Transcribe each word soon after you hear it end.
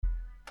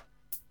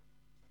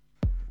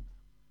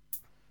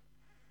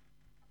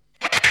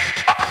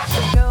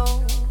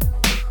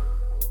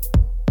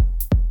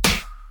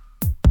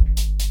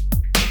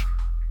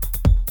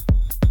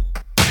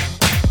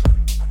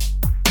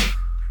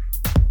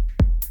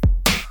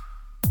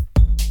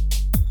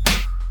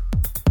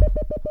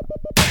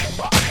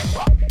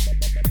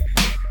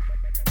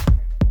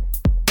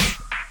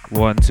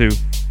1, 2. You're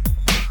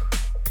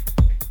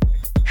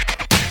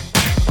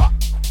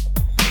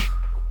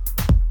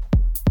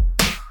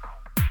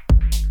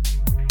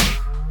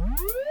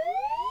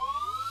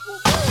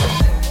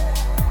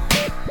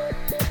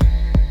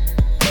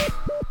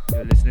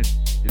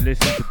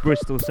listening to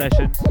Bristol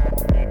Sessions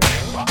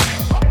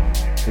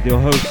with your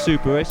host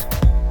Super Risk.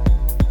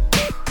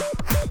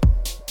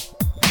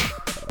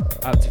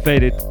 Out to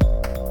Faded.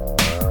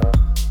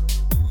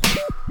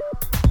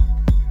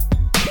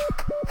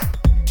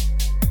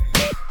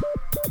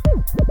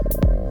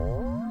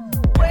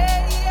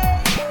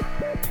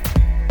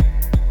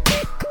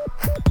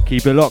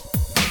 Keep it locked.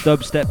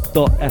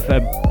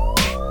 Dubstep.fm.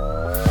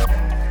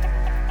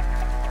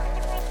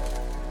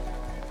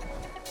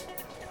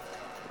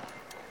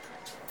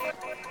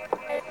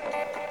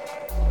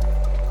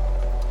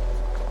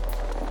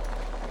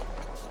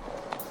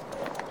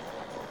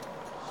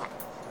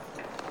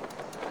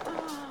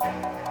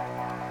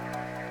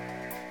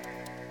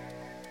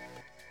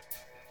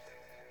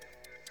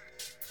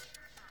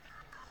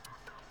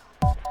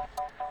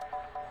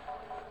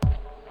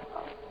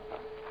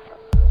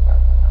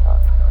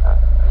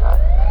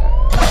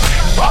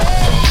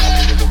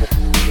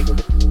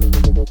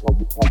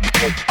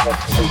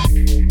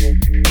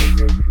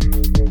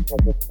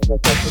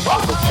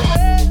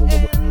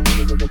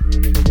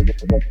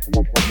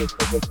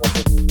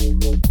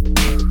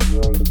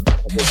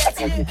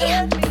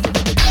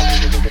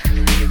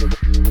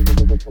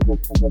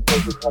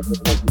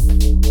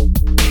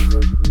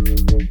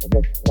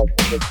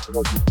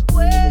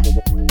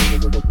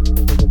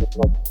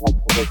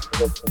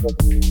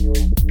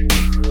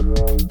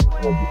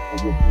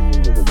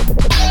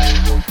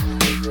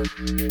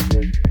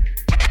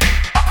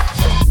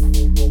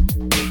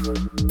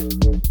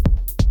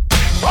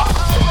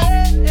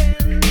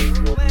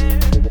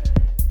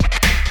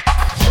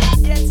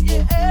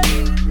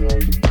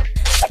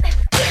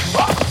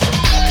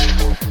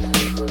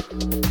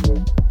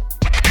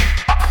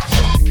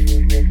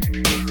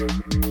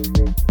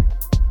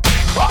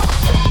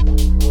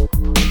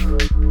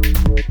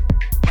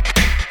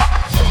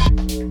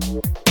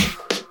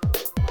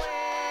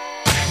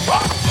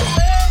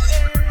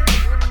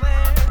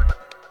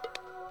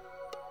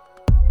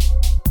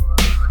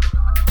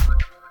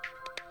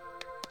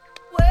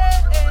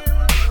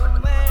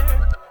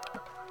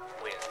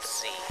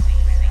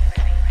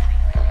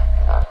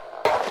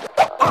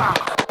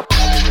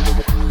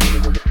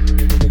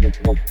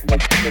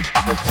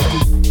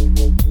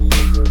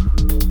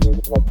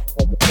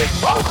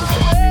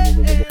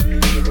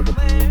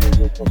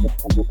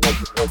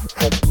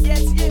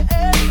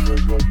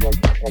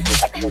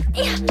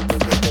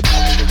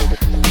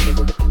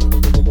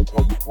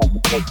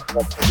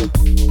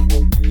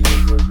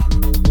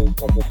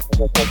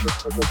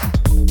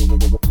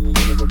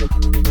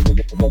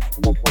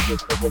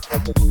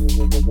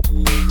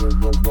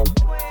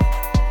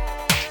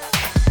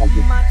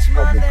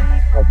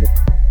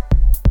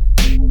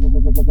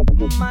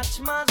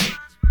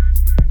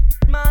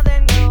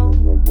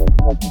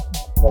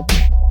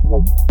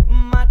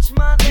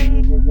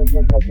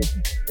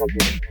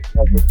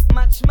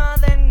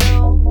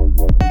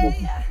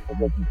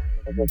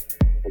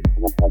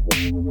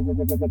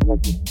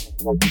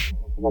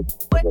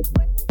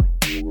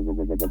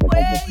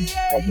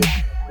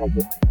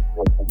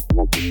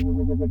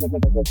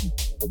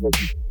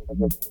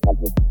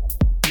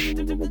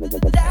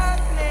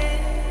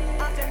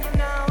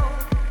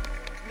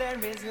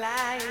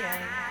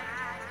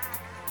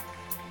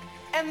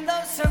 And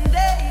though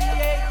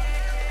someday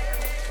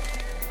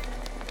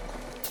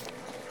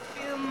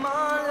feel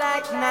more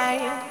like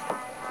night,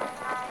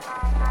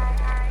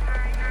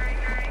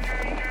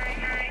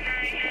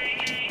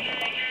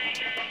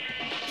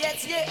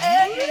 yes, yeah.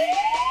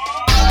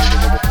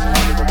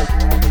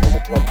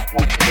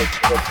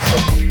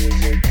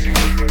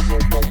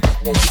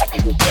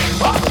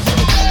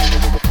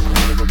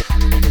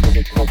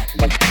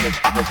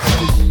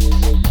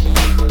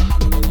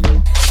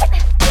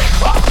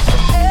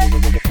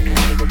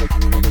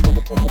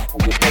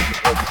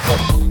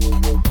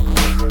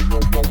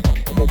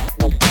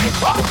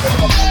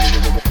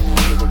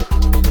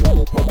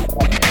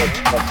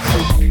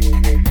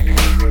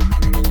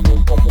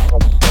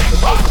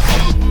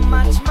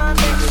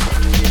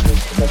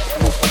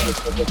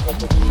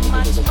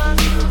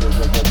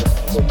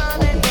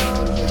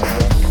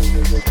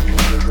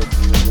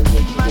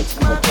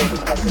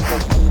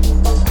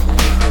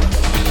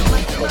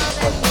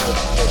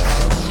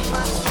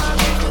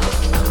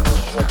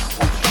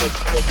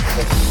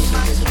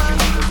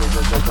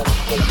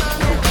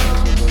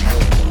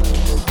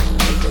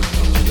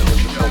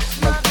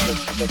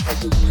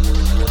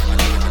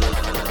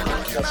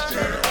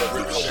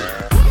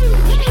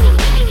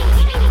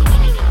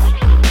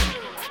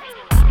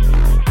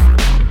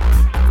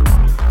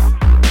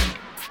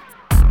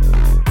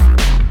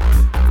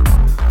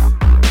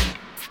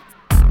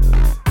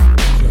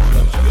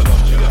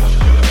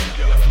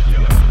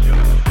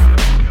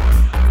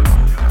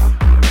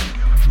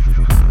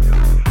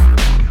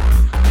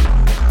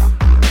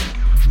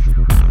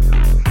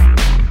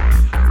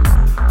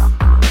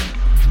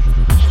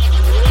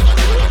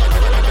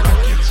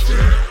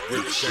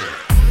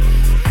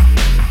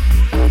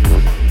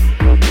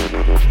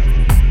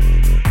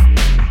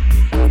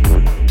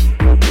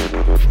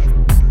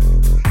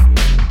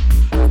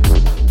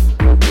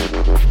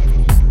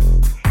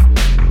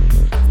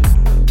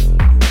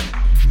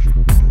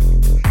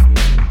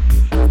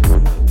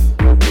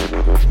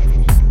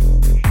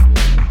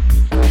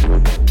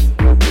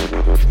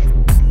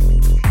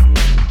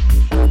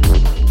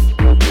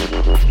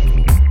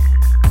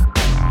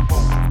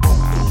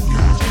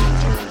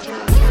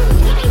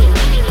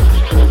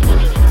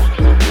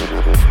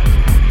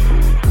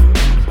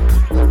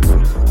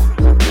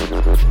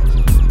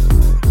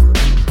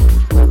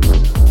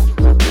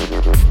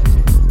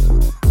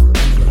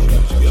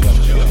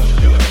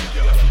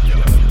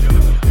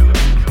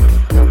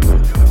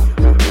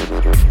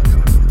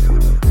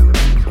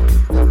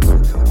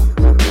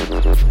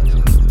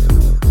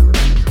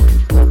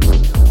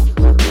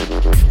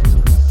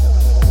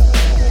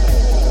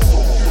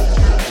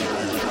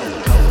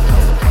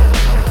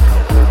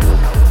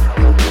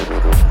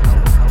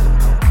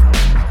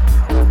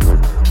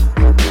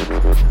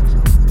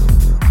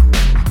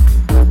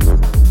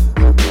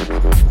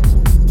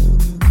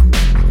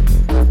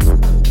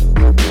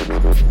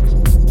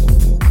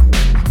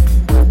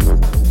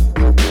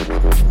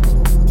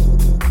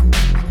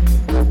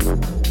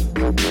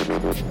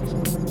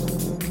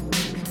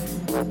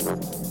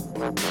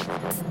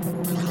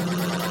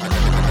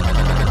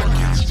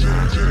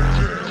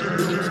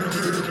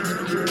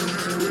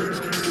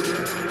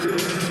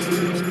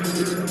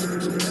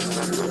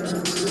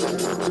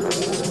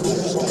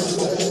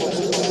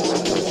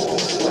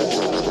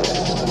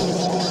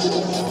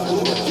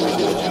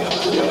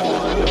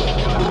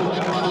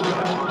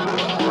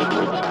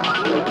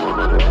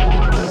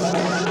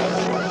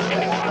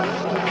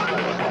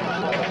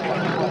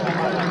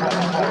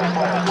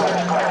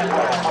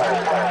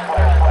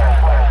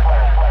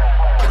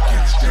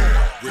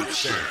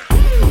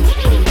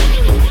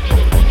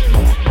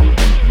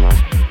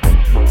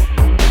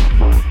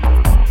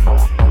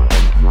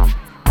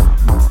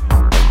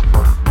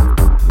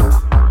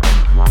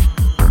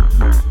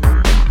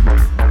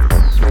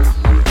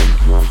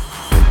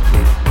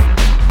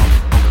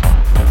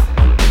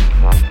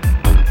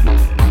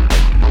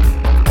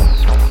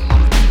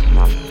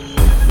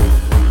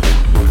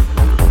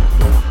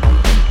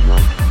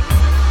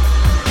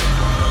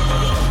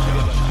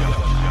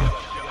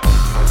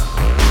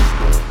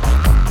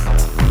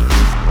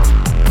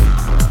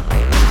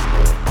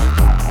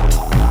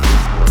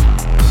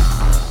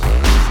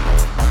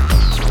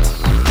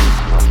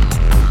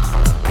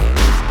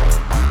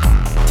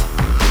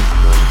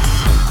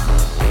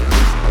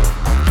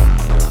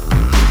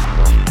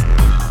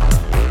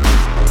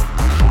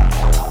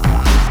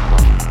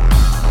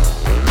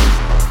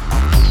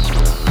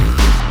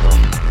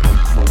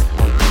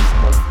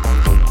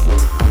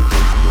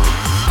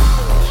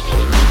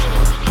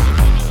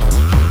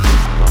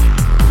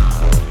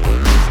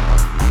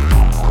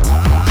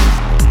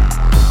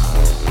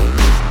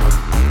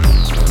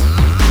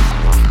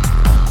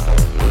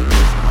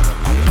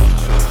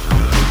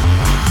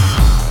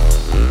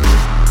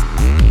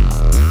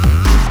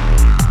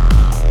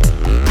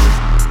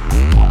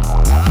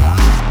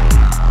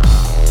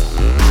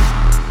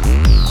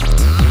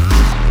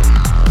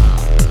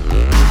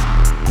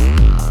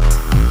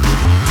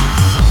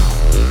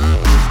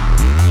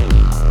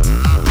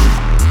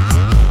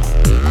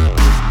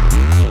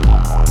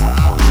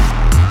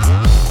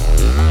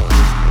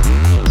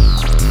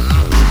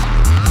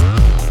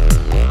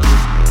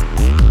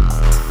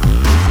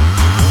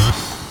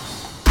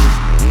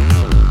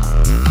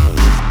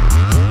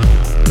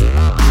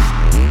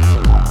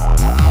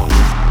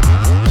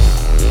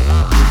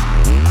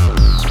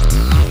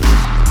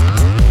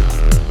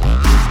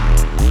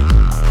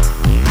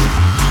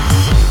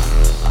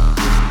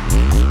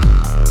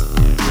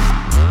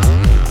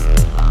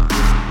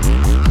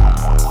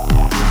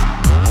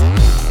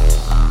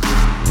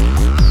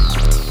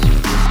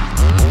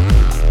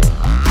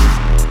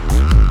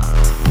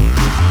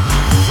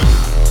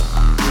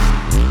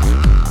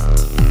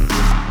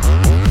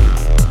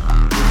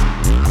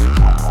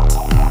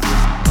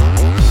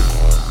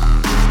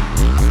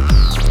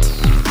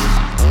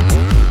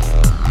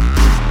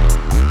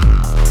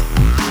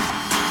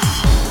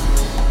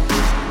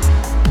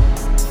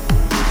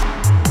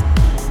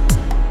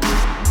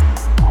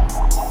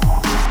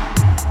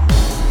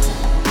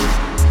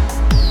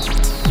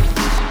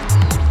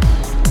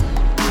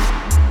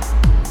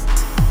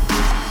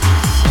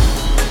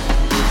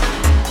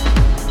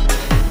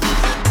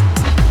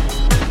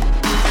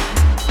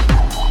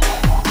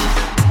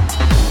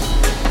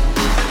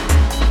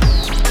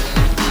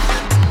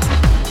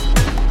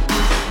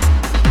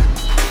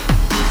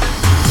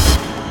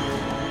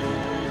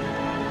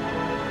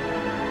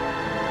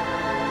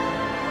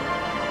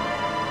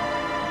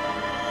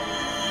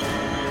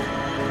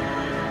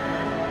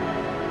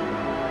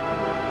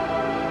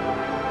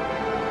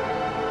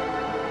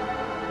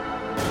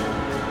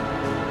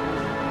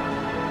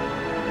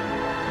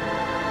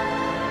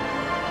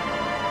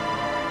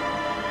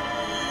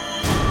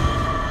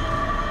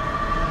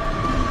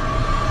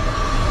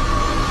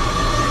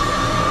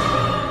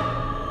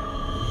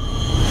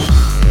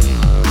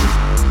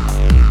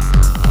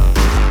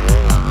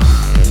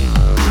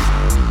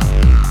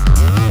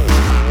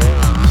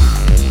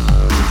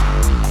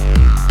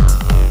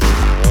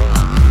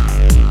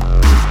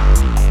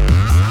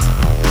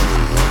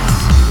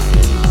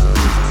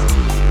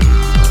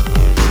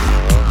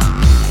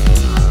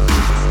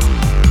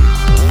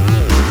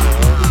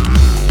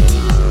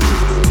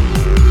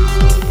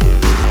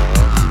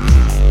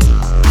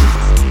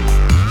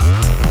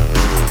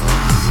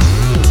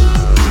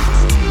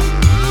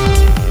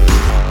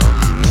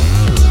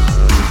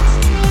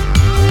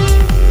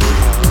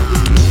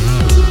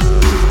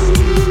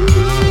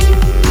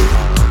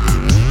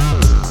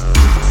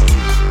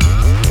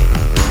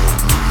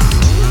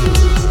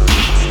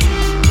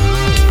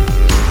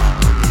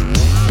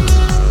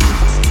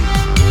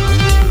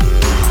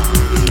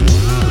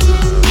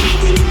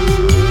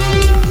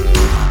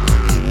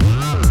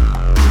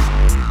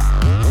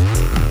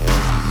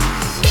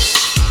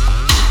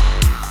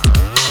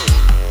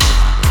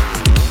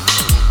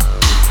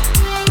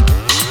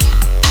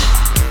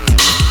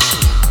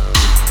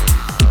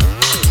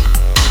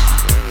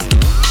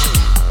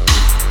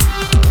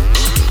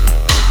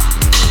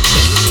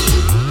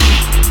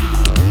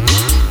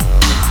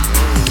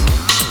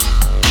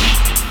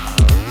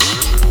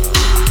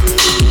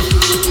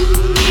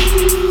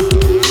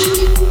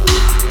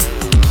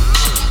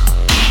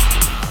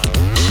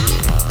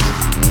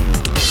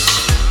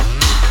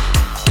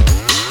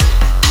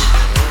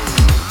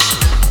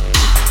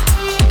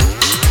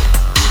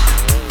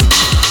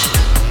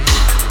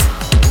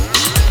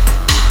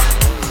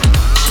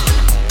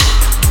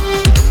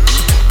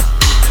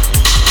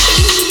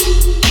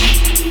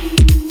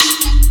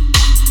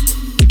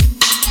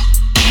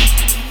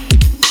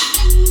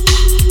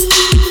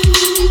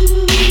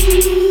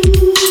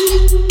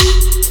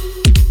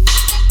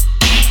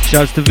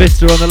 Shouts to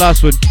Vista on the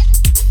last one.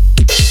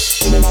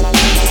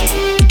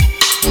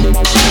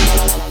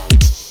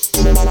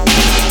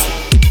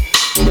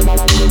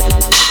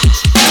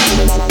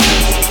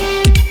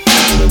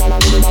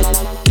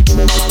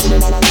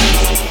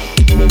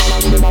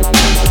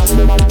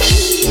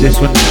 This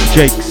one's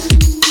Jake's.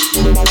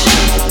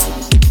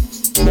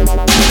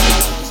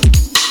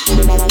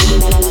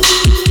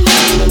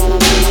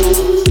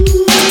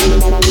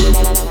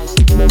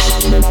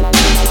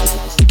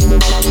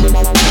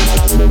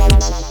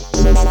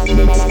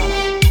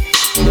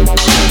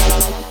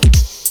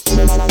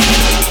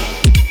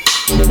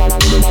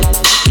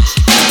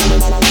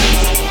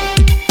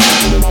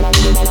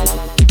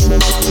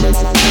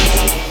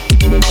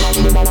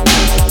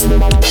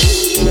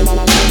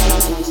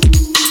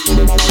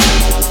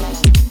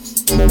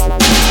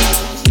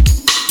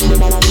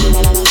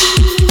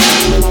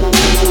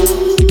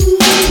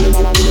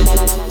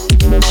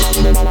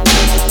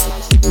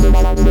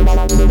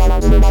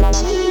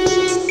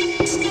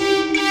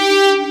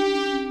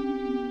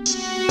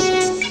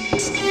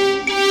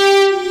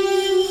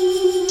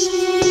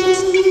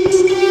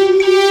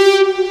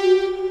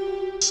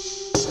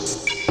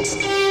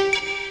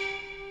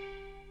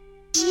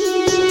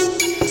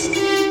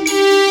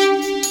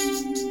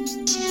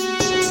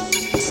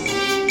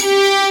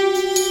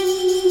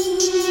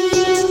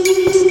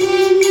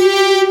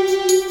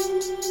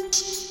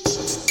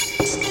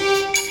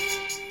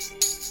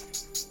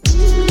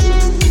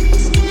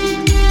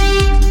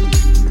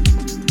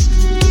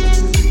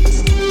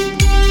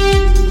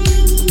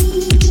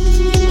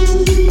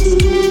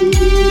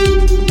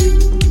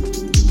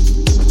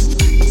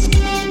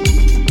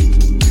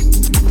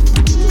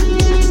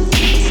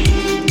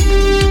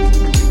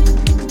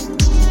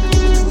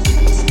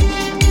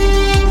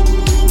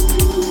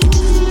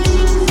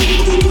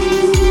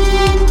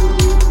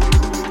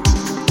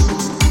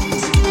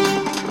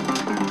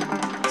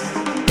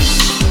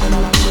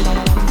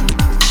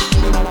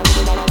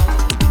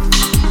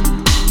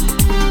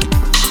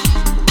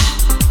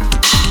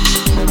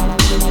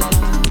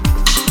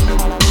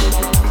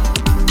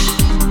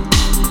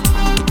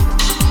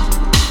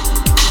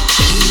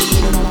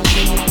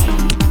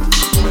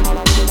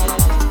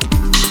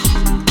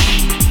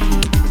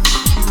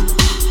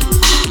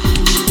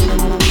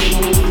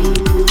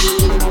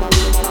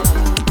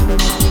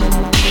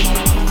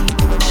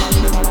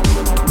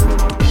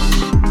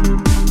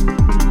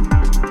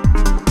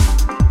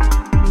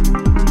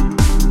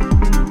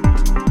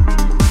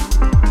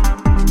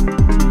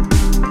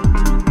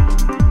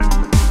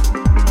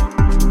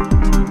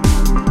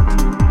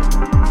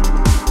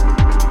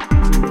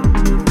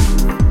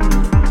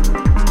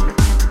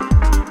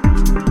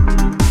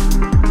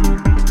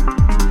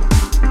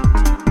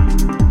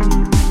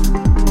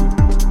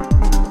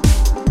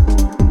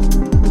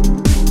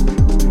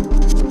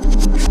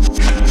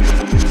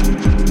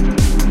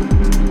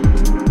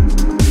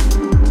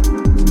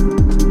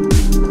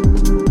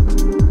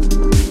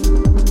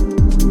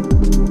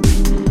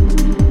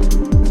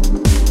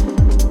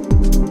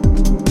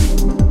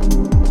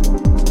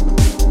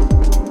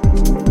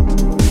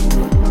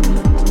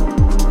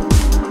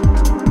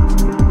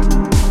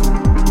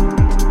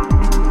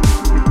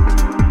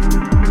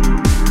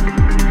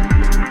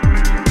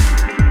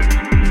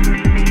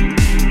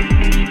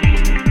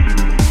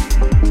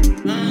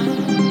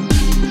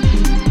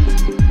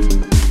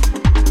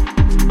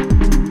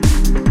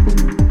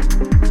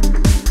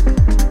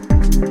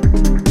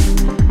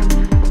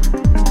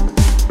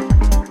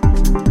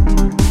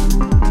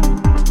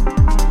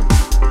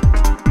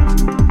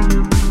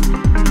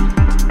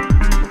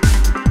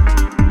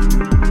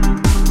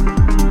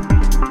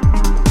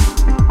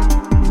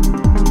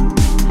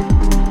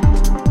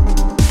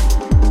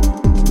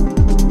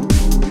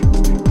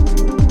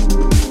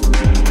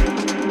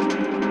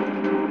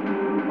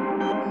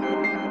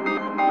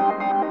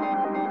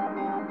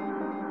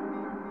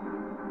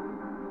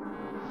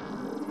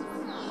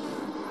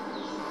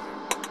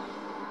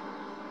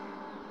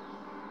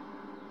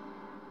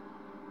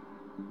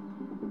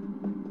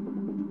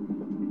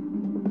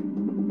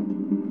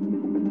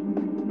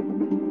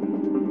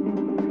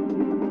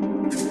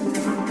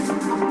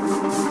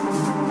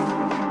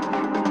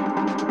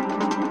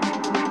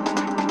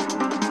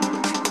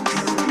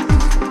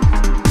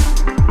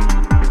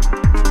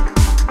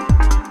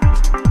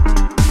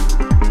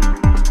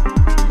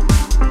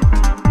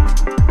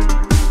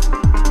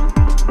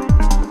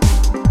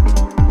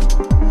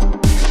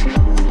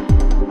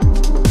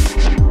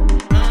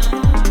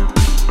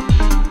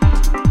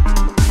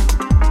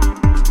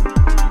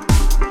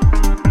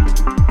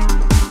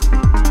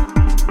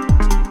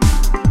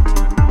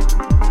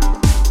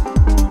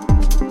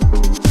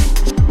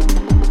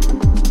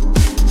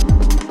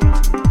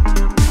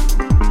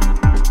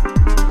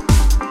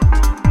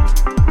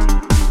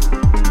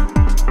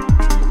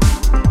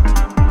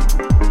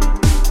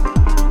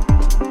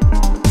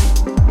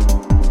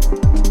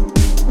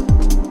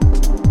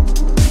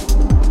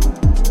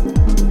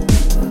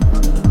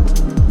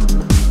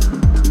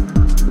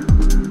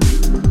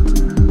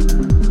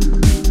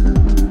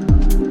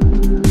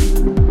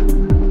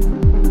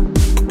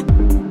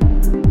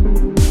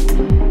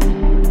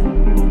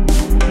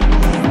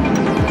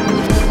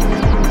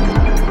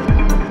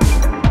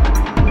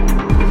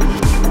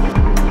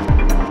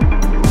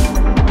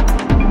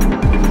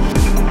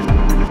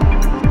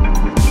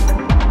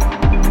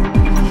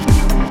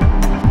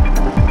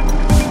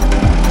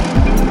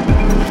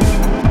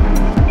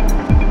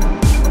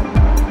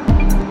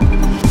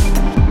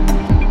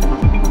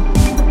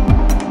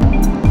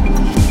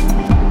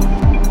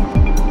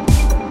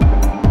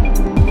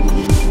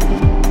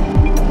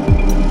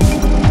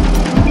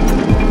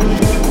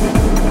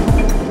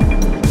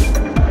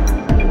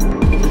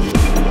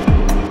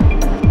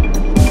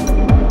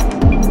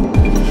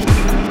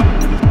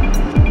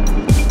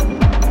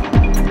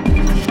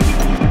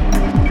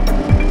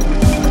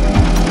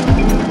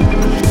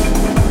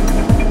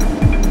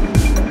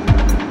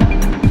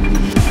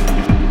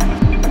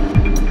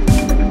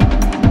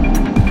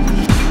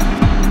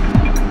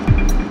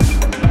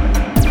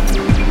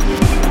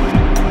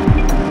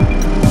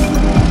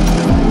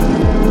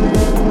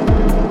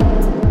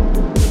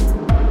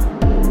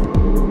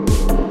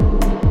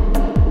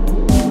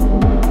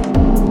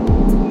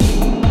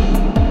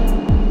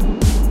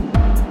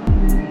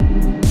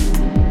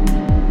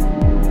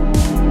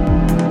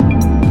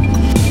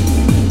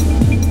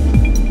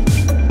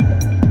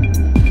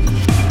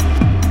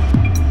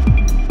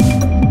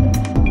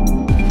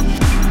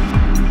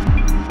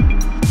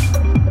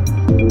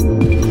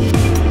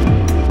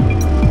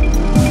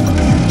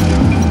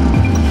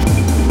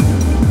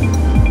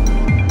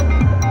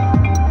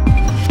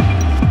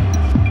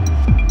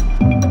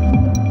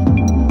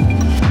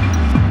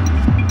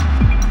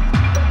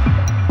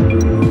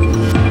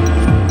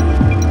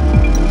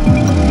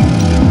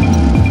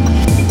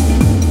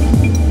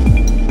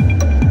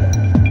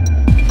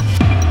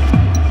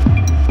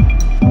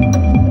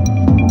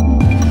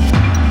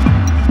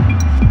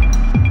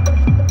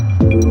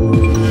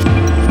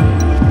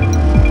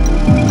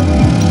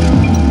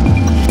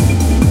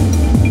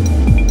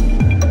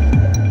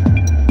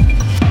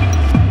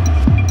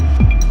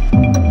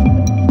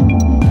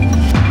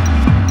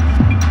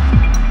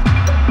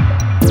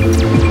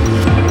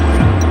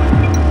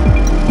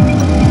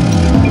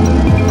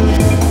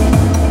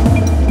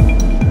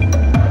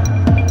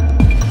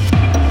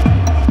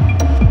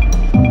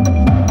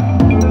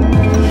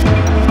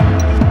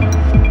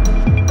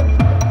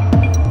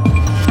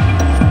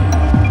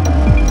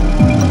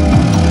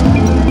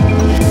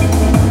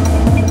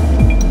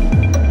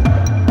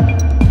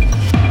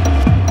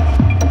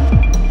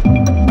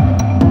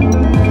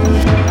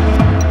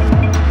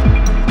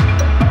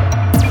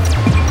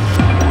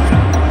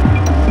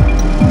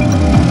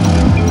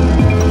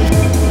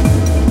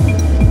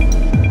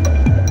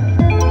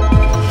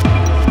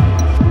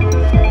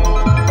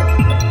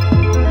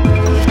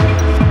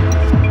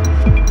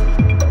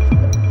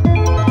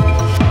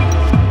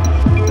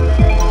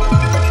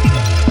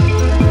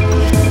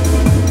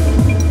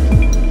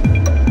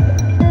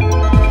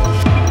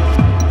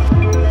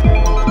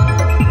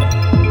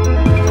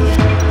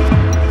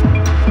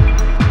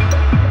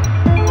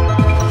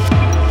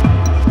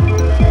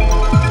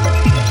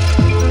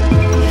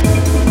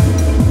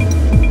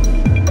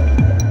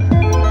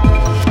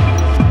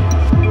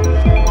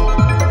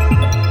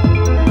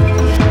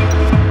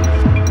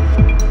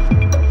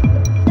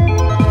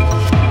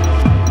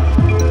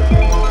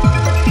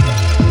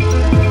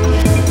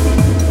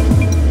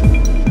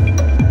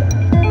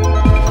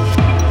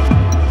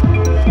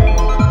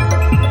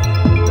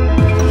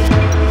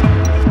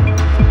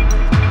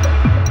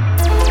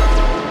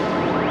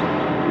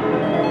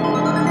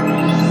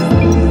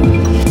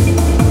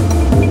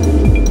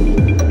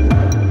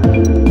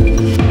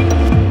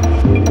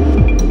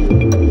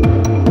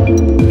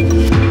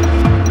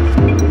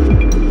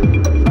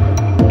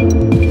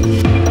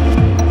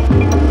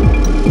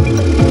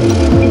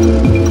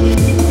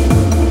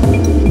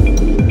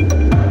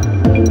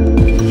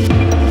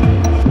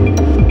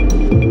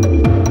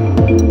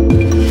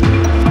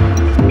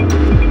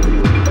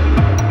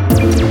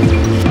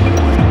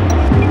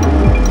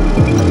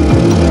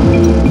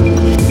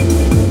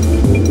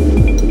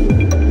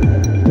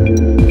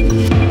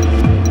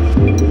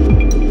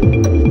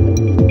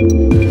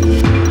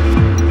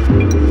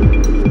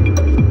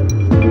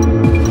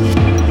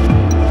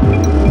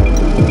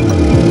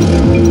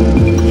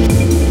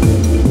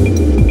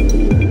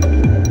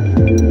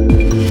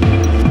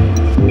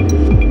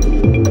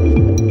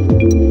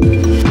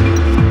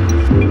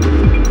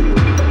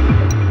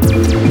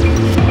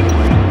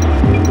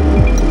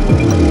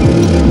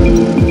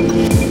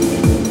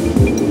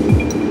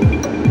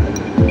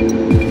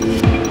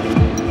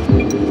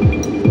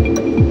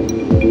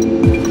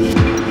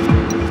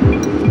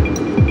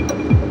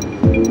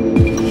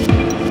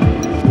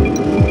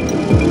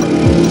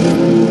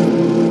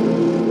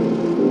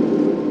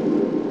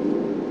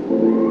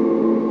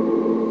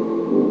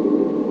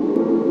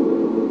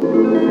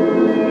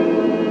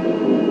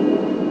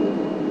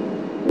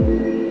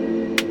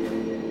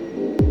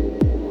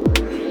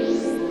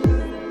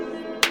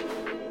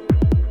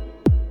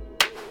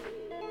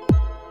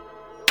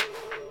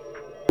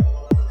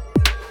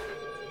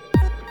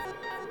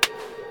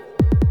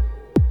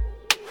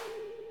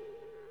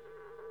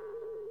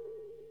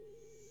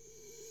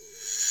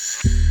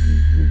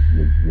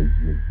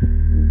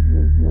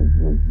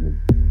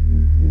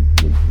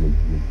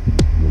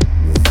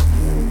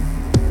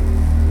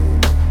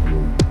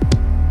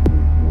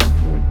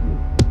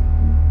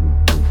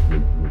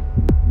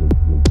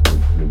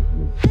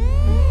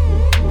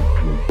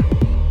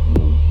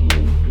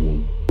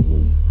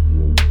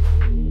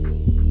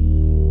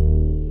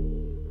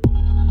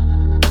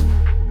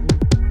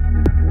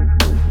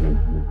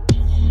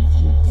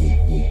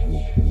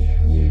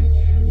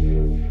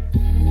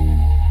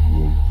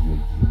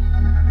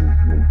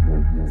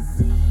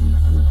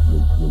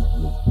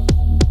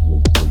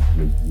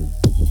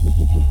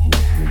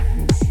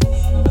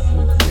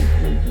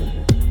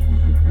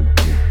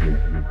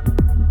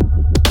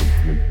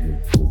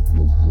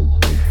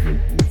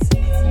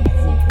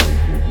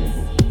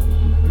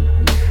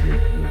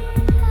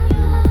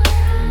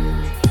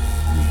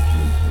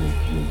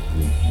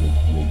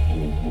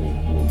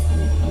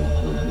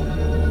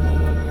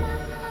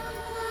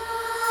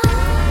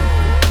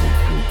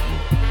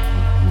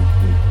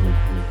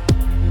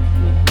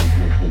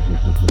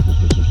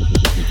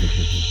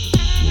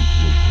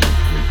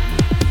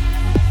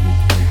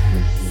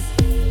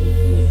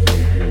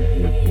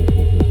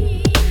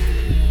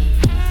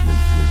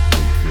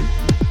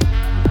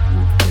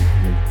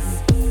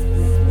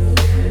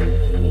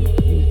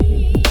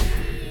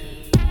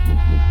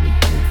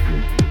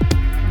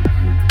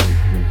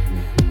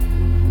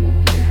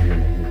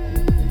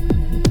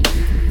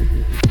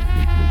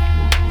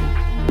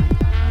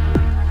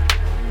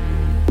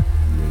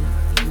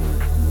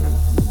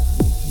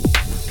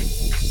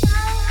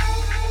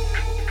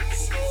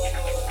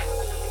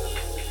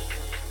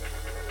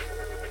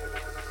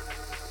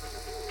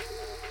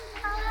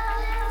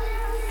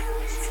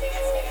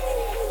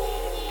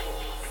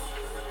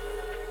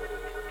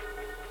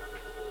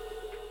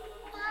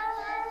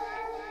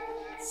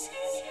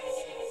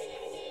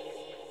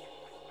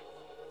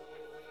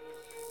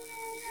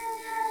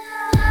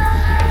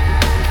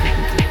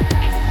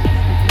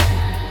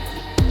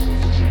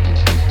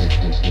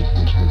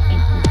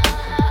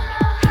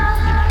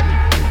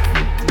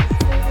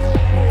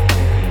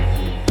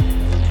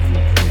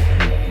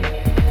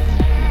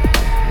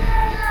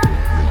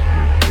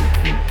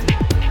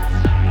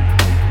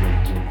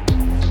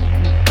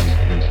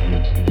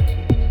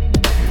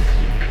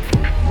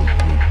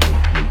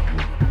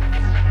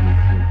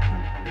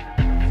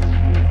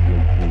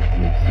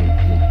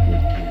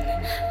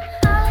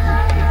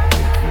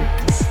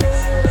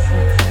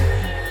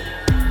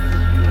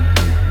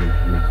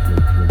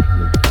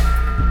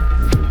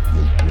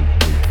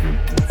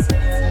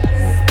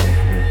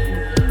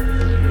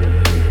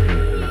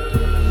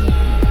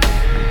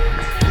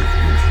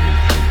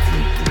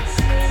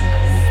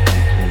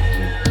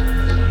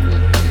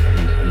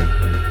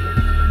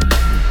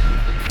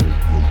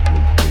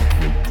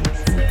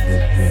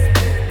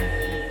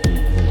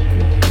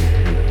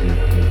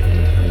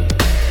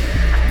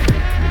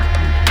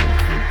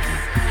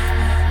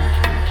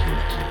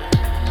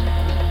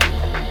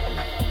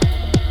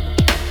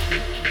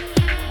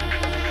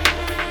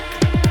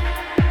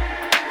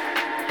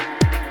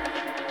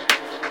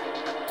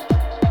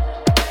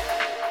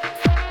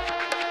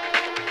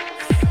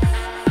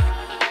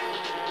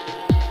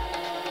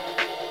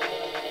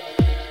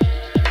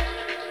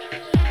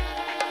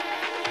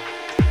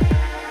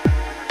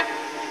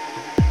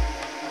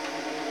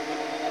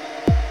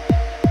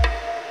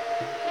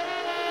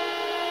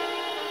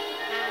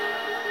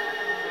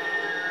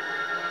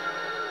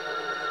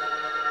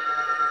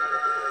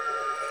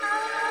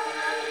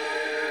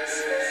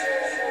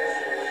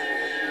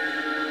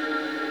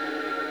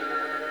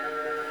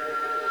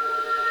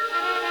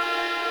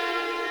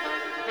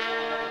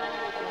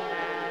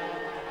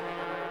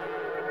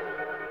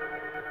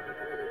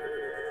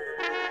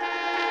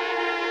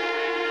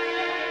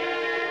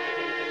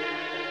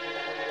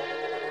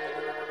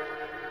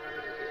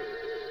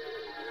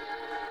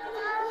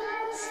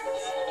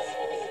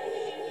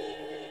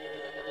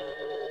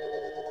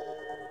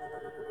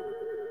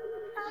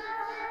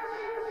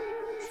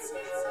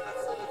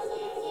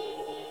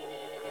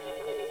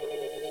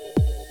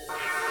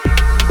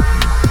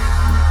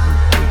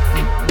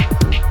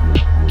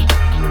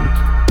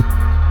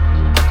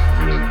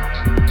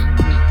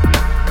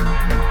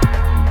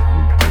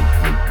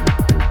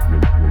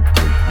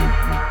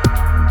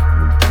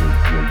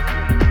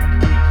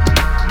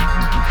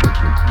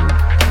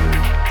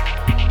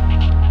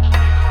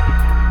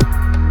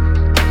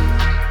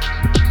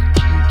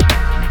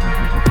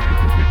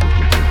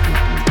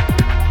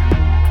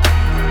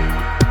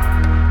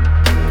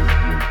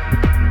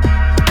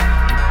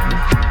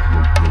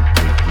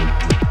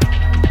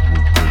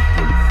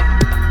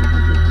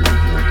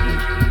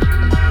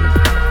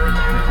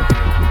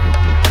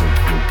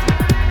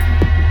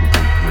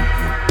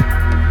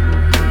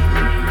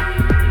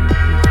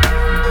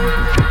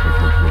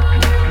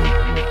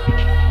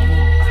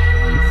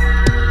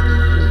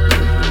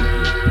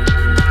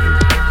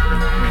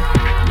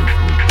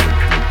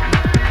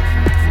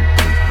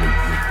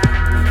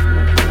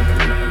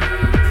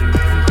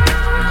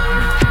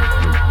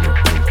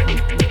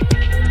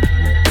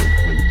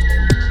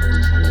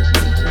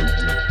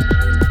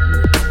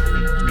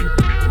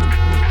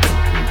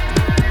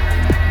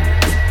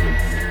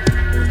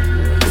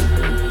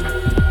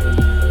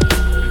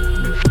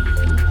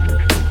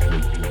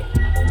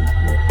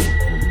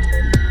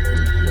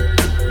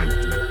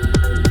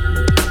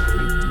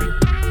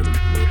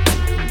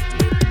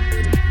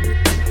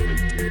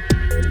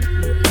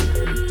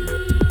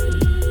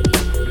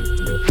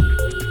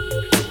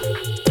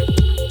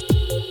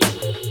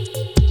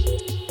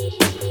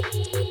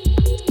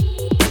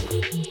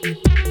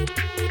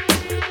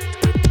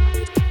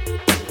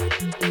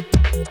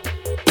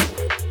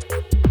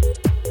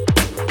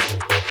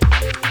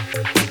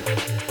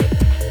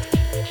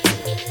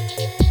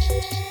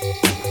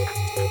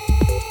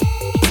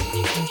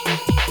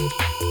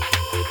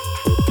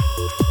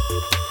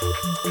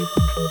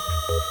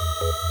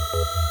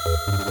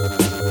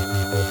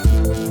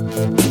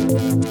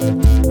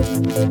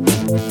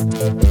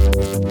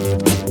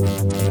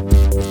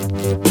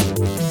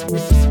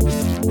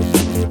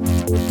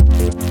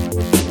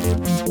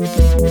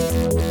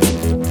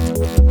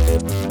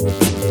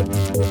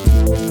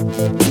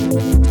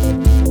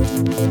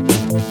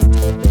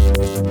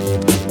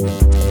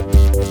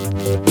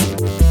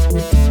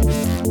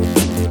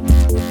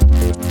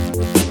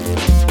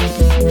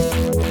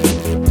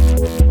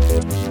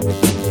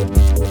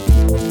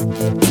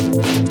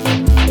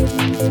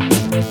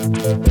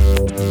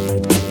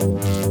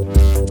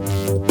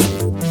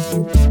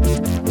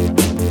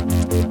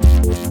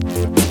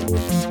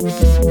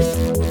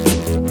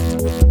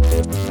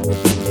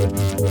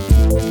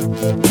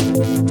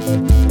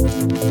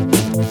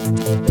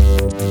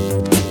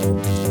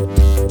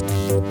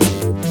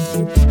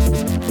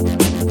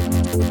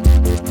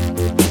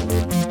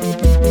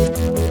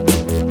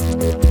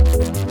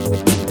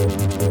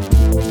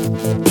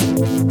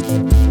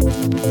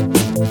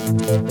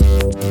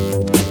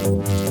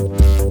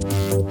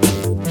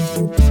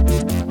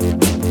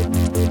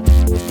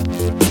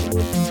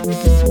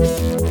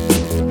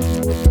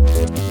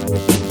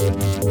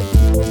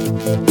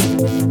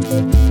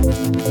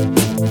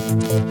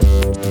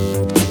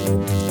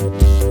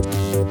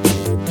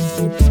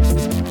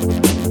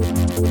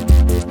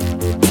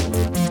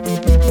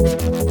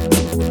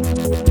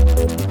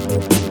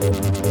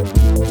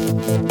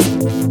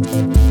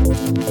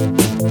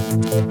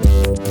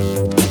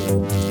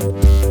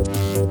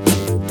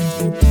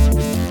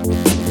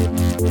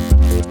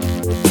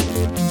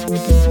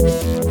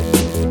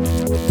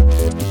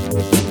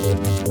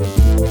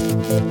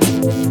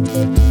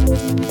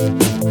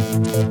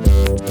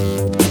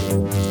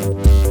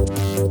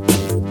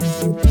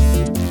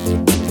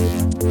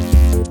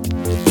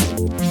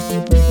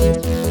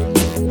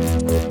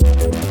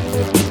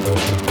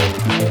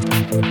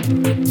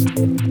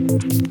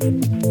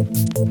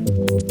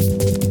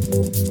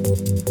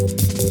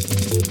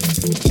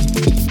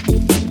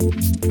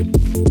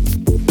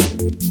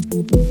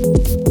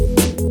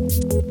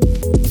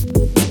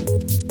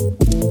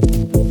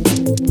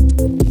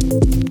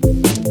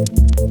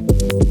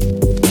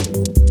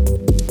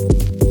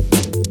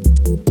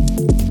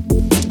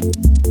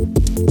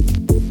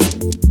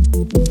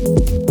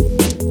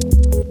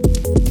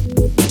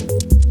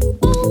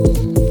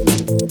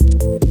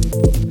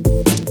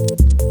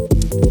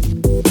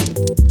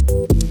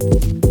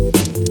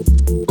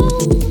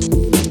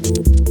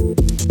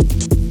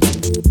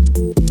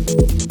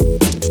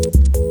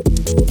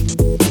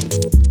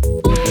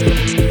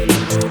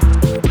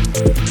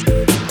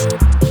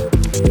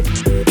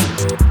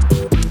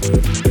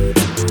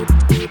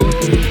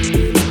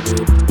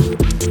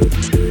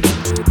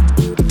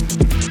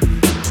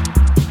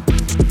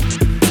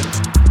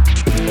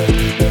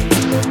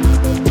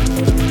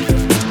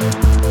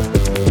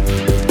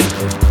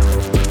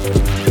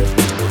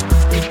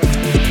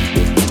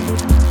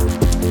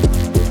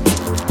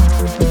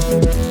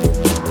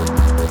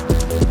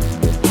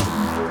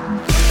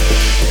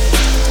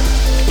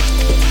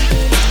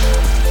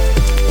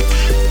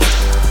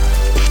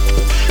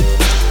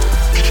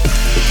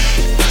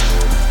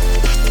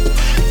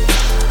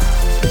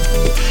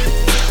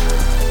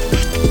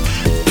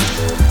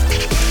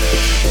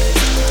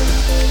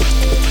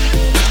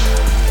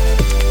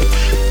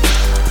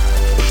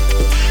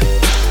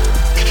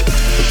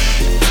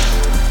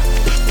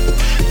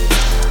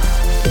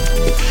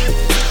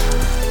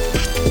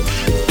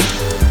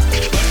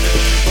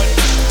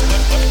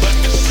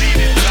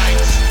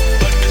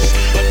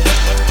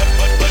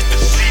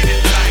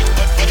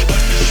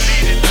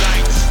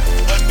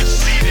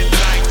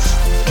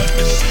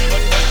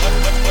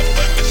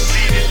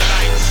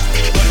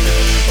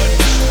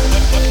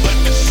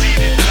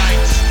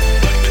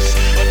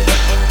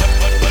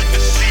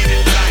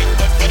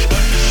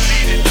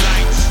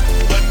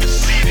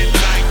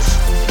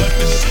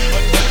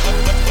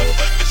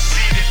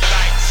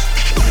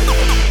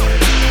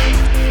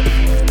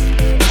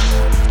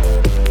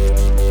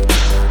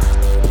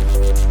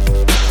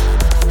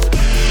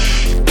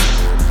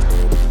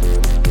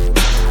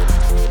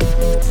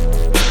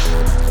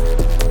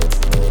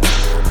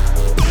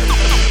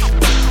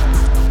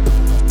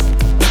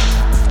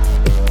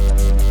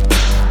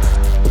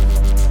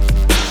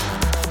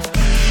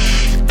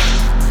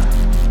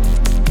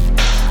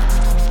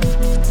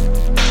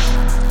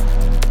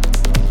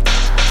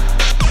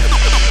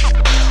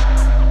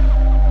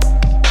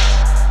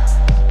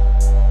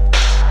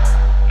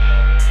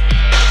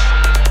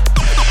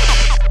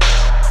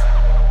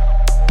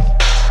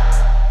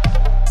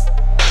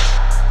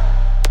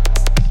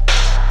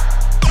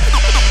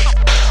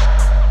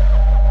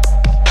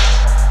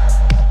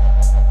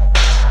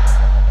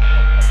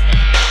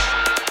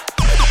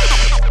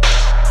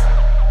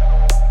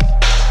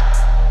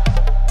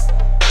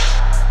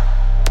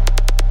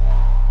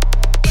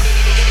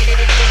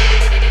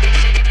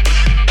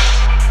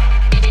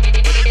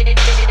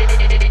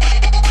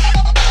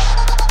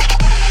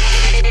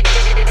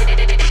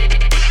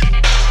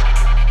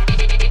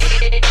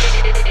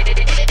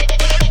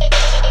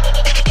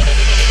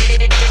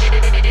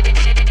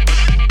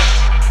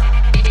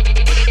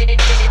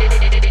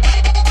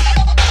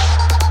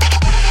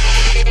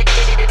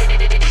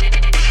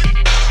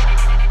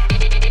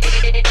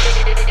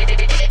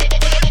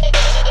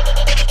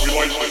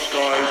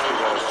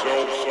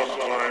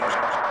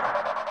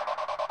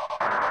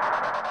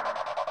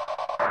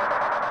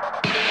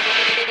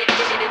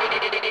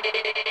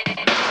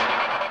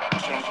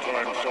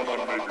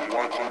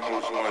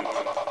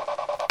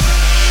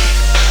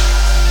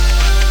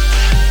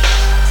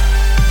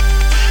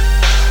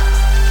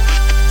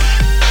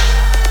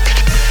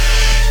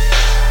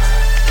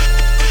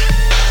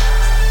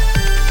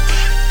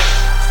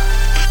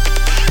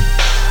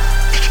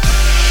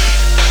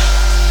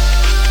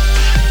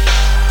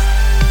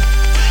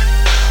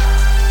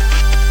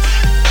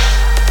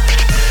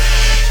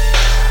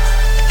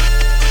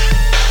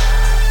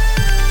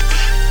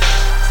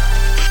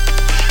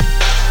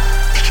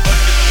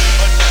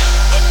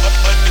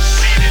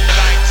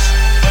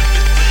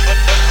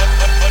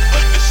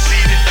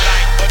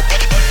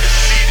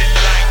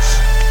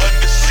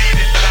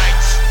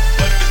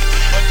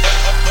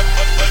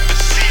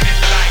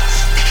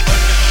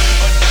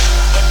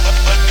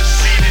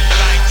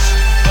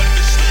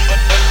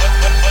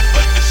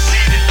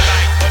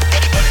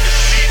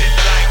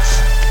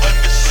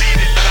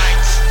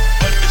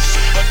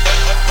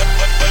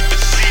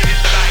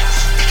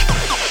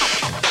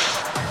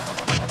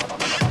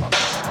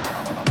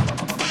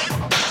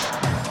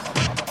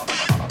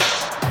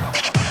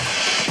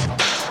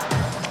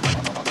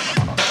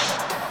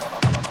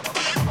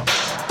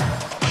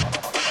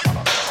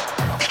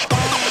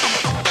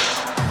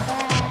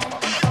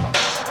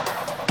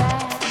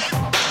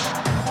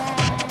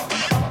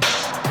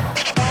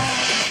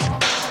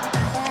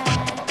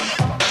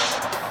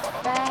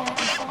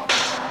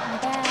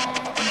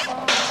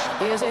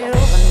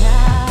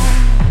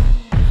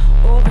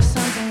 Over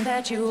something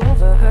that you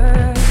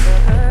overheard.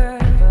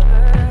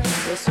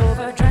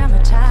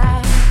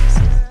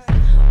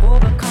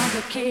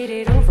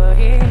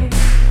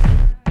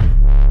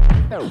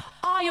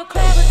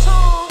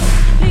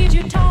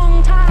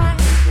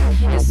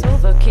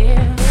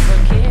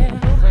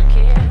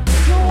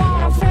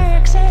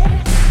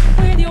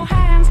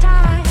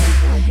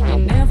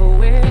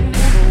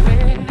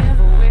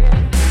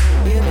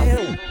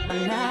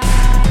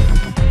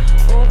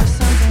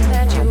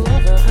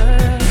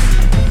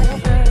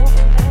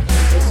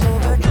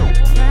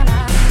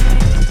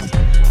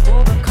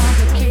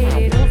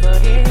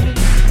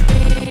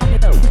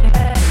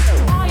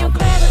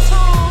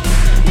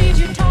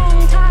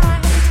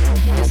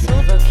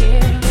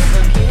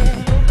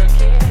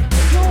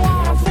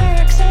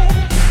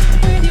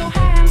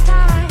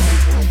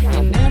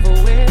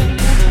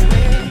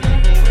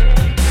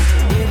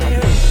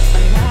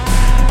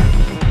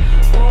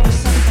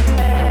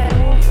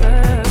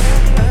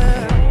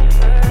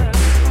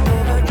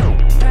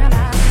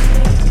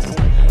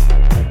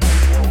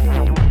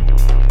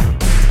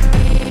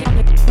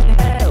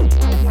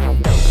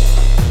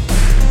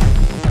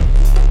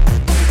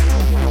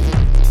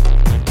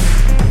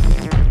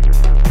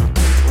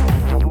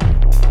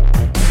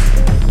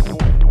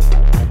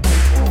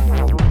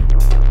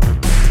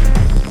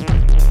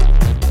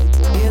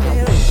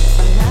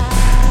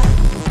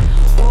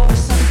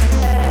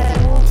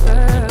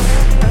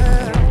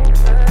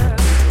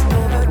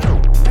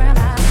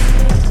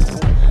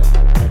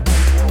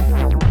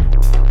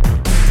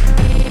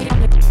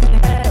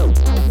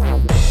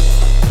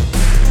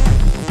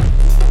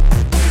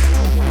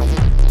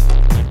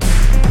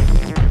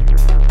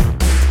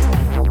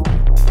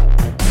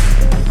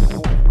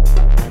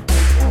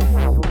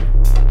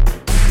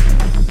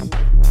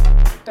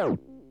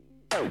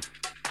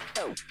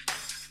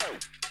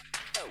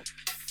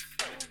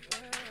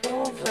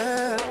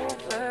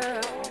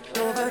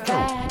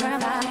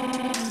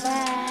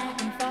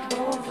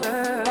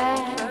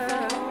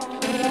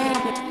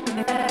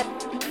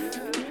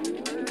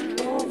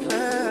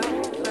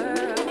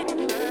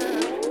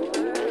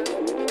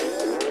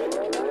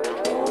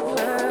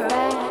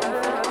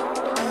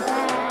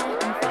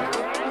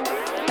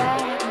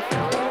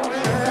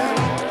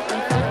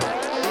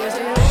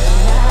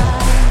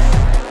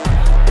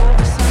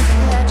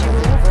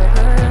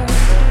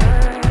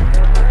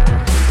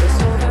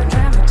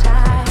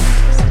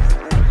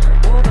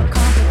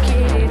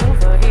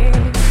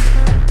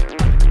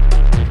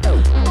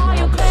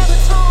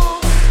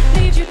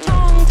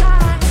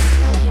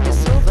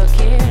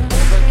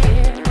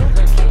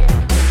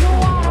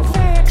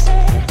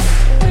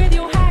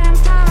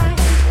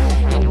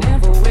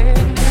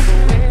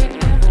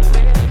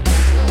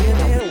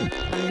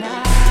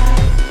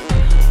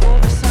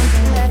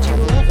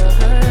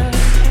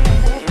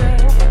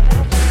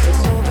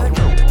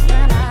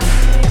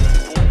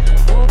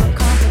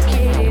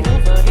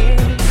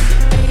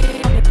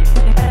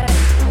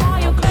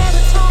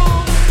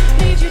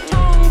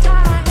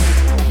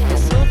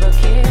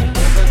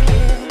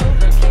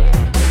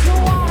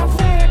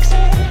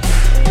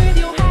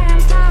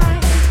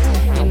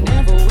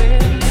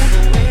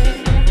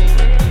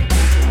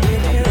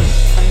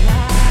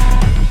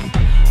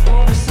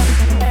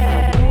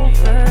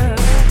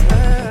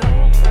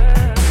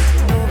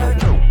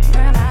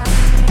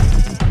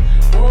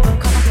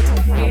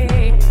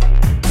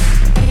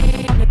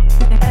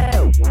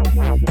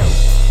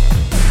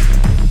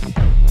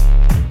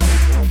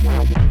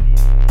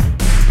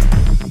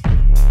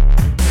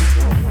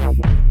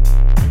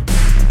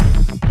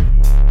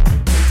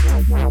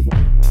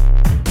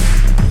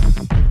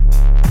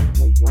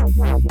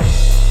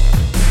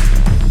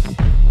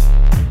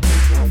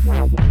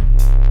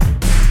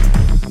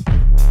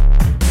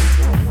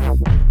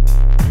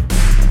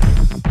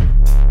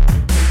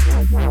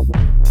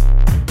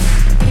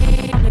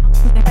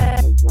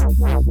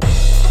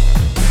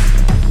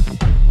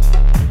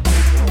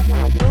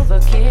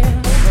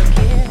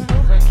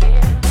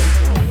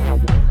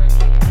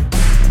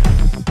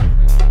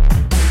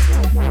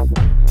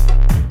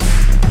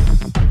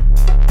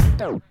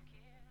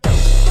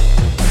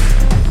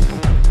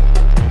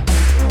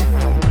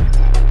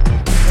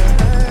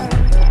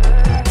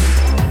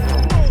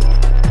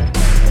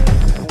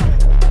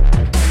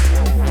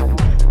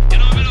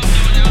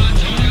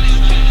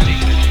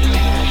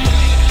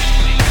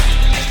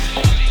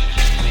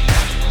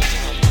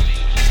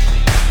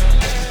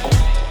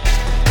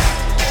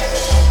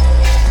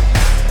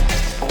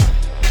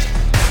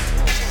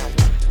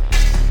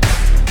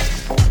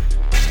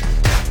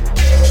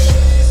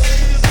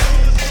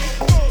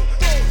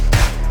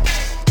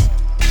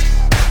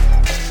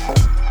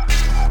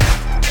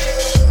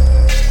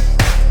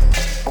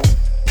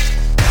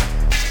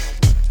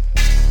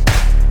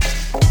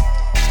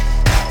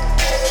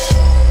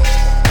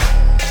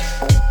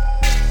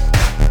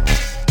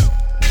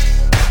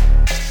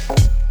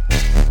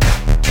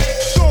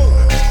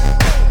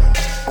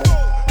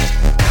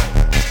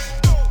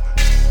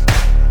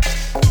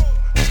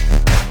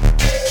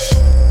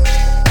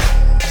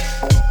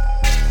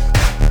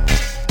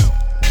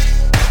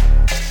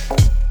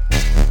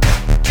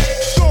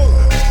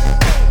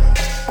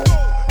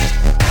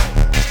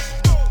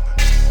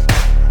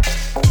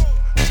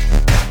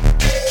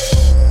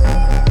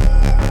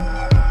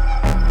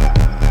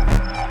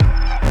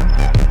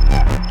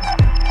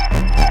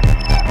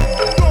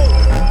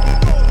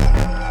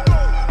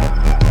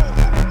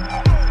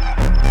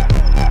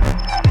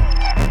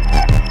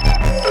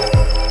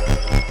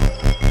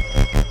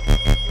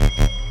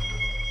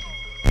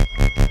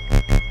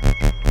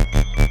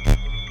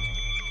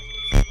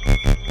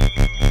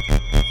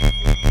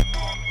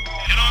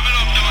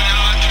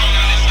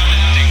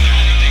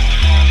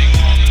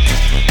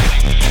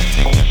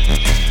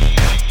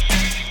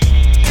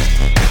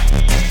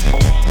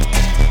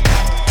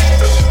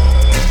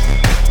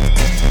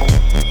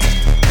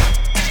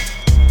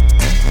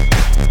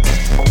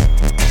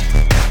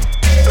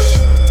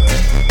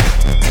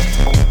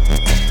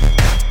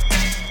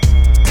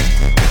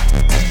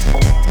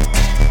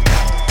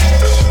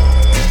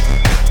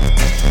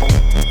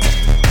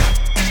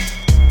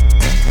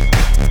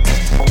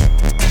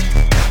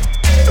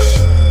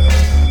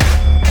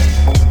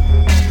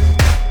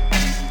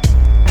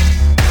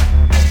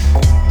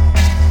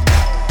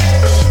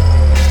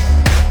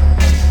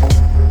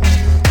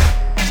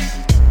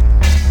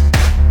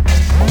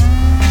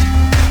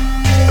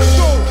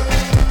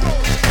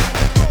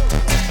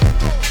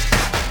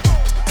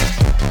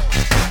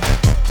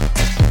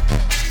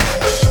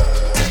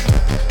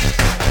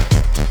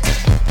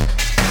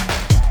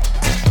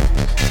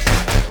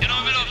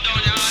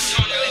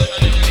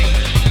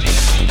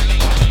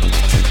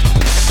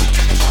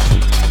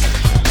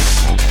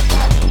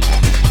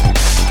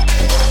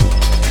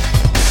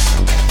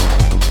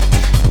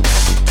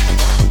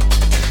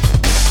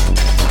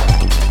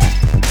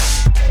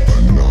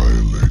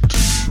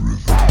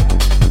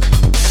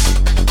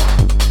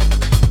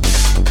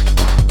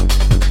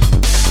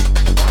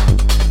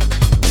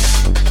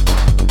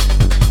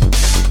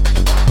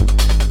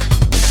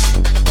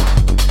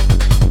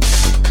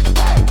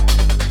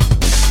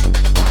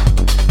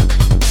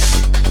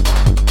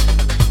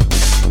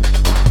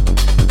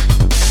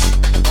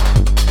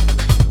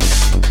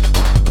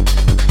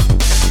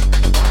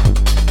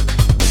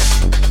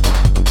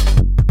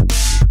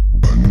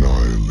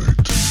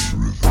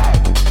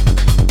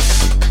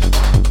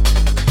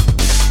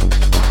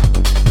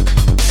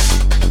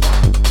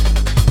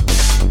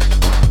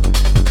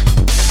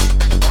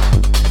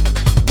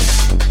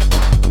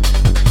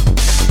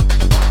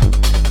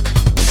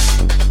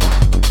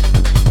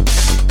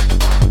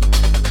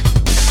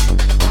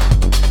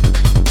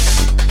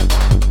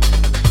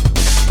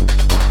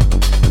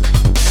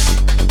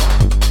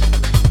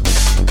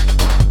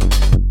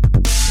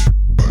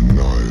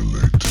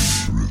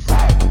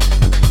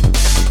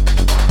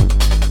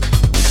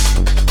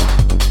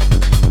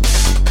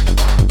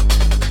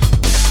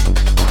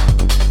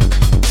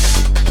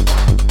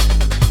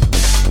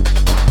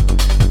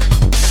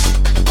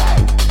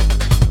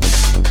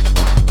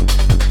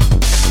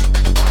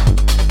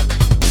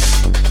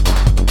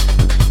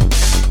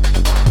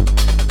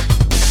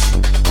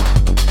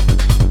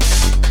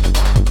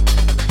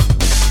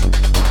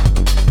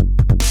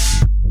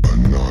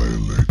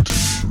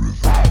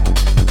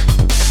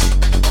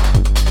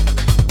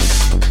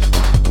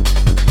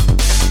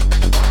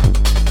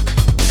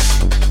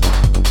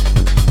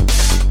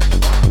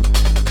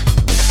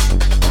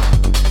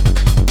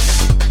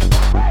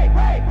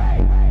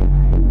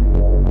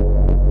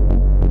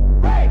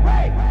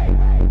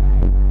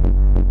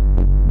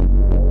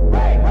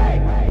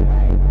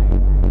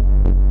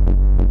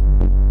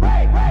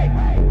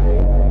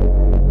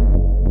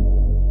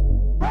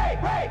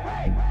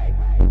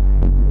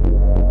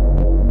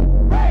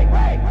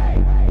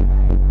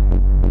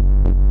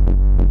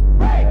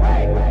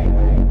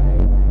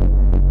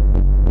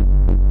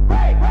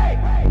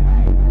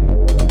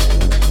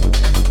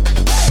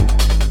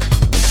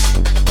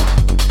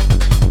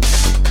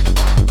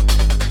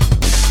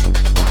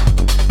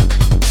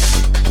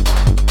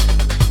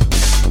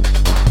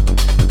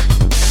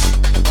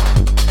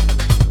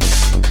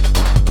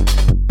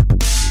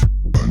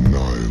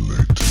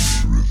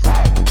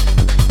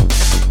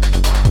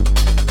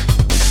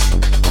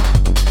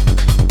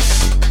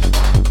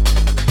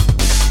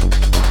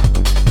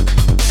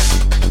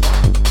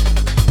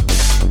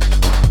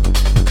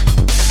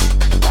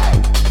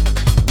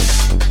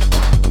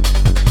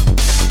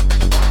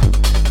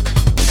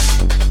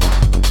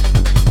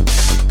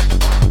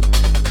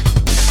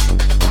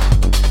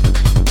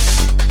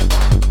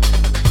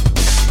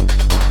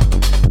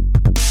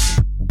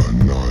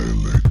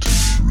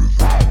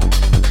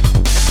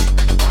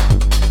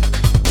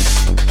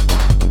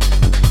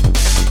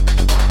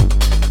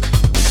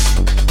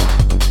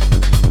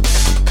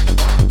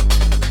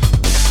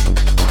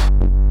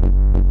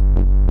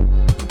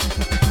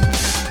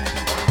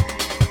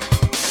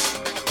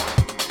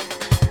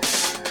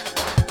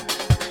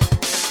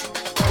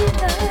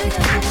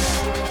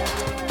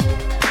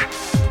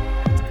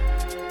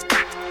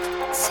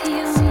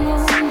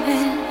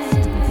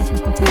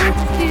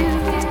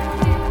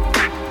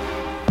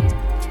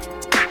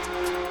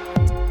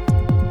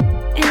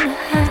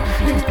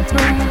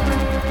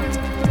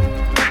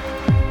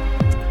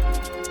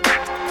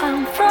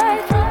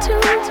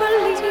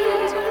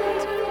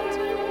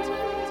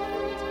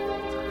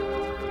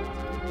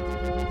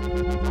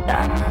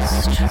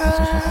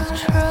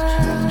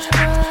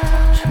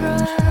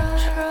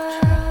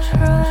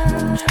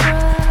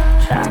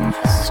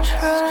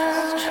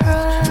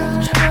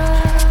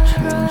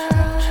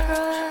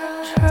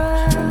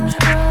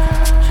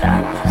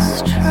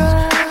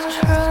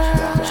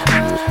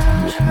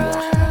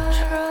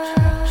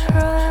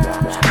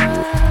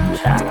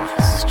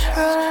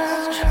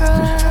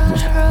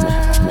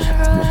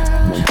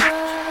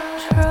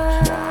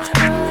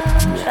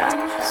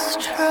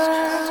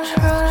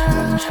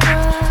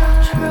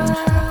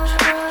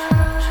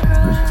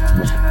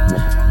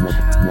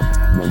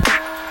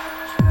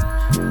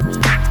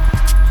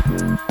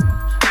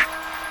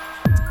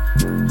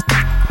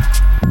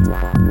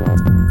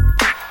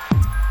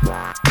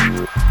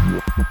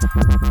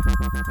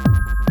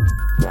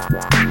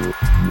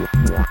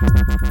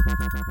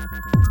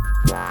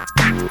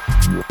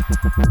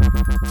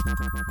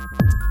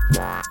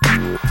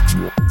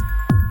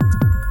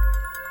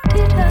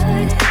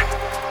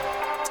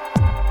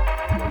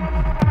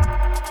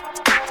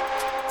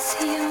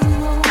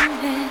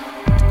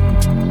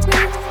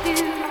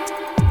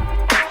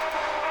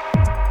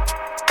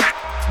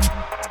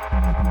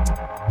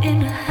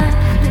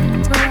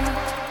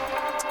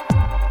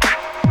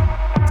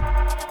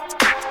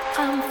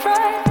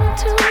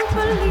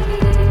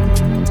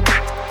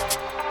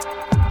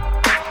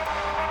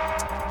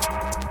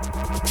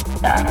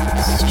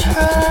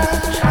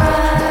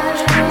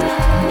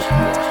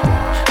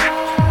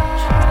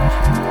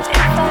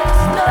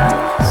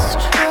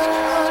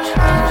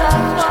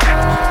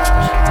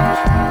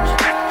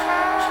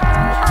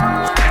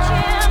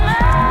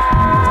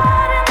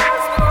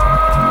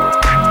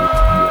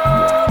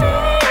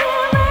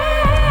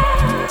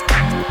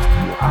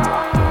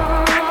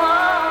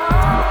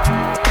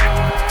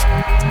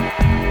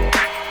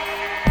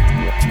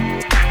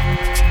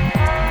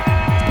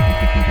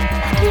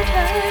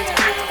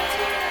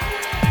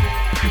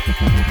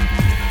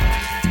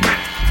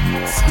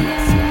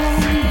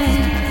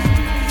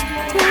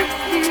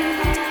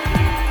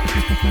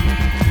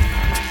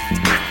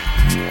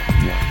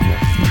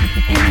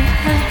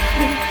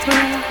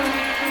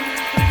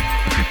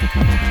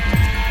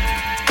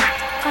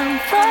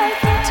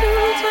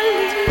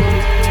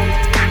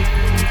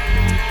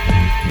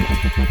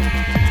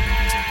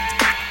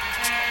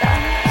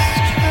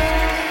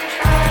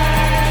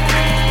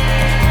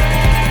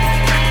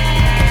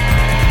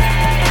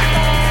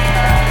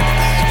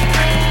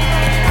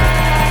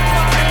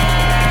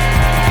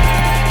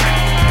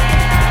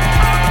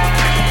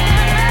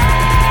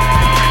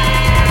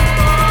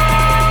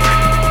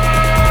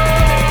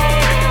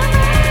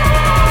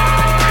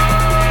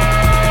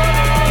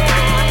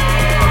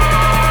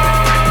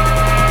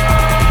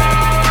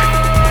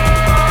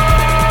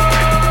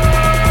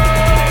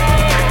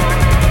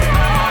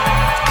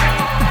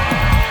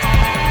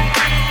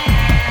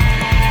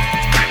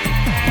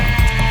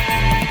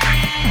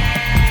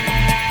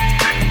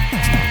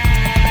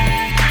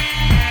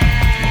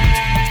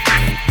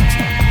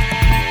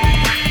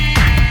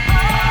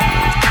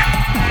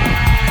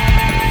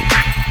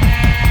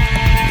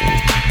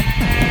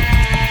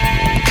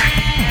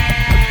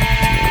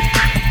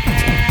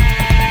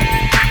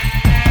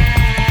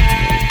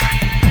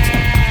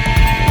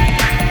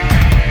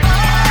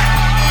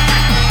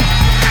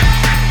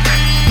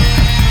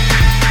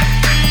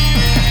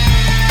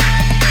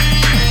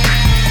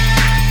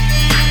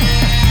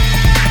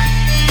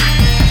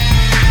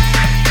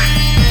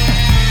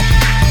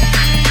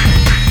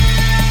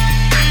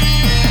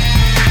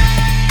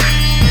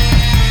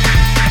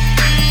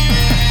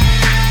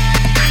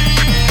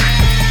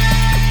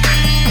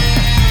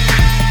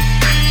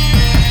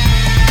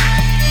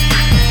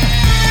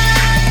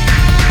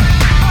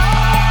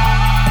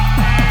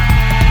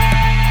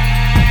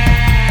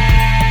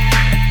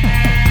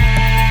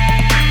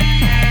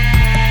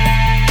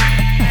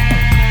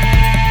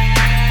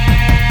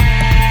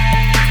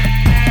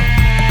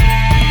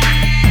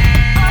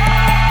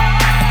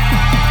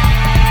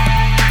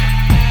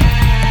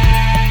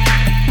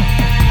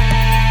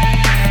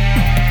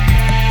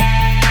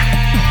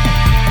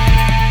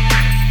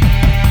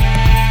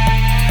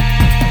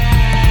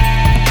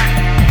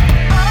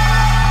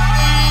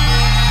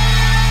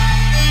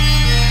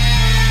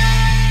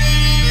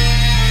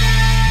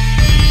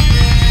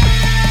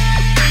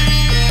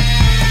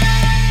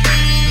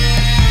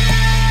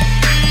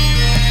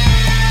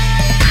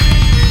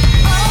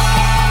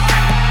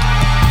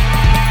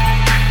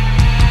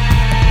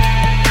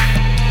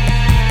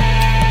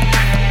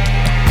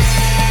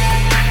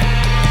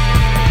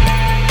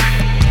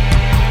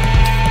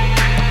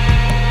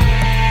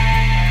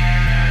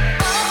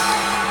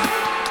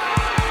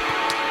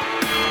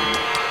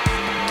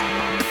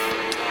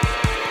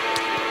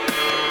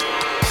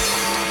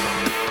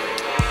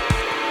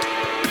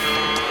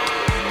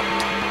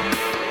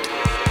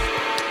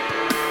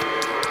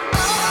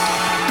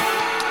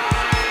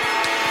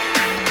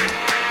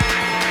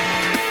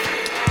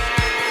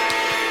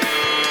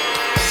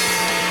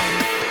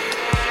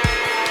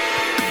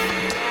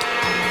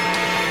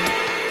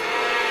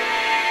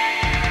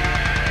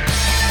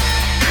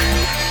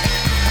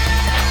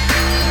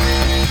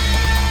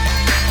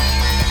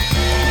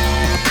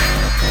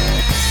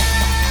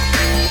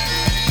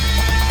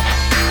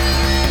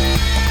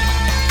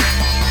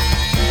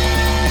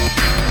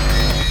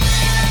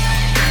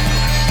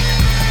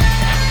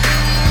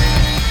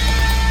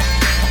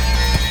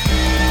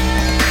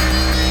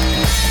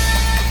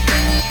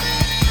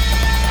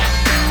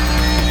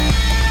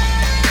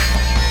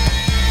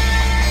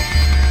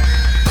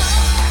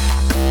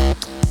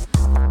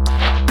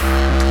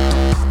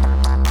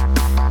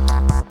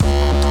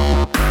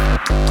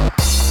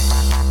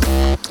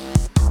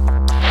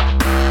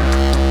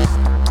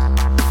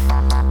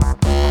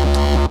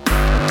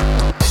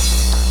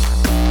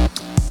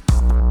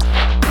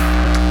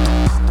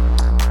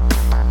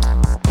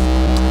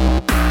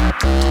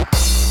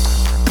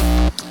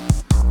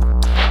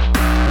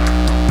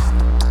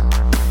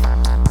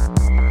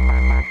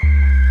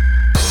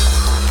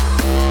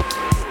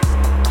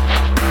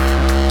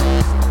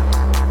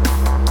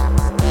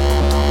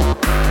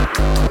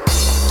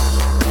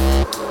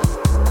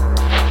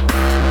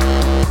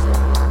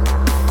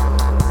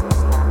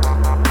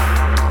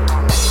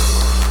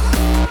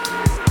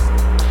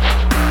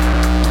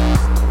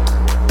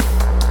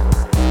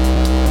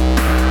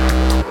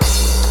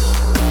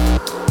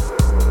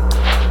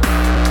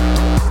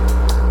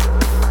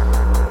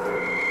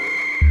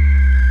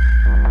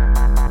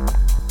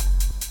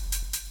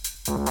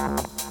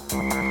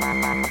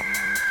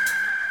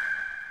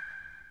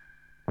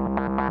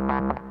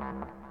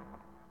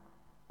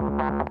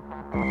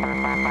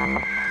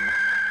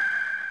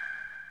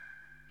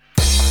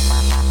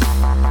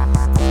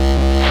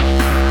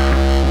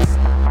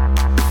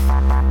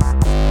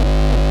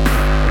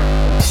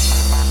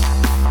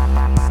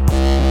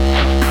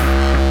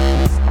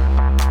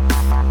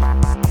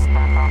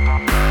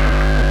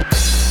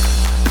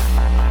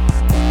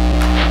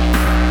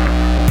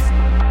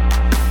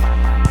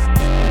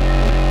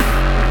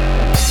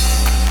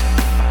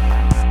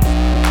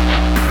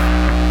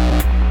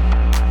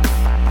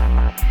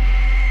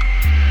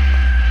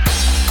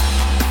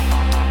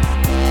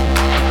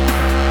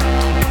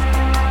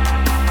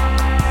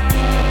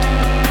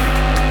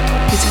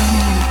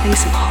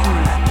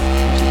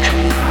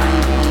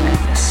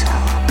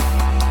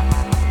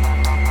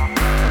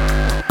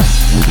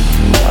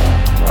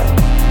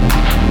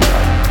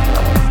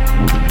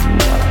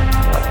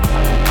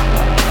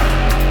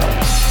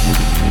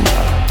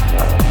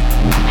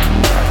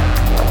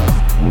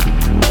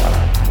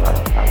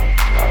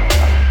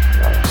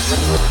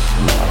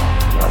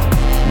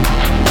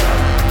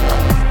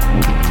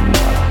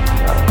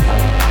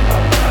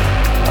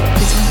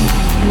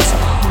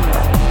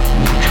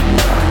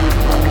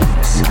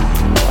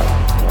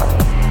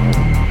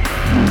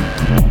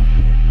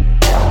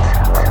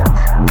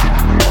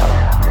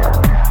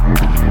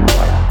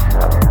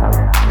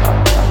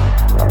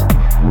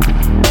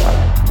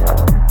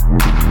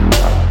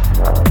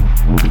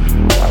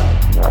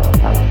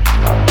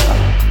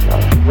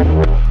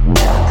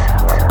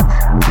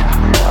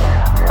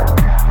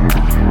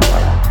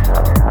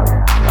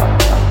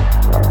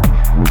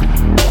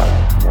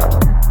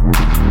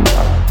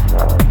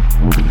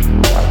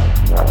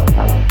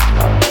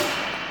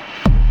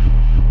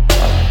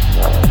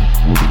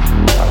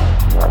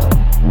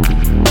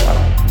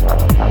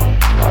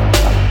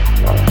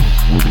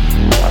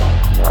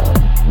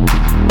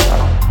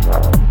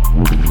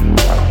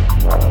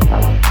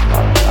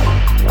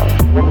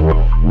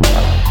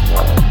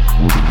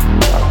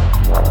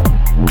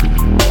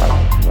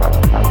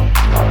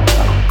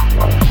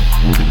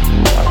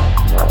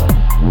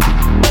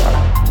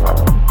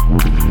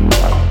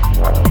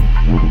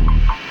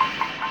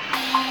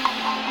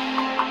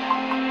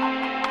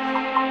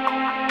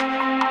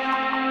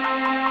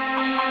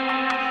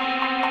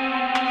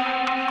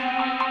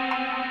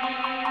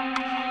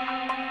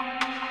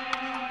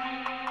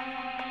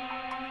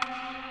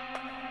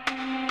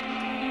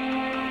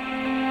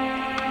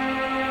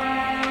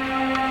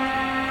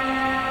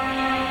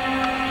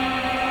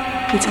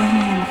 It's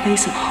only in the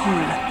face of horror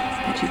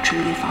that you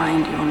truly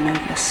find your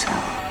noblest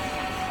self.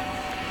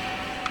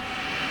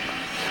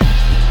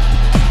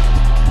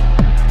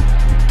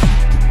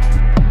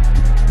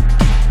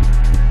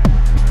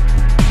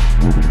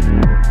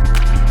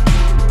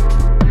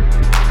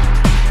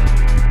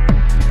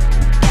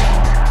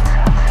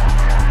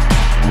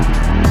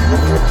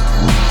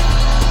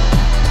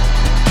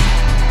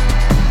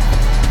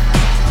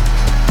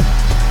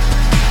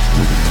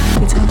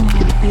 It's only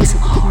in the face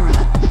of horror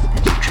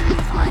that you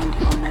truly find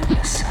your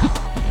noblest self.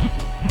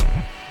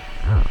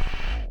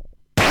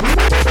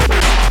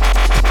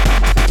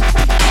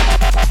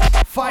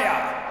 Fire!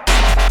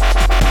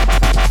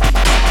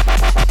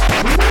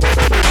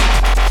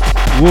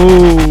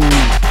 Whoa!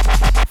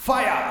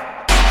 Fire!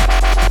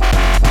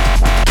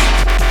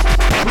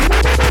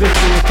 This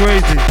is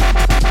crazy.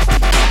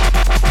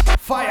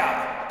 Fire!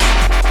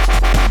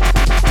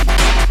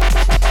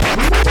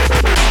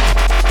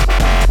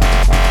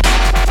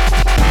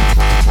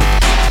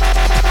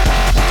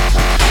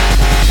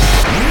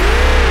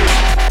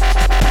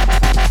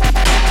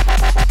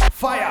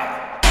 Fire!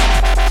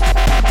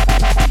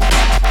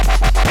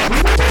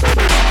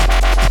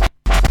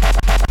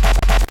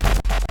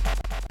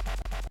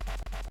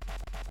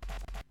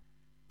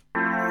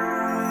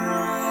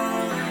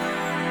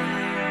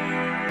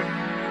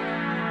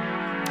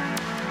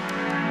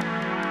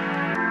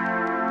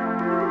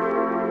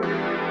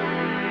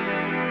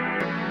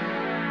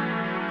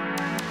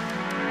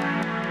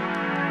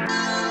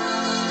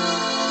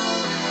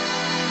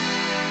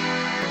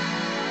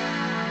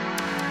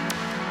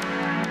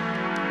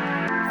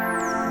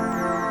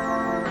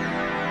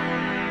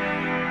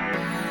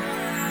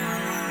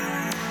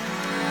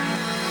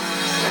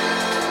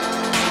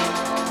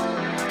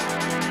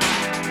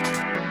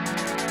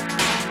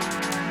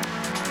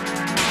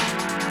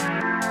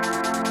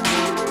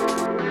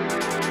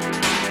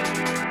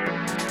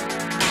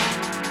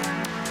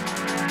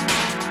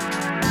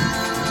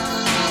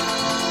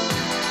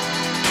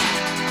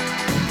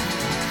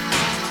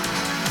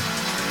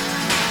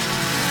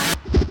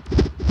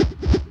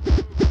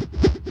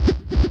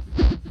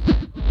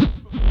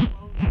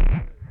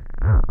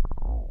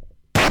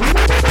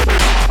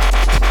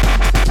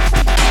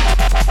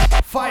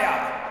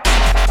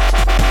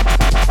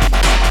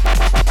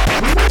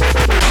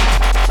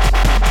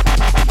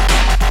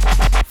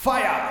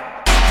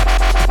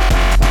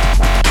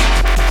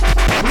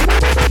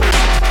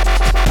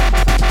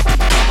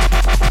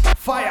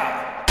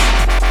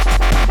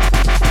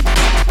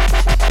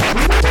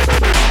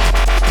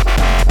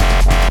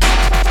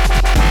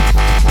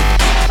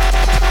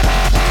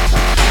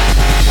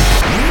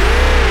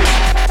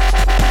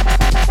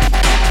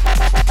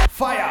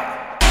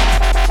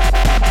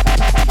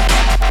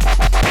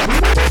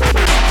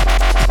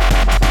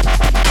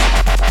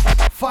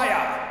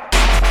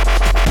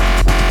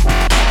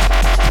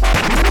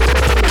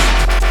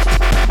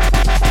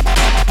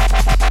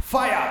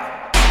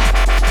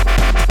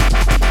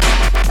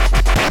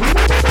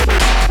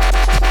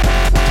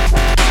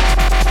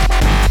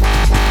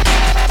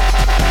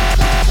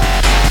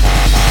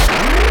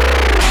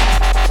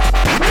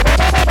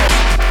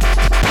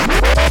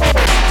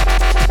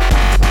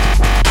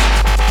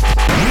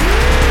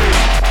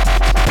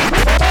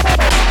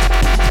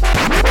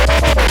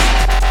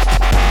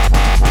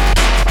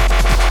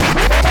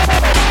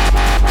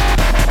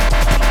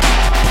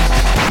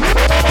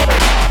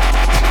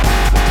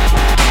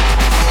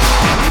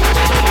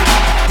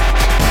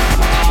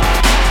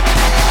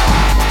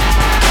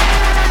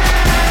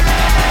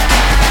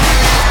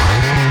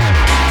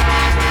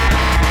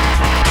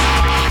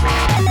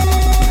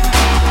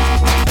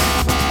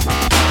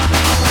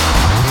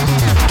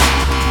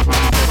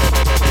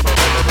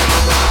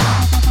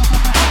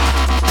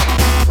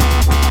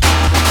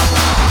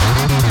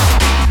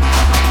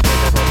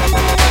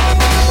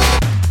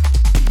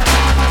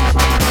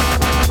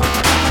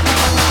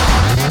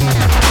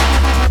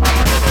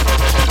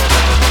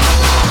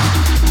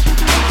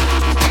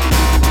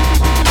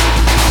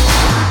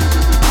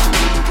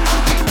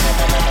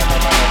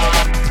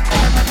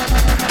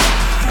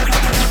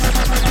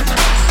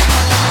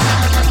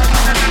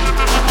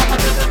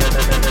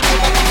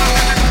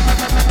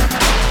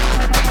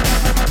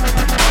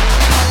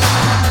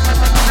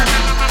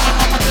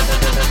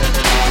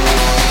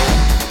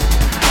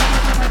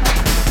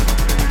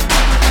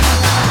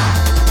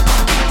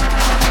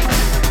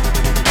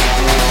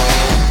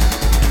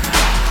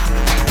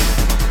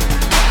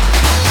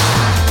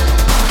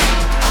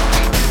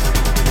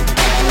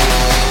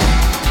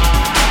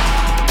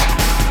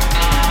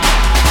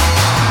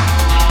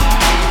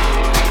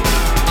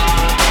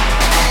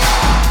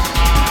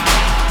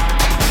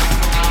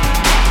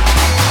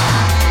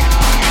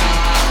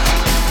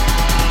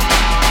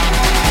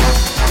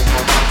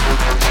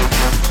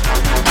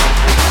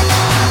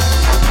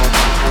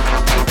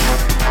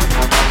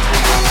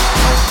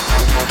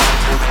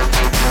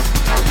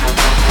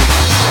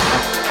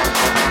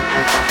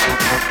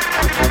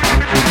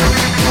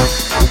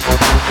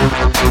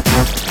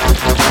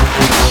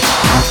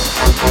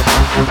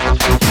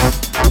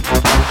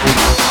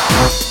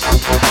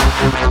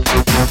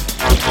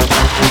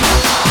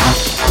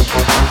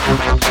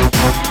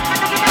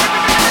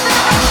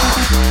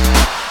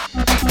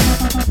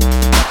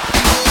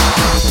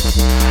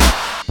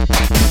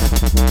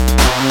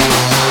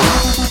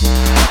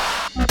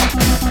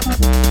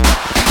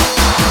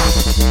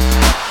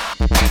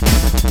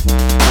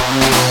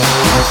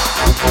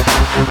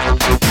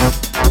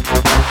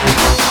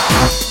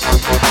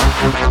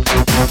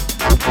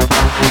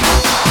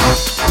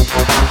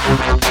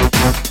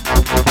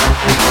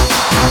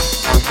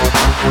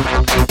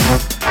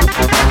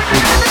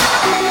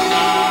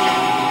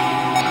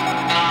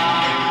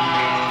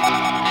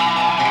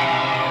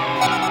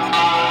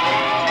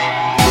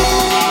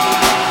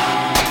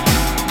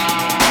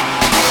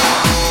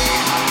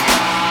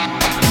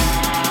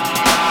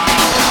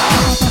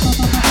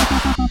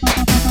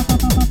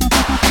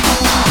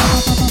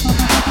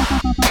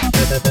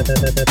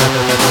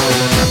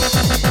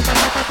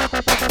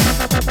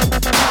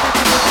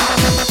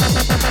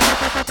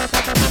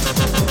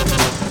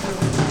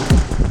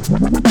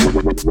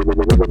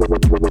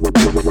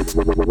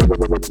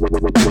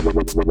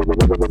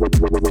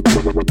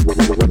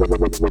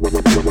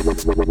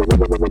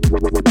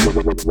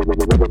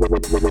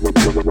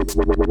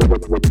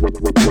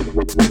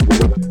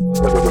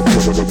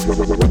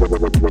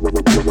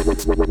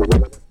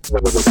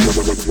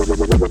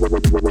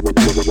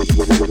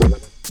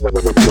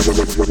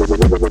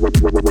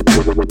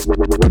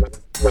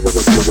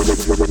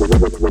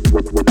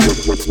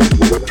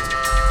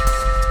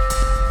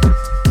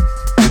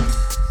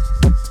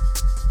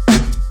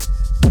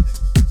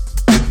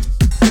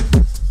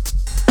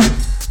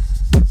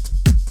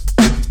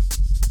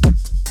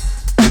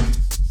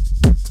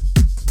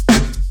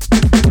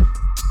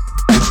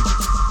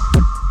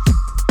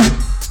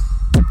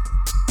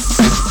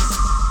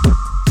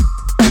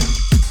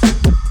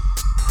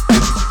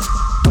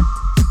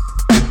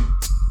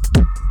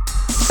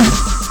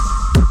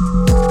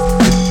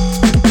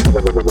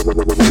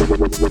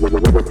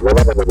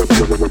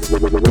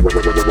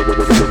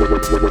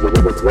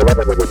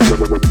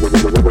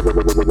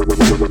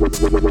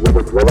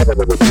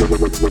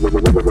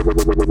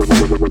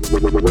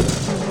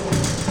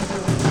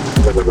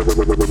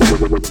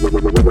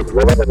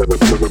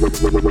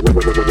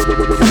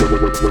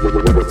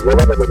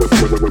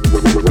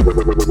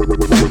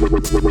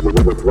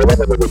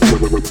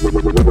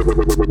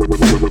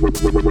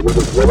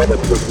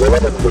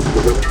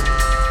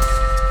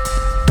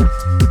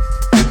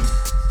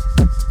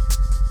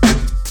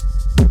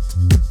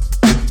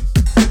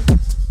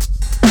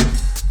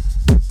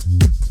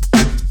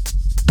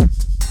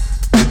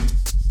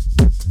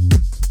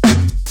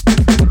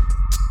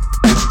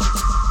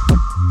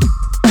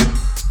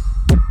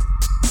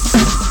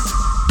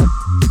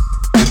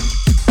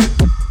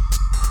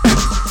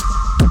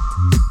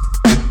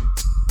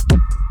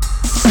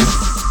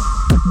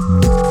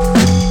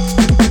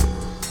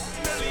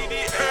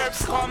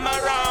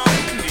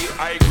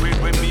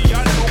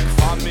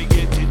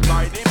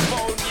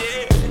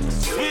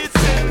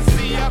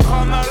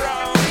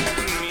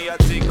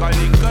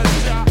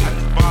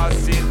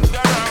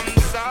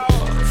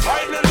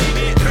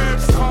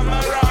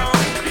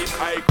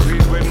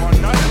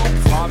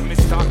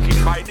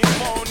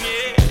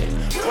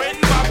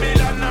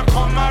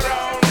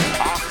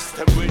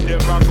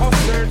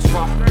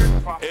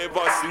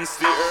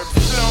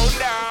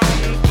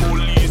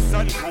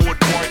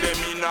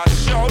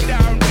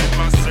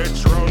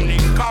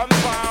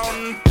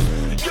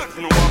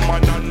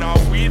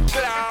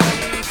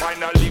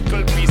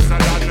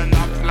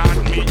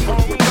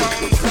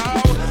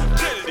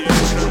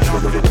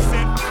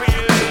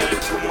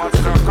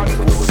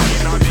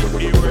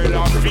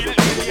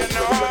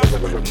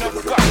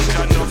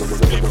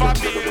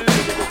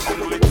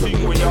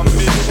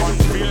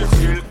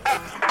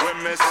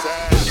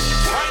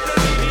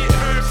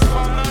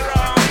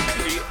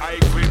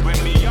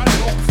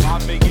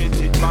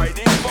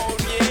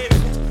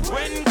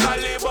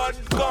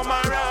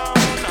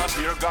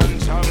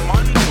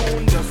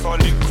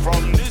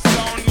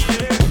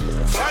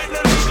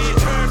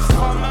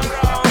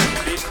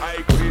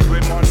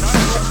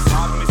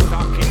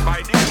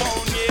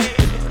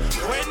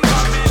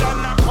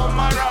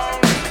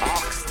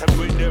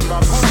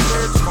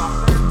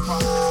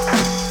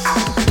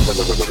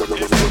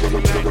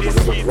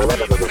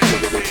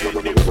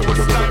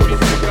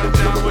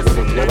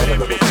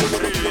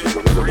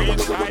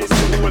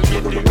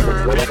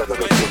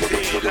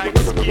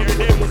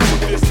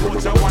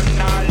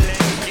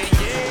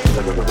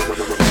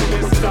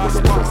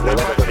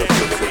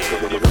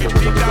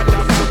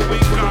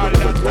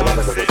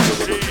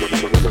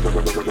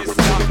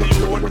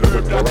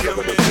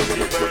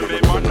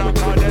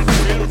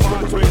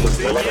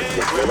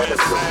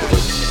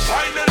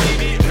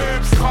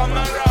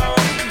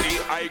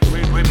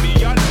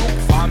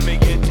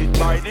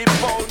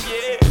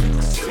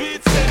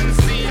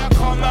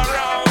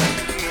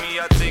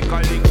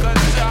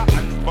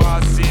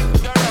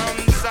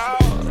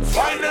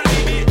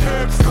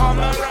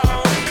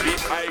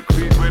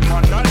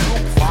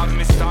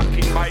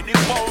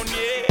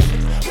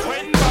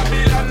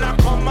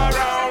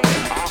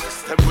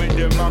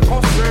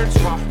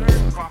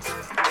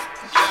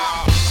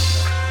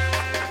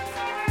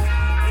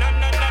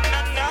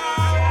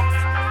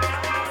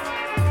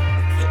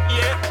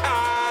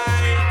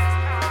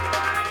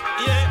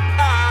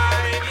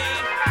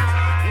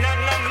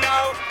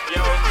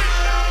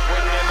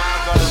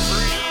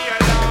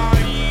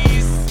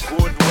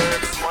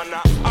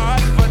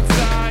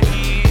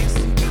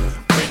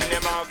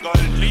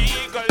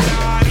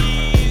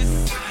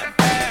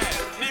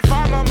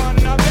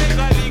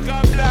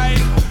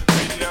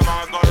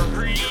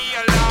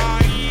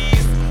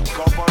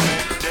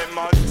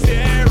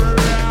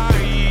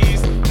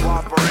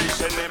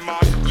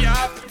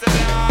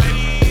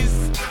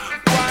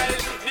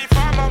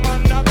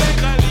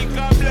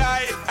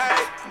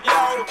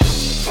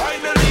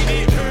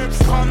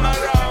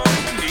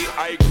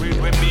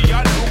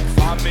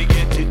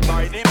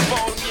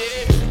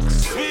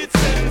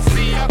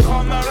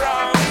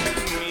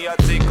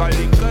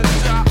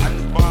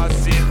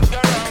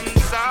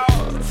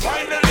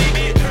 Finally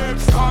the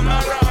herbs come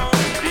around.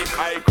 The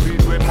high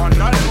grade when man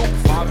a look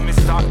for me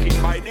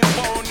stocking by the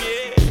pound.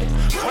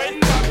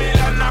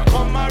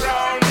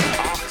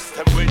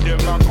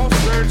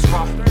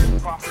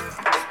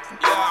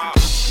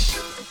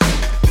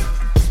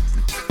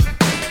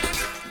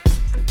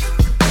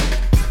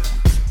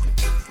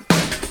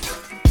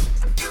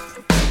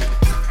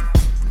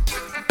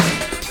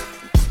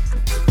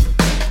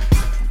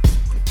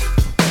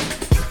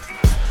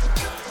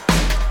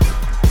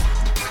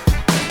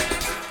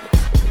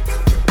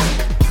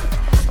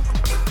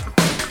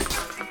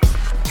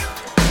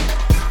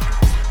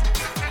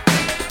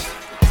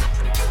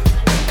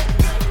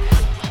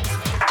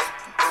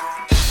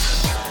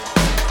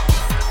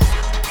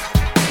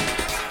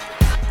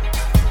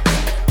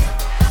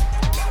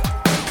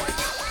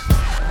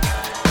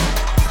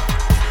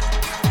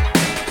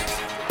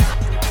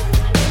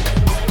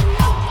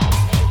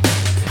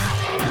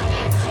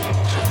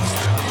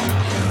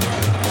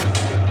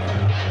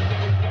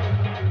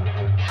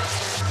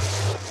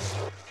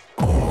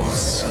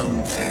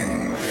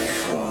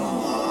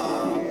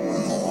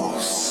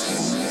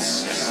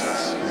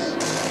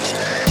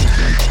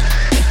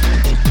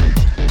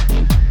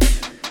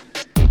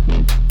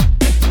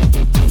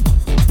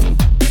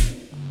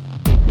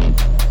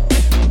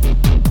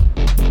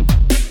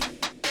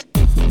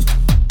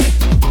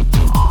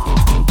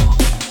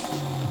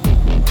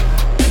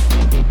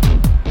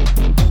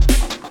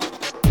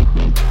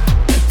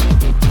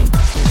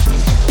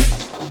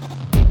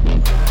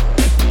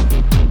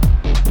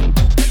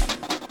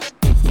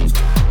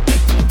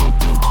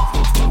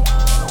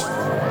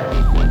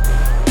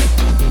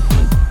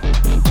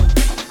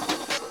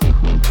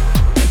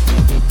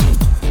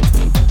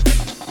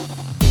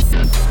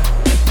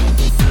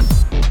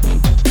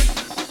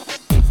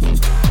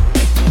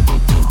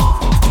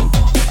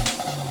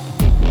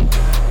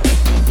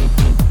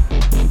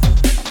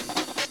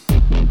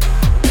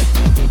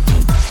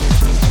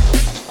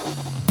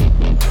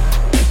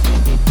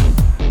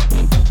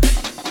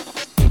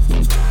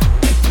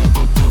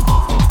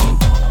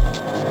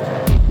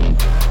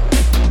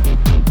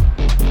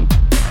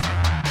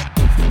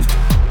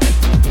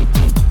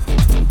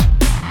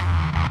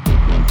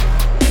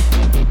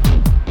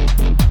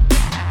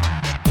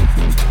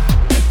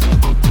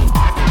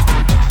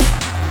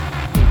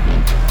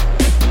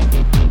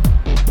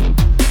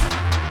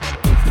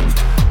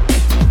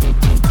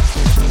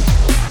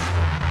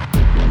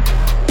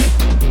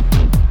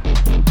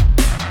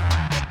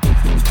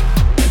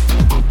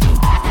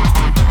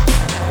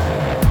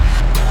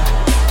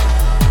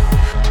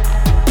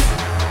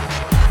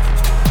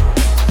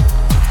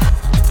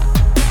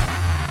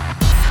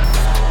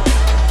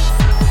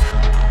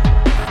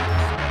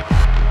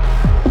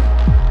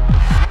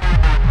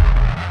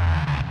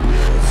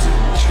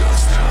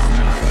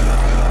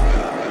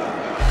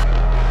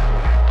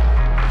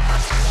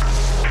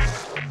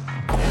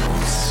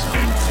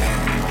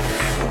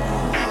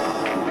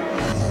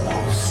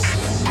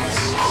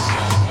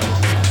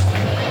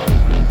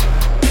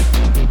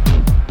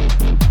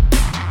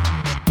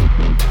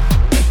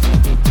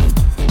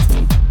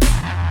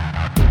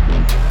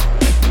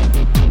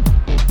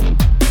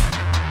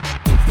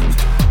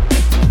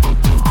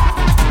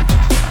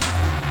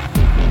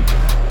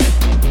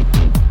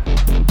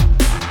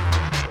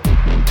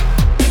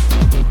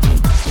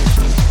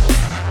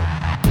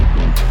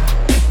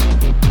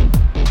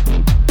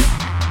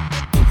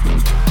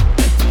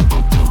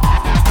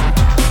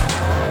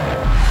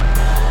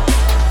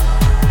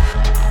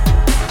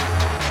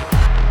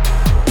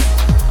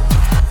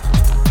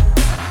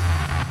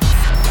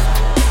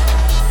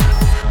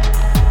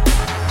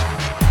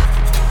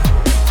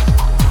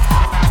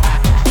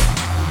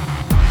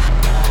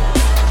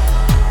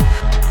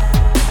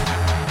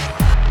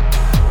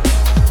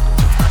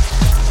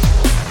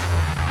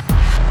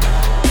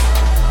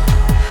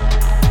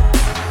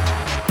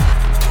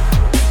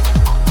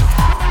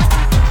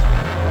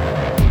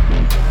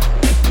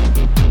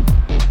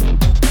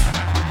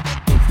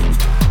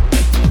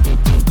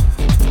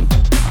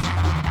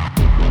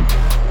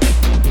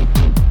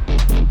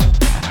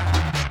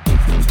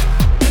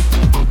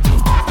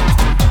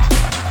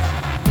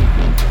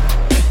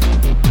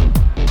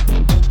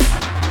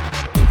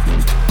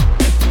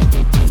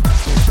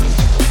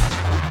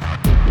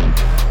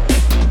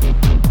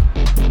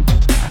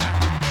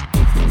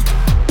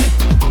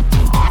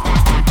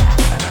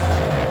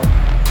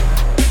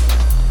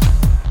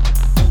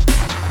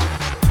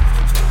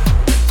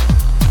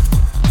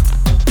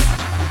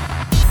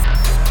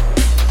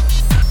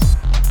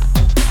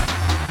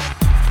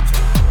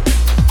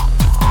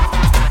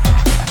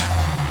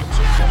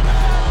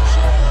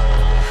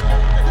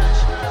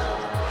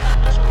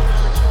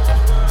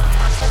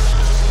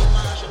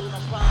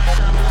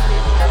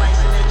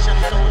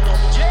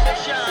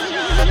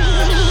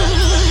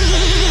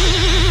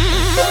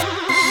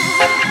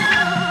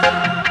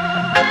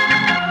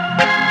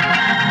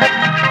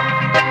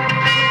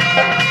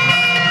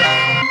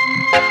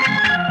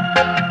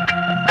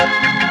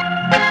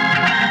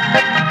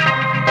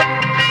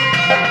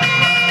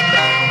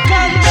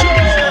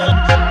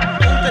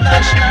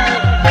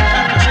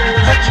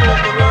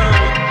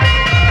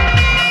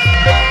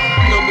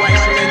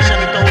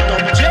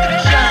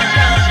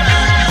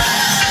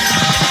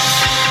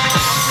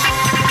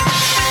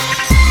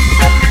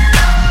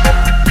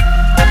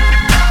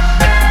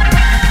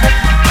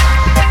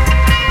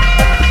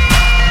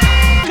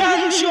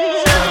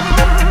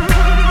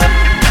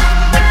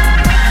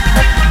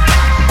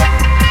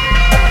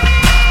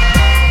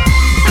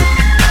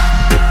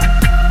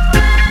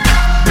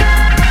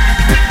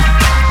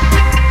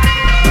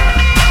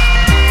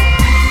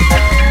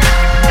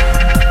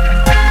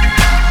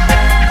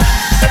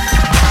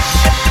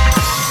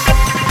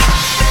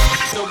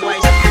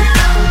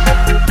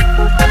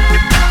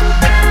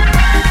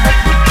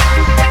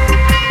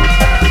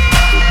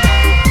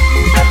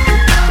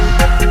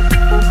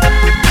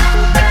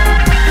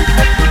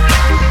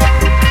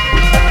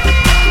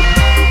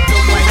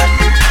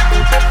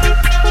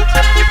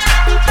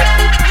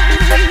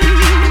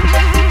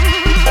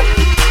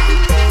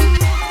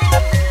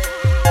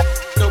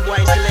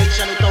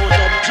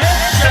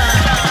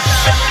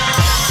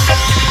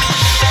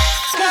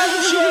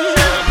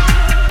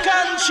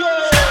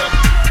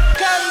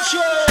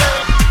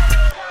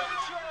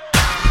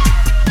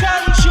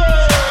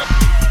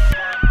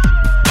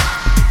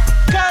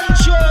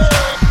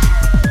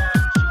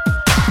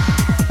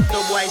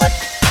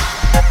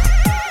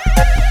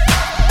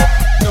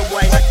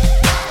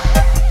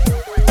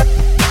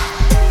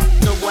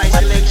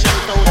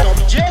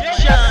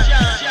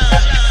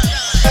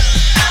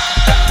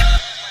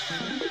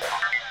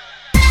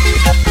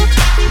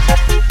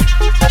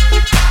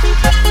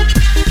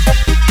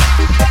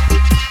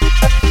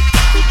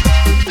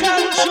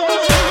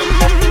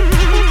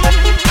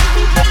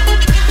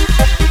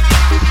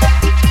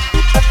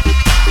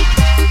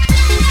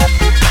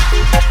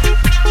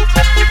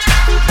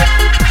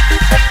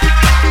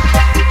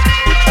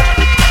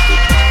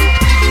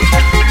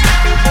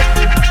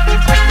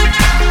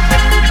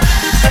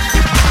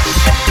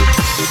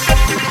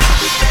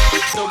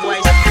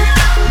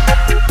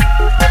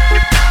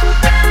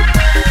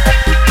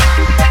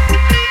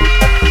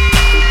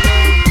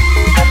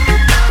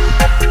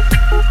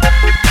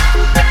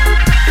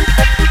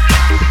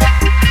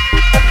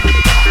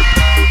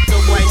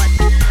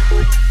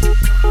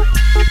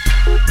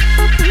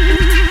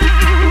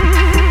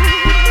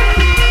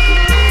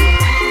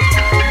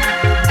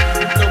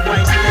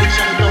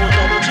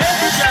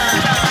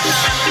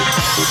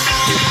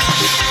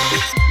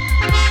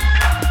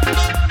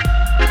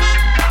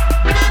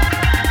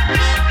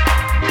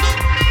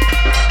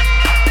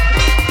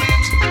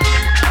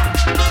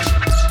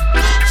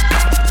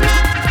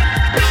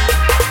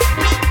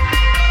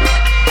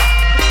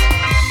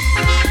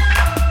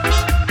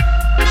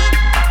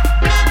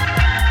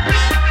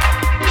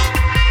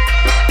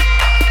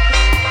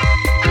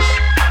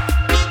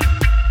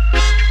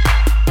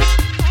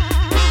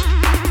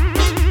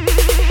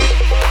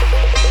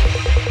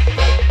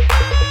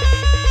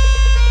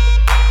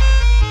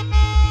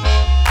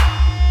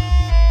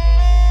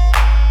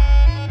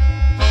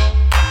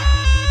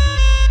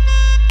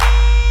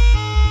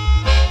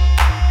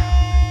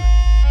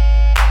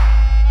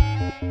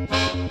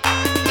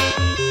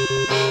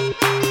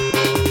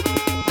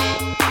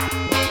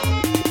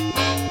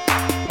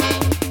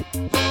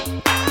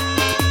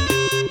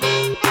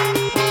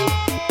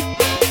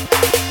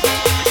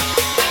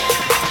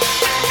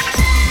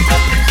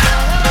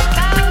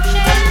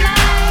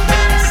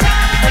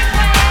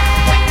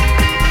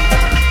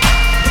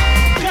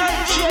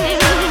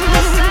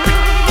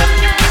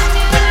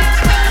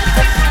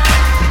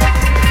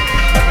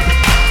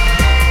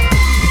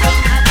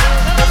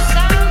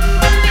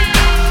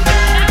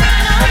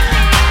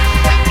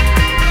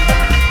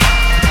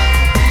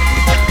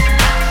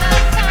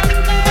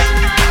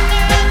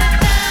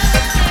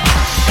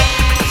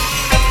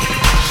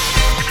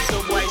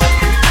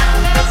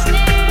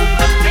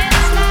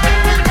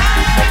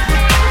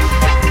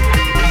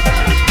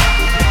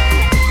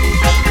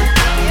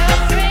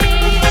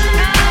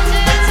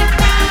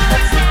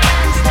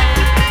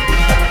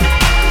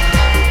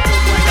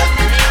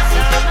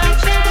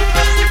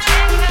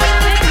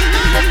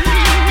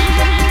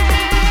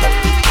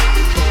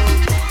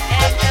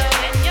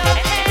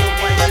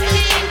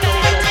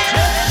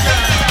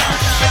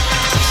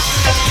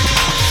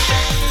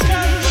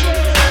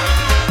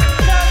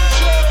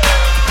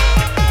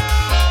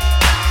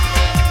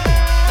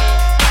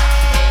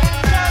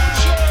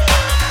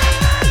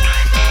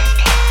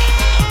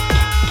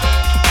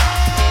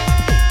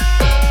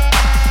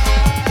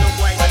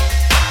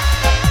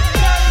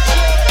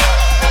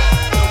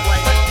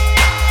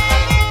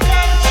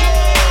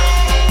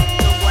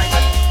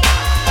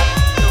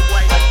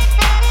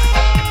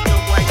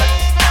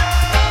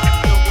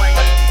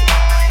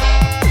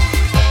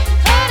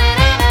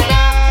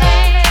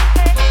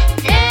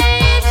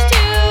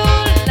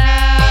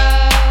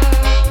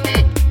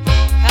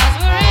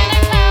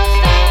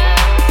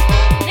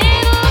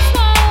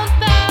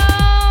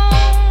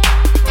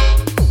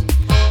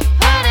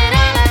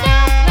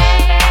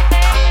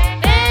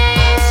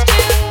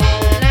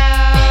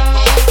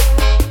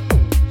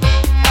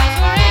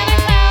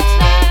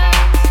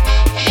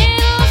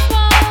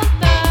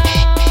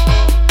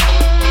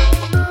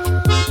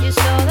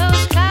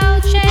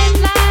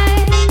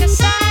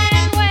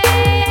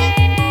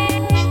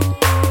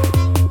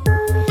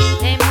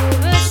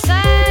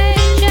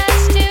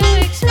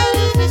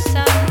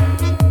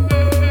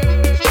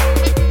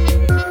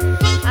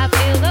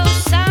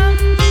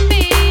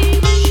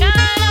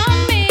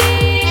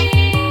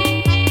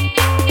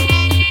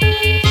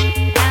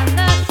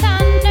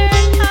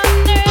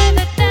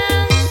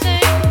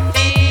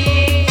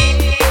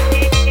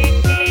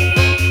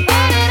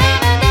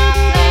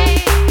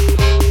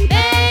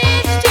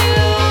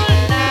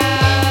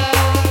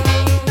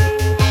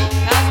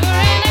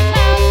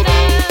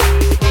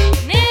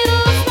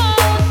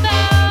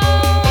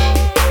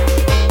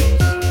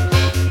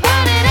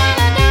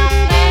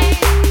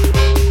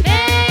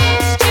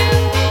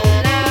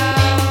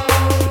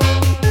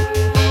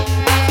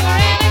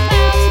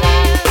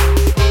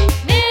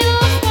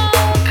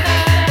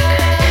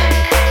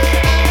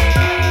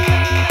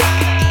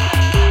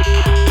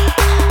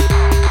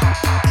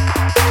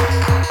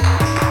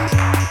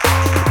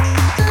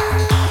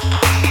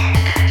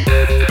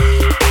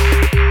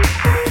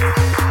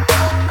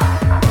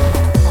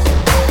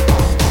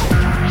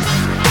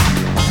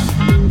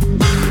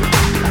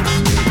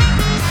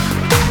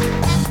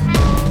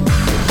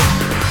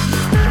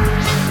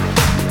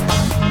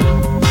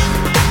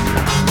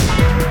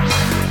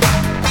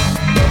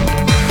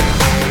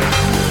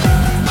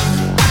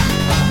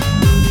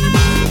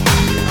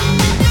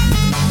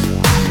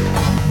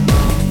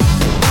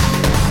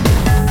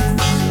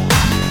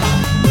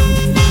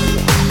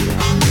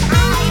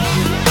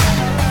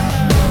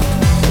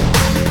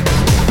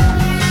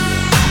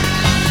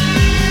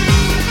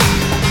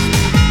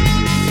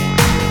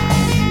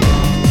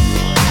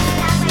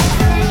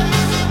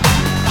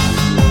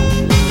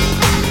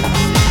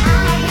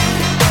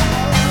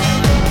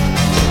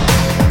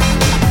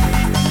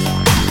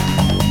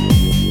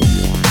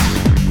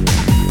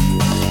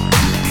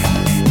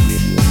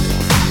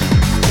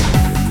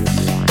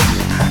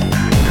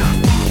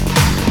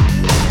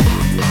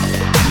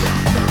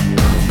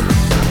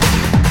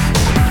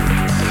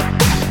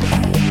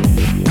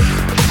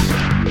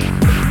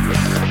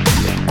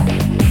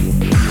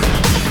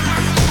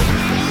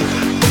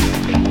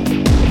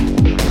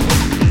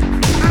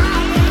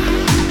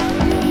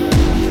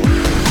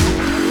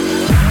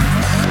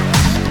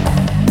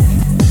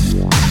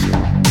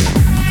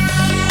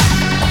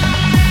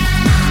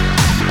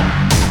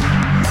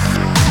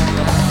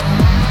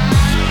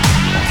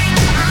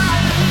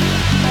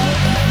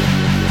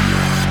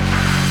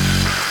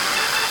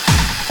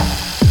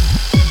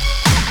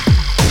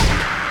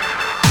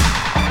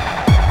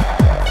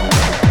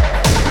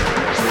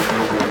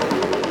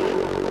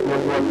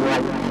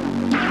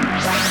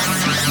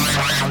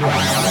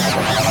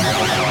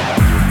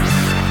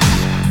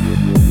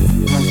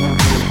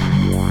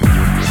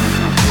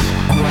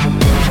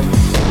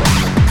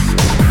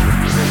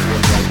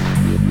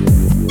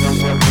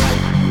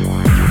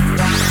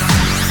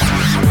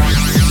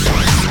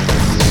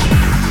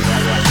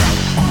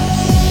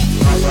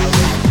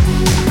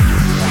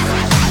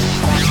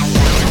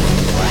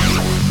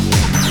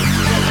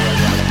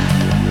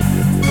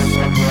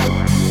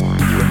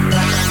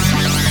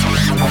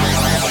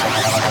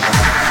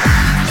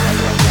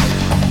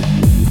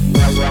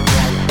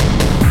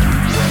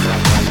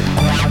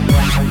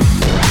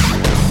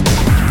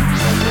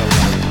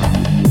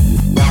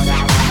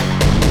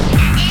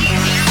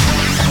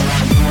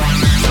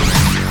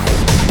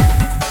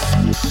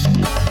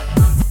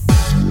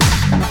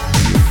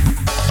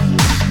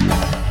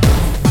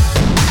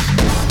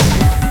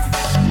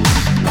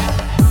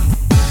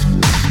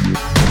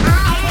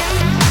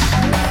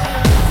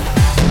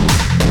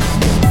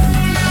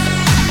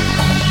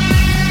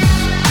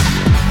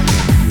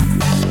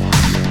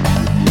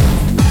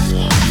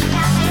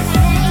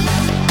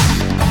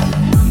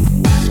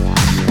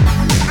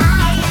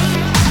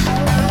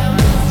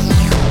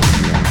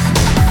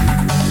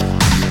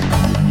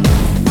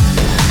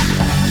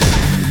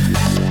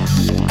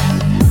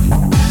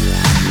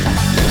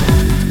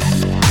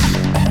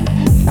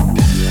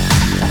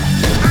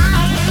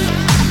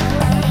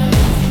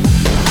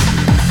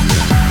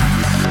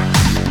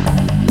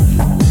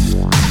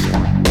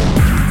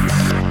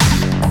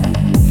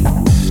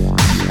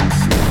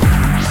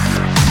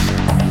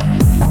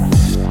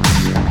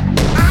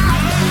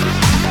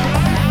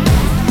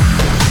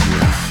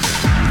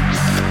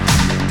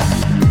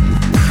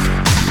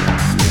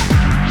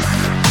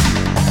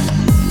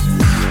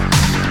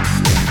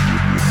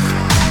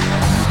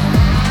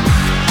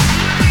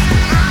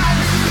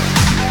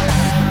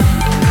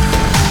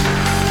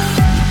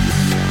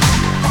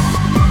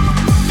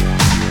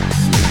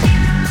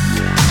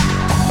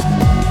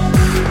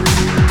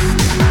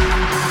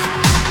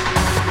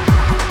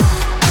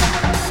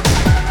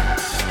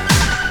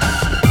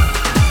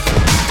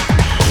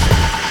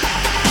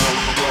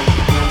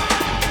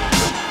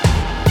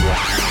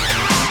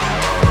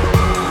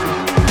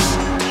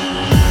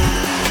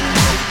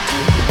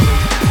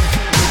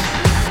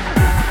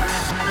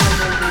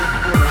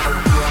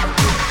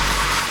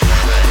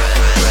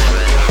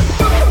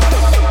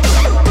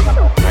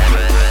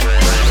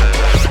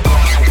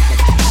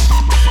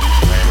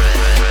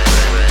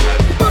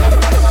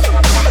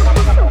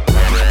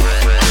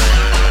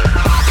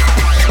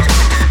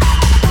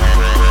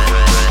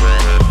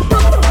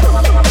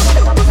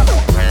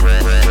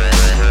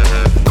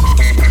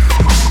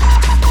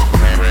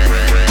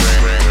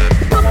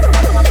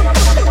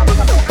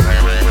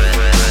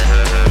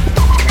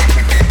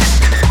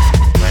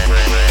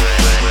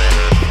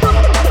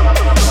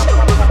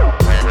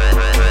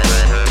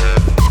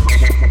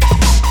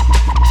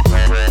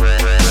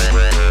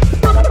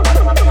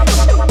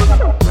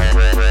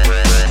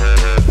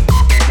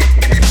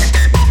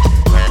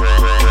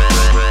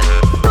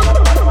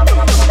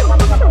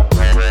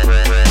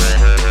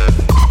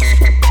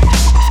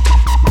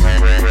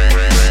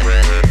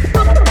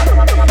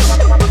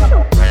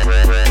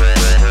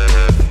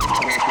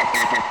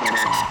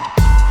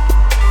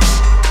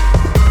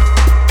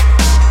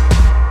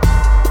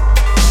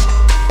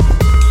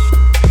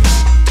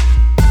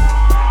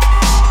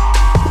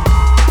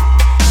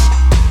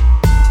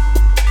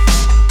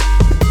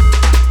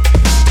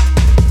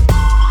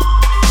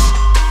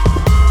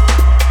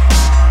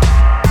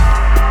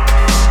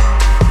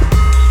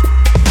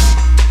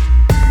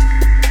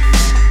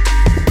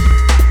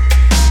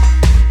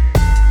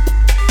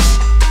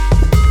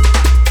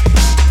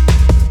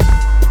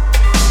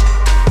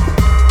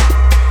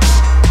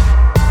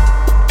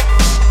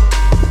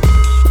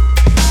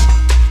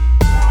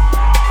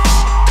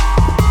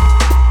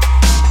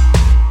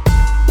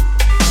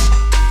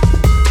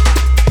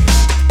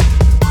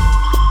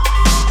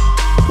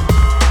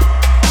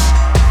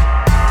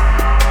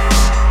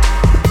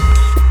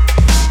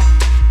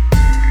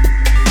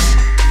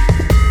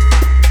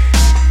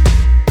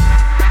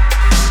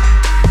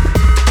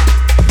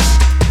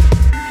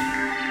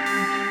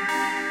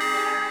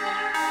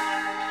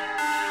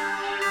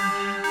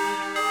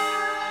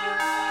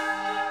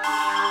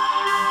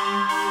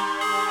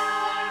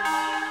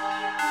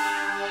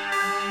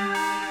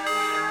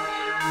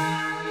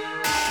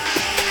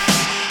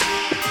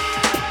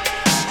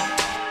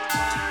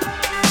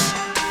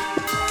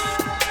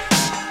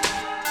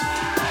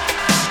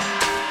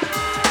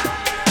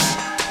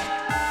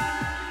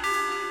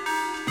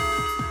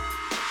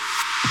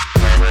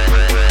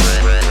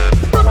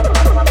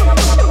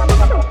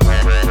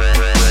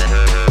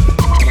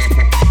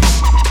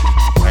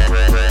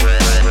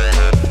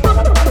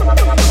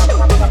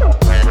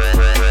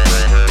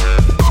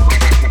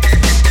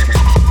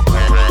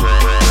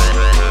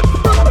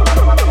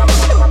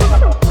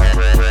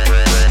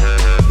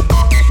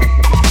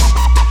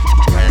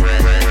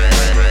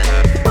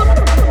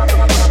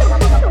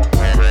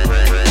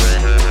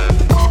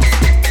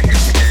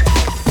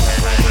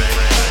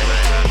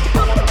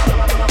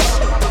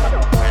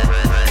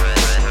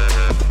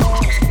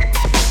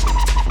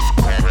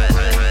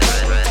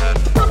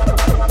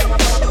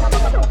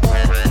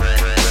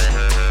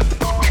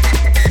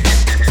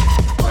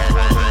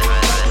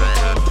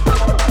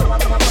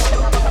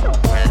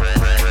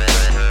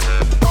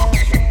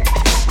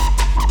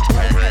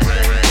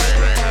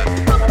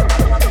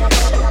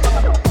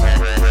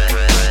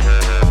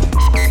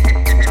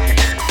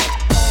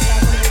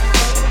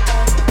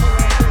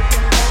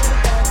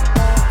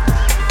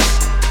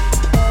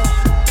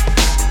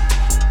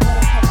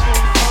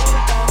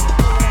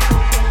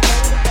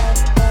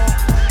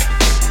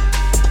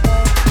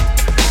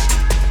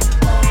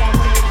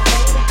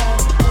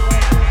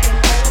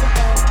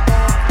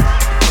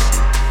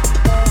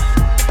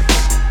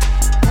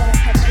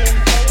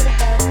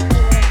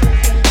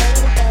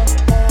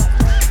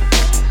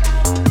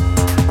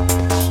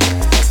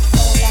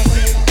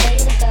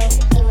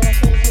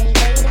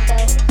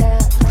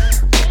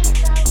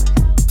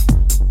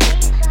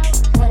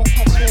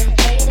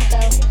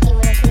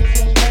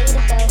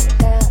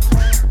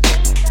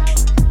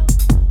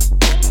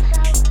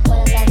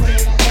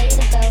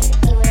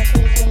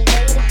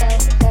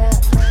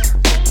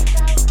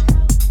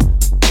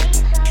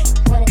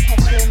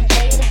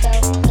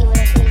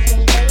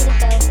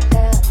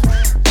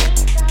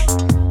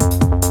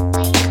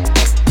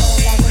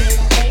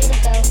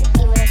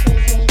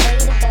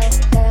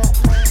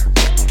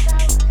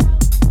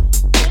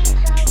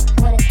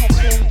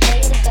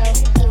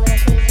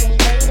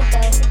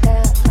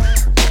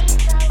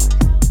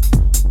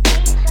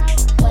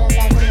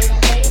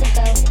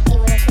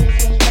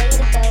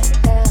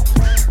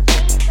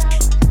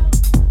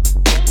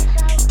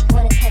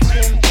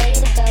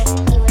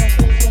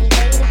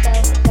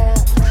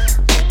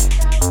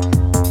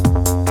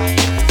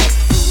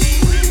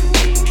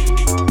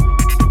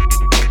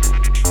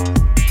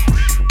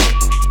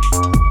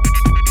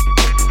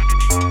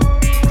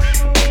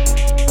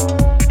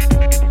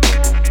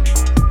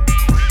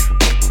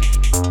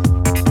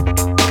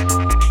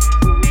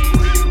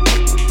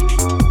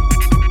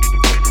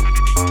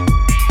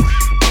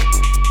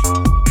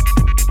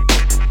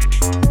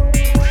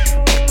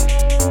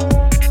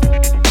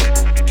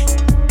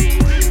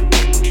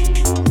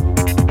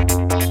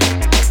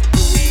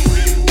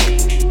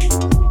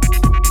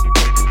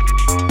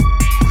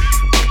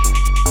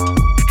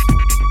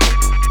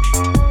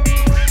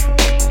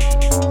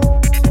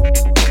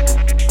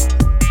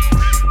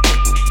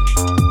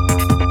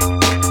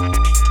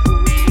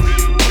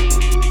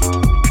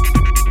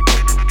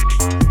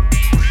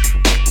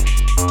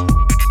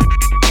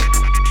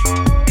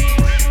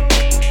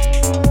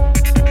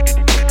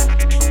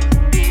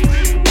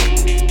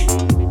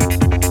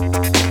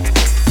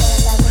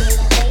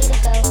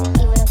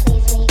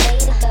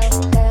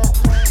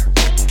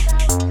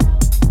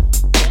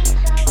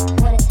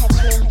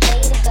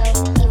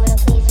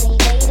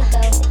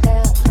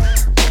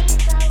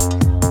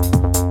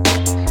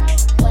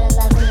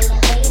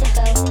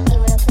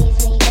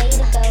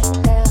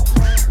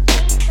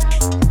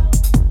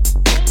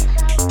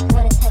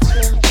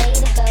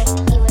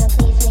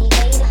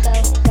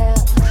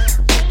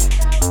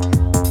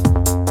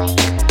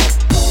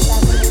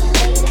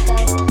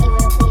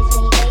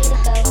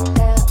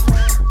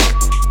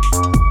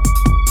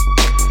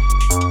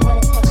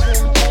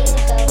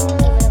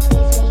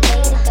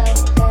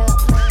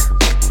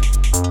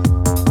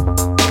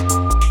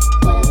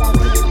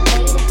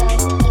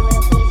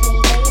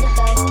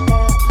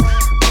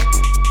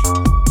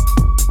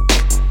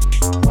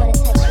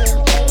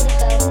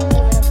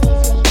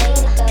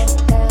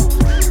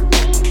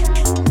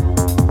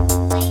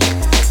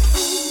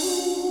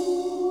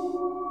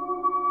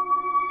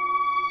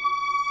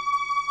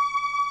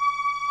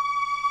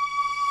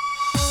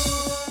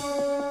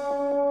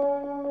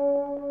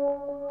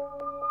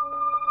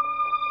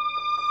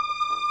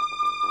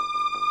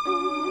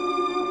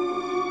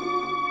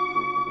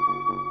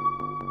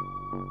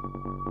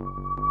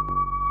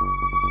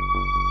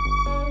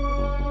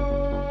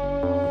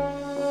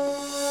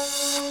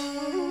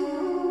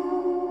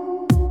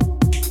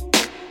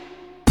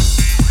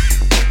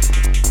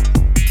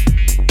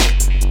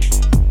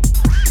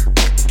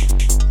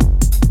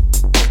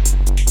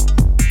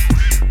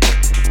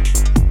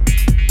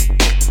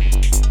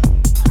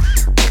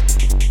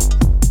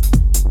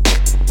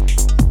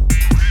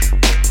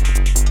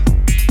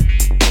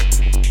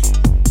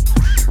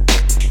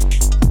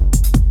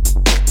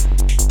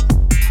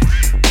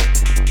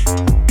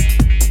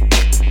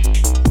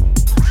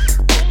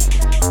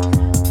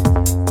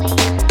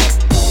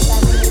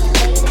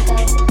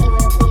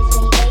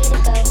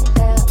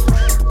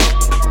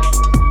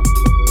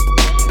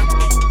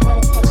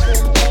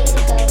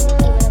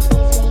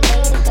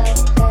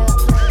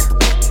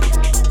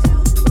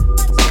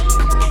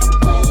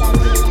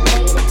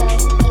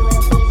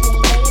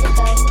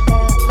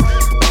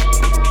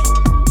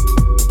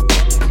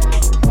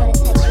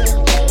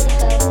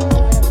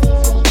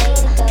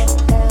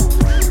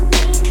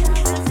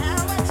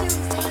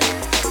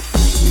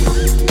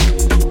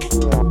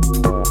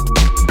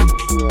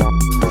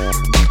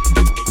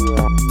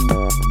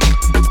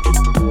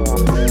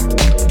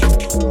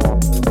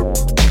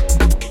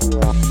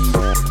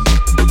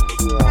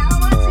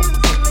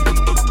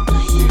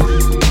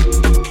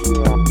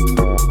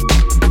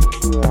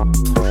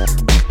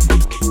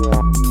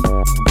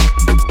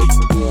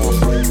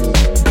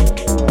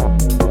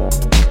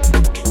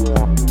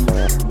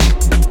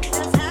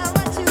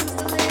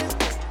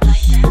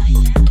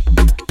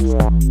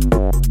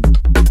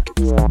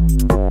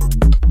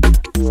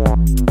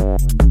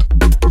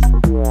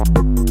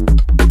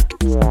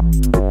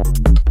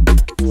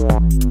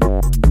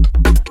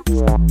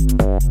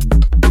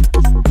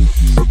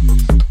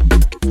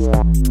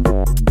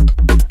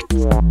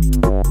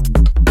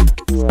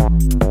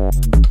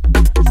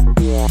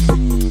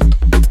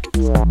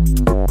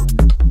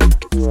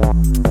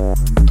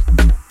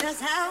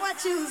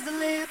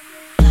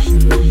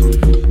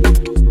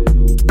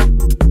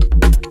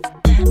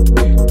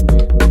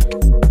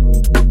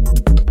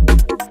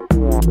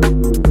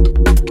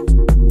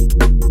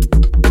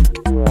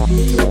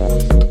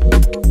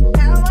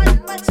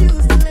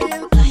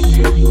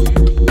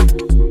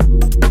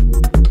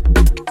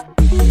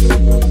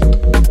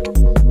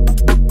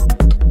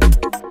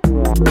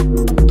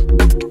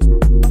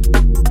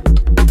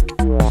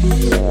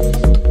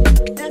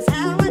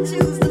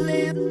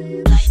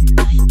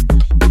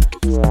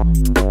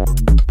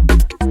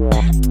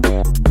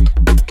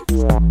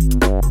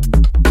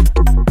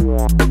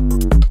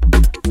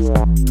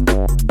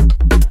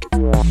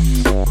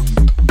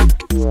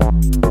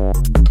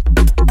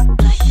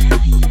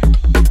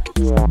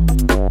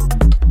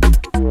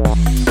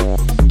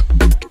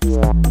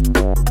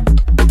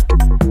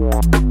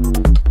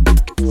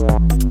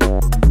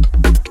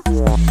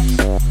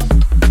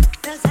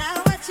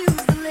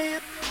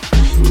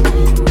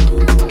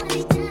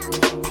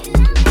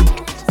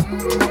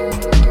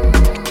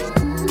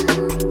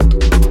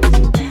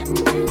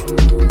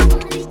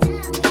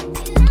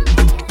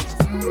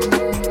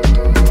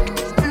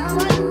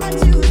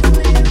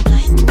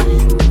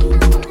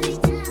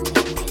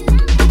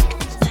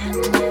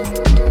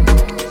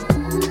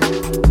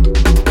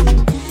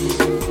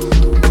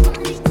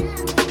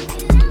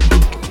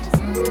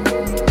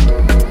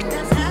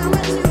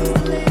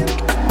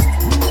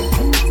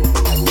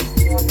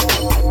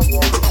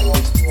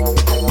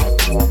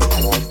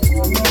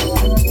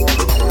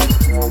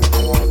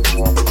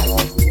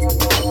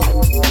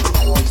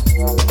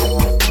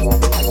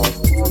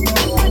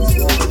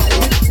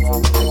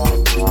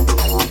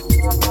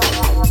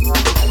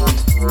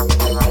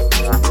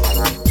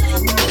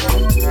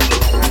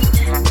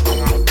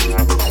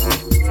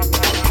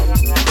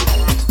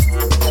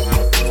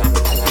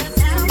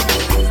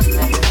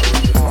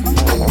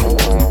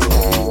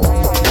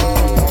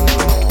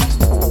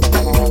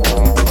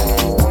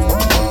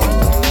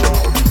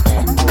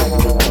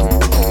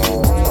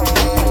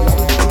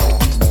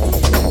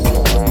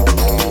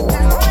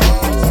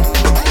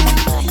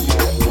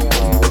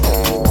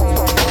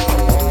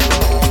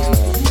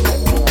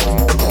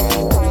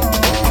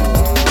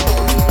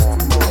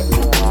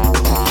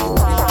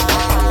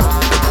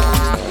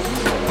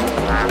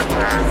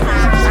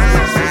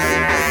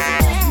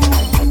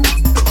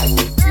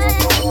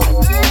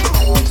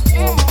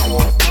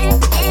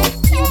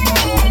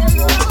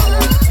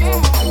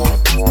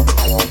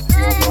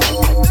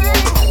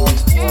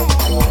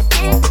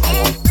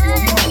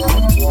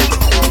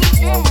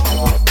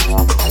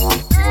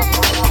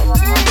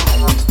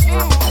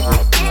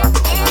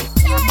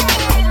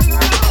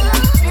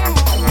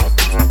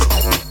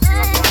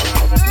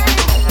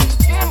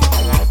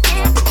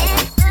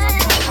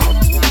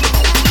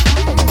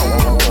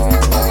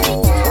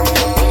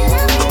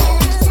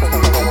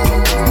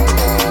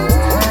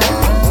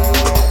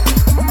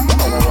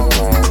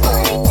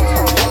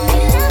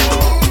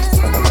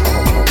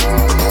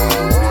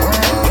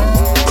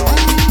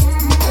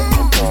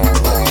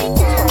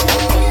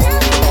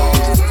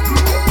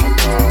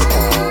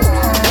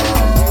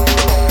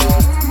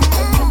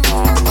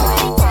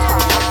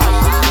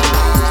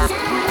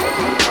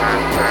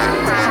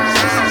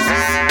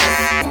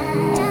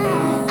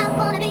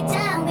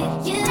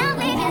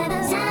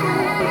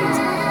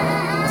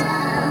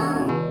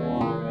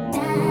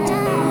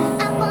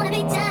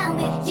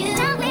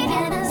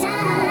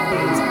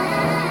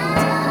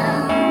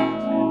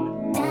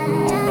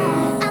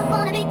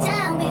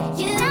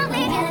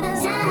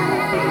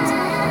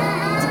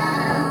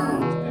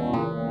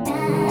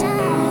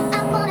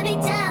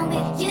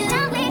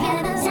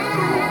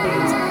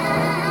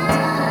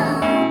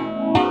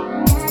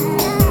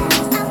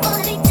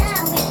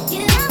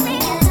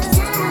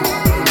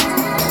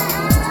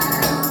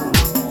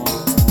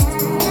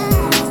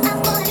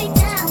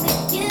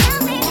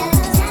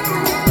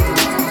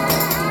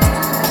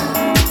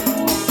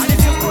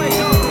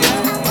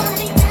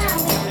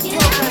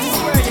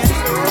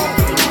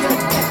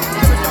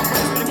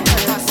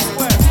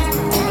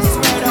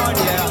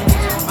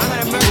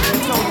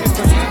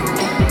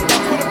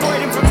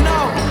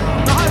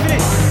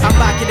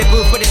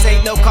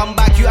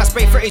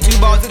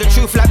 32 bars of the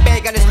truth like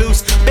big and it's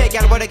loose. Big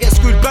and wanna get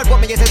screwed, blood what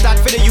me is a dad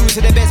for the use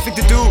of the best thing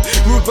to do.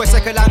 Rude boy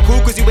second line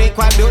cool cause you ain't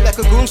quite built like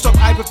a goon. Stop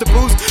hype with the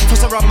booze. For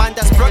some man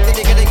that's broke, then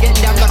they gonna get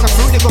down like a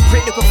fruit. Nigga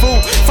prick, nigga fool.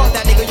 Fuck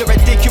that nigga, you're a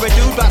dick, you're a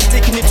dude. But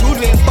sticking the tool,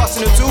 we ain't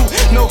busting a tool.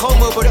 No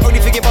homo, but the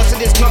only thing you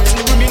busting is nuts in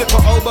the room. You look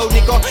for oboe,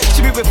 nigga.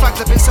 Should be with facts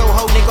up in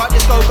Soho, nigga.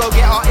 This go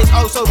get art is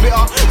oh so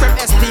bitter. Rep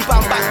SP,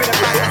 but I'm back with a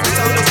bang as a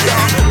solo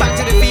skitter. Back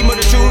to the theme of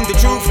the tune, the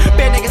truth.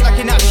 Bare niggas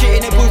lacking that shit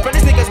in the booth. But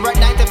this niggas work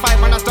 9 to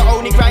 5, man, that's the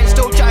only grind.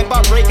 Still chatting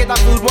about breaking that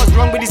food. What's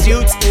wrong with these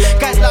youths?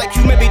 Guys like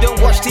you maybe don't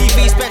watch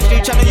TV,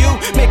 especially Channel U.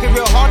 Make it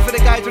real hard for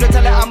the guys with the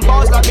talent and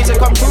bars like me to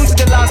come through to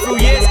the last few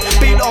years.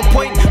 Being on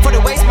point for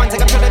the waste, man,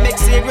 like I'm trying to make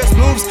serious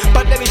moves.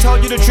 But let me tell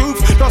you the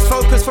truth, lost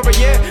focus for a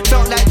year,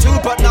 felt like 2.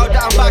 But now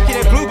that I'm back in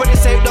the blue, but they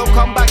say don't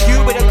come back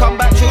you with a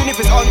comeback tune. If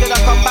it's on then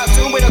I'll come back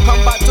soon with a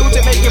comeback tune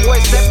to make your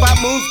voice step back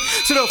move.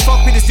 So don't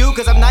fuck with this dude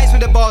cause I'm nice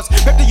with the bars.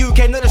 Rep the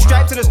UK, not the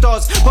stripes to the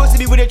stars. Supposed to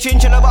be with a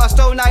chinchilla but a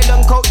Stone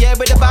Island coat, yeah,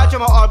 with a badge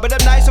on my arm. But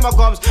I'm nice on my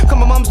gums. Come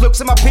my mum's looks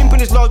and my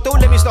pimpin' is low. Don't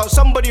let me stop,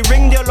 somebody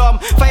ring the alarm.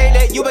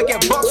 Violate you and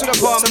get boxed with a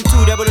bomb. Some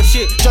 2 double of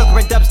shit, Joker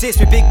and dubs this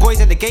with big boys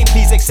at the game,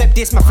 please accept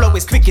this. My flow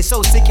is quick, it's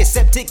so sick, it's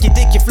septic. Your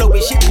dick, your flow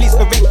is shit, please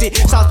correct it.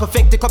 Sounds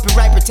perfect, the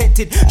copyright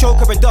protected.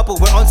 Joker and double,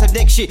 we're on some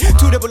next shit.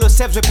 2 double of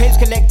sevs with papes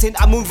collecting.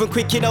 flexing. I'm moving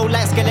quick, you know,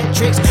 like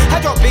electrics.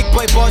 I drop big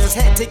boy bars, it's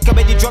hectic.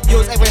 Comedy drop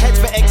yours, every heads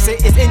for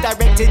exit. It's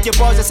indirected, your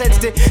bars are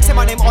sensitive. Say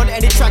my name on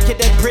any track, it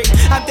then prick.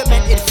 I'm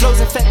demented, flows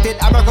affected.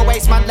 I'm rock a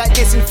waste man like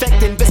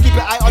disinfecting. Best keep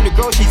an eye on the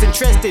girl, she's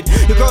interested.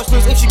 The girl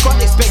knows if she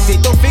can't expect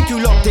it. Don't think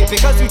you locked it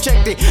because you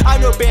checked it. I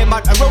know bear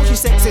man, a roll she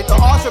sexed it. Or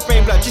ask for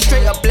brain blood, she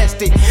straight up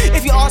blessed it.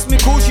 If you ask me,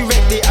 cool, she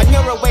wrecked it. And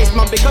you're a waste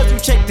man because you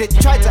checked it.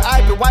 You tried to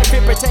hype it, wipe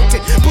it, protect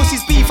it.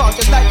 Pussy's beef out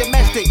just like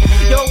domestic.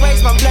 You're a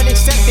waste man, blood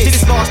accepted.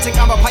 This last thing,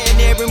 I'm a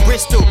pioneer in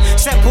Bristol.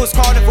 Semple's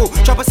Carnival,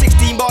 drop a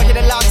 16 bar, hit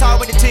a loud tower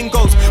where the ting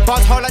goes.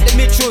 Bars hard like the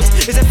Mitchells,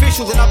 it's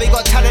officials, and now we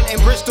got talent in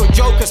Bristol.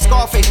 Joker,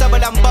 Scarface,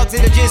 double and bugs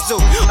in the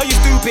jizzle. Are you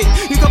stupid?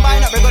 You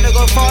combine up, we're gonna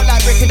go far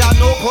like breaking down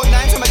 0.9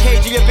 from a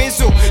cage of your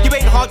bizzle. You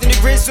ain't hard in the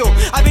grizzle.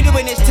 I've been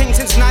doing this thing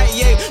since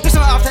 98. Just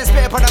about after I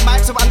spit upon the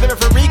mic, so I'm the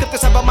referee. Got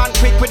this other man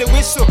quick with a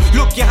whistle.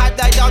 Look, your hat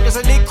died down just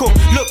a little.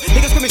 Look,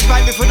 niggas come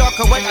inspired me for dark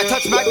and when I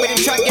touch back with him,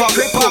 track get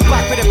crippled.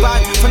 Back with a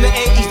band from the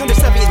 80s, not the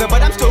 70s, man,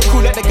 but I'm still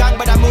cool at the gang,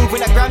 but I move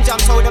with a gram jam.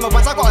 Told them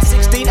once I got a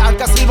 16, I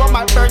can see what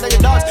my burn that you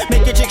dance.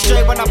 Make your chick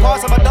straight when I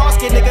pass. I'm a dark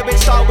skin nigga,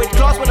 bitch, start with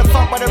class with a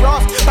funk by the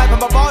Ross. Back on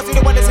my bars, you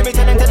don't want to see me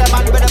turn into the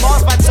man with the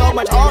mask. Man, so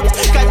much arms,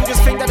 guys who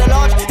just think that they're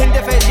large. In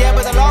the face, yeah,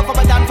 but I laugh. I'm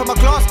a dan from a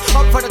class,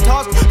 up for the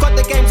task. Got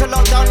the game to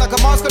lock down like a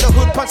mask. Got the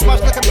hood punch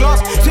smash like a glass.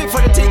 Swing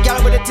for the tick,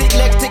 gal with the tick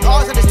legs, tick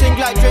arse and the sting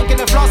like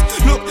drinking a floss.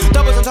 Look,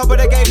 doubles on top of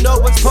the game, no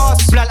one's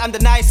fast. Blood, I'm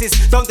the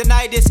nicest, don't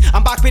deny this.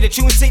 I'm back with the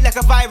tune sick like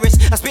a virus.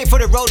 I spit for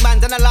the road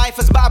mans and the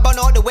lifers, but I burn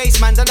all the waste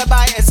mans and the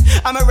biters.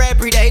 I'm a rare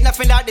breed, ain't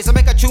nothing like this. I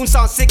make a tune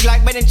sound sick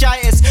like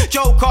meningitis.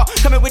 Joker,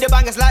 coming with the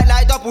bangers like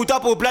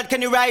double. Blood,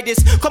 can you ride this?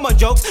 Come on,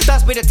 jokes,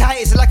 that's with the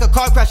tightest. Like a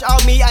car crash, all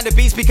me and the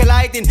beast be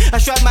colliding. I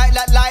strike mic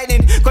like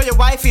lightning. Got your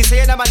wifey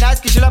saying I'm a nice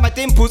kid, she like my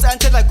dimples.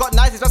 Until I got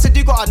nice, I said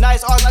you got a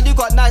nice arms and you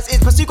got nice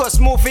hips. Plus you got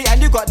small feet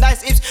and you got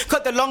nice hips.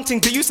 Cut the long thing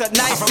to you said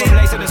nice. I'm from a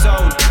place in the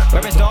zone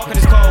where it's dark and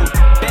it's cold.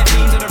 Bare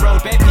beams on the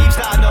road, bare peeps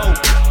that I know.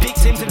 Big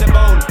Sims in the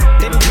bone,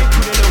 they been whipped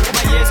through the loop. All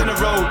my years on the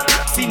road,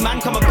 see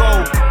man come and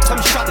go.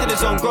 Some shot in the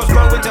zone, girls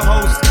grow into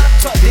hoes.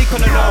 Top dick on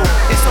the low,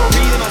 it's so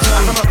real in my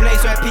zone. I'm from a place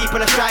where people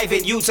are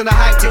striving. Youths on the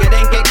hype ticket,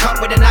 then get cut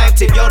with a knife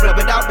tip. You're blood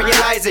without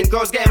realizing.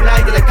 Girls getting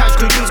blinded, the cash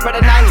too used by the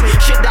 90.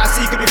 Shit that I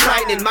see could be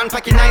frightening. Man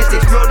packing 9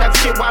 sticks, real life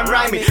shit while I'm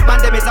rhyming. Man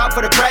them is out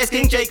for the price,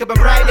 King Jacob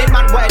and Brightling.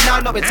 Man what now,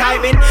 not with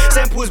timing.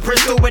 Semple's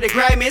Bristol where the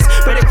grime is.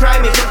 Where the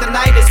crime is, don't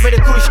deny this. Where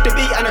the kush, the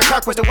beat and the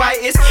crack was the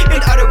whitest. In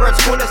other words,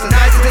 cool as the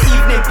nice as the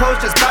evening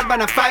post. Just bad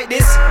man and fight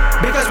this.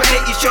 Because we're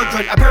 80s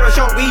children, a pair of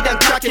short weed and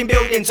cracking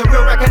buildings. So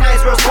real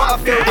recognize real what I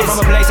feel this. I'm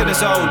from a place in the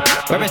zone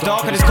where it's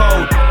dark and it's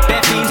cold.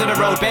 Bare fiends on the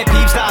road, bare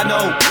peeps that I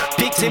know.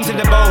 Big Sims in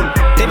the bone,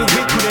 they been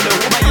whipped through the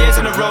loop. All my years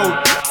on the road,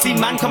 see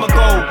man come and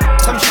go.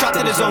 Some shot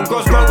in the zone,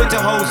 girls grow into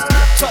hoes.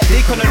 Top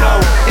dick on the low,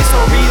 it's so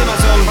real in my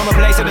zone. From a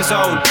place in the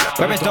zone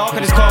where it's dark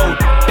and it's cold.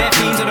 Bare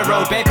fiends on the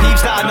road, bare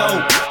peeps that I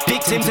know.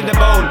 Big Sims in the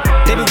bone,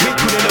 they been whipped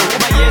through the loop.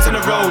 All my years on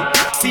the road,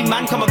 see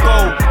man come and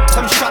go.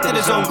 Some shot in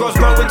the zone, girls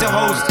grow into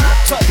hoes.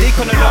 Top dick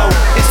on the low,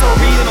 it's so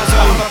real in my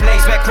zone. From a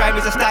place where crime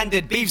is a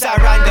standard, beefs are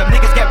random.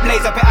 Niggas get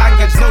blazed up at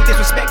anger. No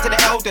disrespect to the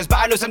elders, but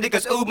I know some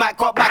niggas who might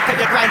got back to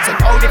your grandson.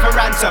 Hold it for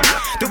ransom.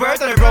 The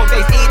word on the road,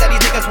 they see that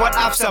these niggas want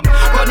have some.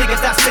 Got niggas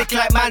that sick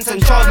like Manson.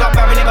 Charles not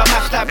barreling but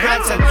mash like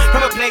Branson.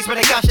 From a place where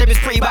the cash them is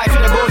pretty bad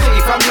from the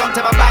bullshit. From long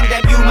time I bang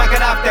them, you might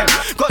can have them.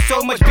 Got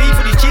so much beef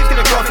for these chiefs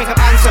gonna go think I'm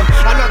handsome.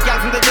 I lock gal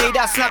from the day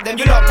that slap them.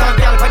 You lock down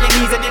gal on your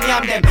knees and then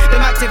yam them.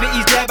 Them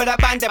activities there but I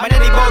ban them. And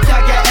any boat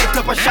can't get heads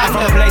up or shot them.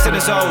 From a place in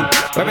the zone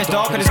where it's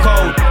dark and it's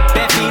cold.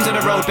 Bare fiends on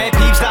the road, bare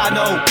peeps that I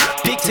know.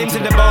 Big Sims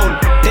in the bone,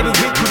 they been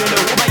whipped through the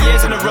loop. All my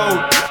years on the road,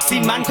 see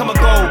man come and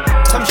go.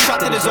 Some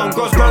shot in the zone,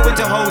 girls grow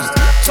into hoes.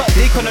 Top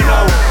dick on the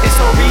low, it's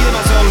so real in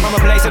my zone. From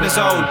a place in the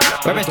zone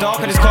where it's dark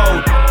and it's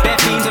cold. Bare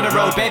fiends on the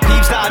road, bare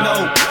peeps that I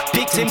know.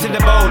 Big Sims in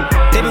the bone,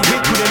 they been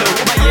whipped through the loop.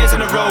 All my years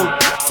on the road,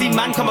 see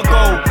man come and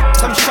go.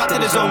 Some shot in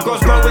the zone,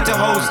 girls grow into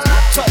hoes.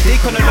 Top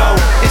dick on the low,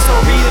 it's so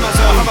real in my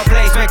zone. From a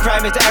place where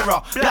crime is the error.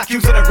 Black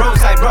youths on the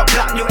roadside, rock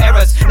black new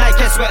errors.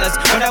 Nike sweaters,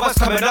 when I was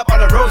coming up on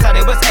the roadside,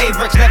 it was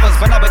Averex levels.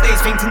 But nowadays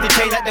things seem to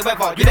change like the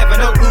weather. You never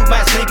know who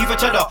might snake you for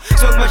cheddar.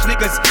 So much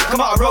niggas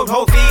come out a road,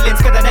 whole feelings,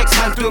 cause the next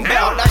man's doing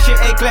better. That shit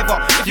ain't clever.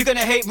 If you're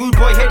gonna hate rude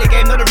boy, hate the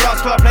game, not the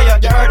Ross Club player.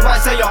 You heard what I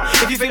say,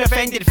 if you feel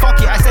offended, fuck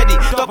it, I said it.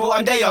 Double,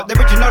 I'm there, the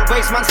original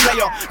waste man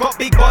slayer. Got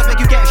big balls, make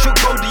you get shook,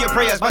 go do your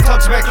prayers. My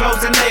tugs wear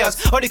clothes and layers.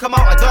 Only come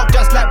out a dog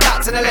just like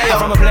bats in a layer.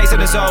 From a place in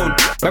the zone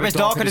where it's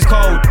dark and it's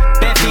cold.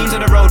 Bare fiends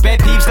on the road, bare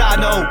peeps that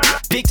I know.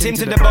 Big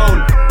Sims in the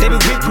bone, they been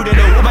whipped through the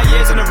loop. All my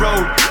years on the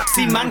road,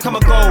 see man come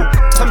and go.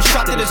 Some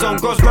shot in the zone,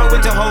 girls grow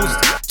into hoes.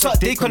 Top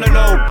dick on the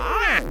low.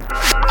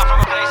 I'm from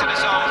a place in the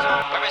zone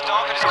where it's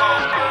dark and it's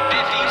cold.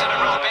 Bare fiends on the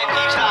road, bare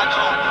peeps that I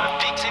know.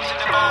 Big Sims in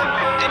the bone,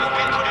 they been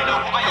whipped through the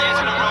loop. All my years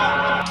on the road,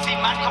 see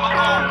man come and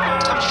go.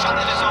 Some shot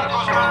in the zone,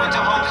 girls grow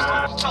into hoes.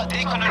 Top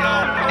dick on the low,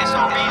 it's so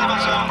real in my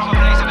zone. From a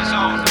place in the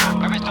zone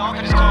where it's dark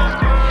and it's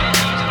cold.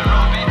 Bare fiends on the road,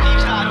 bare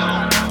peeps that I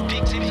know.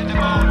 Big Sims in the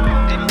bone,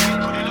 they been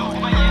whipped through the loop.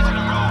 All my years on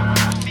the road,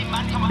 see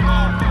man come and go.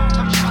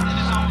 Some shot in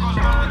the zone, girls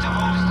grow into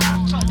hoes.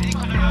 Top dick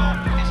on the low,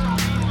 it's so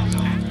real in my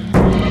zone.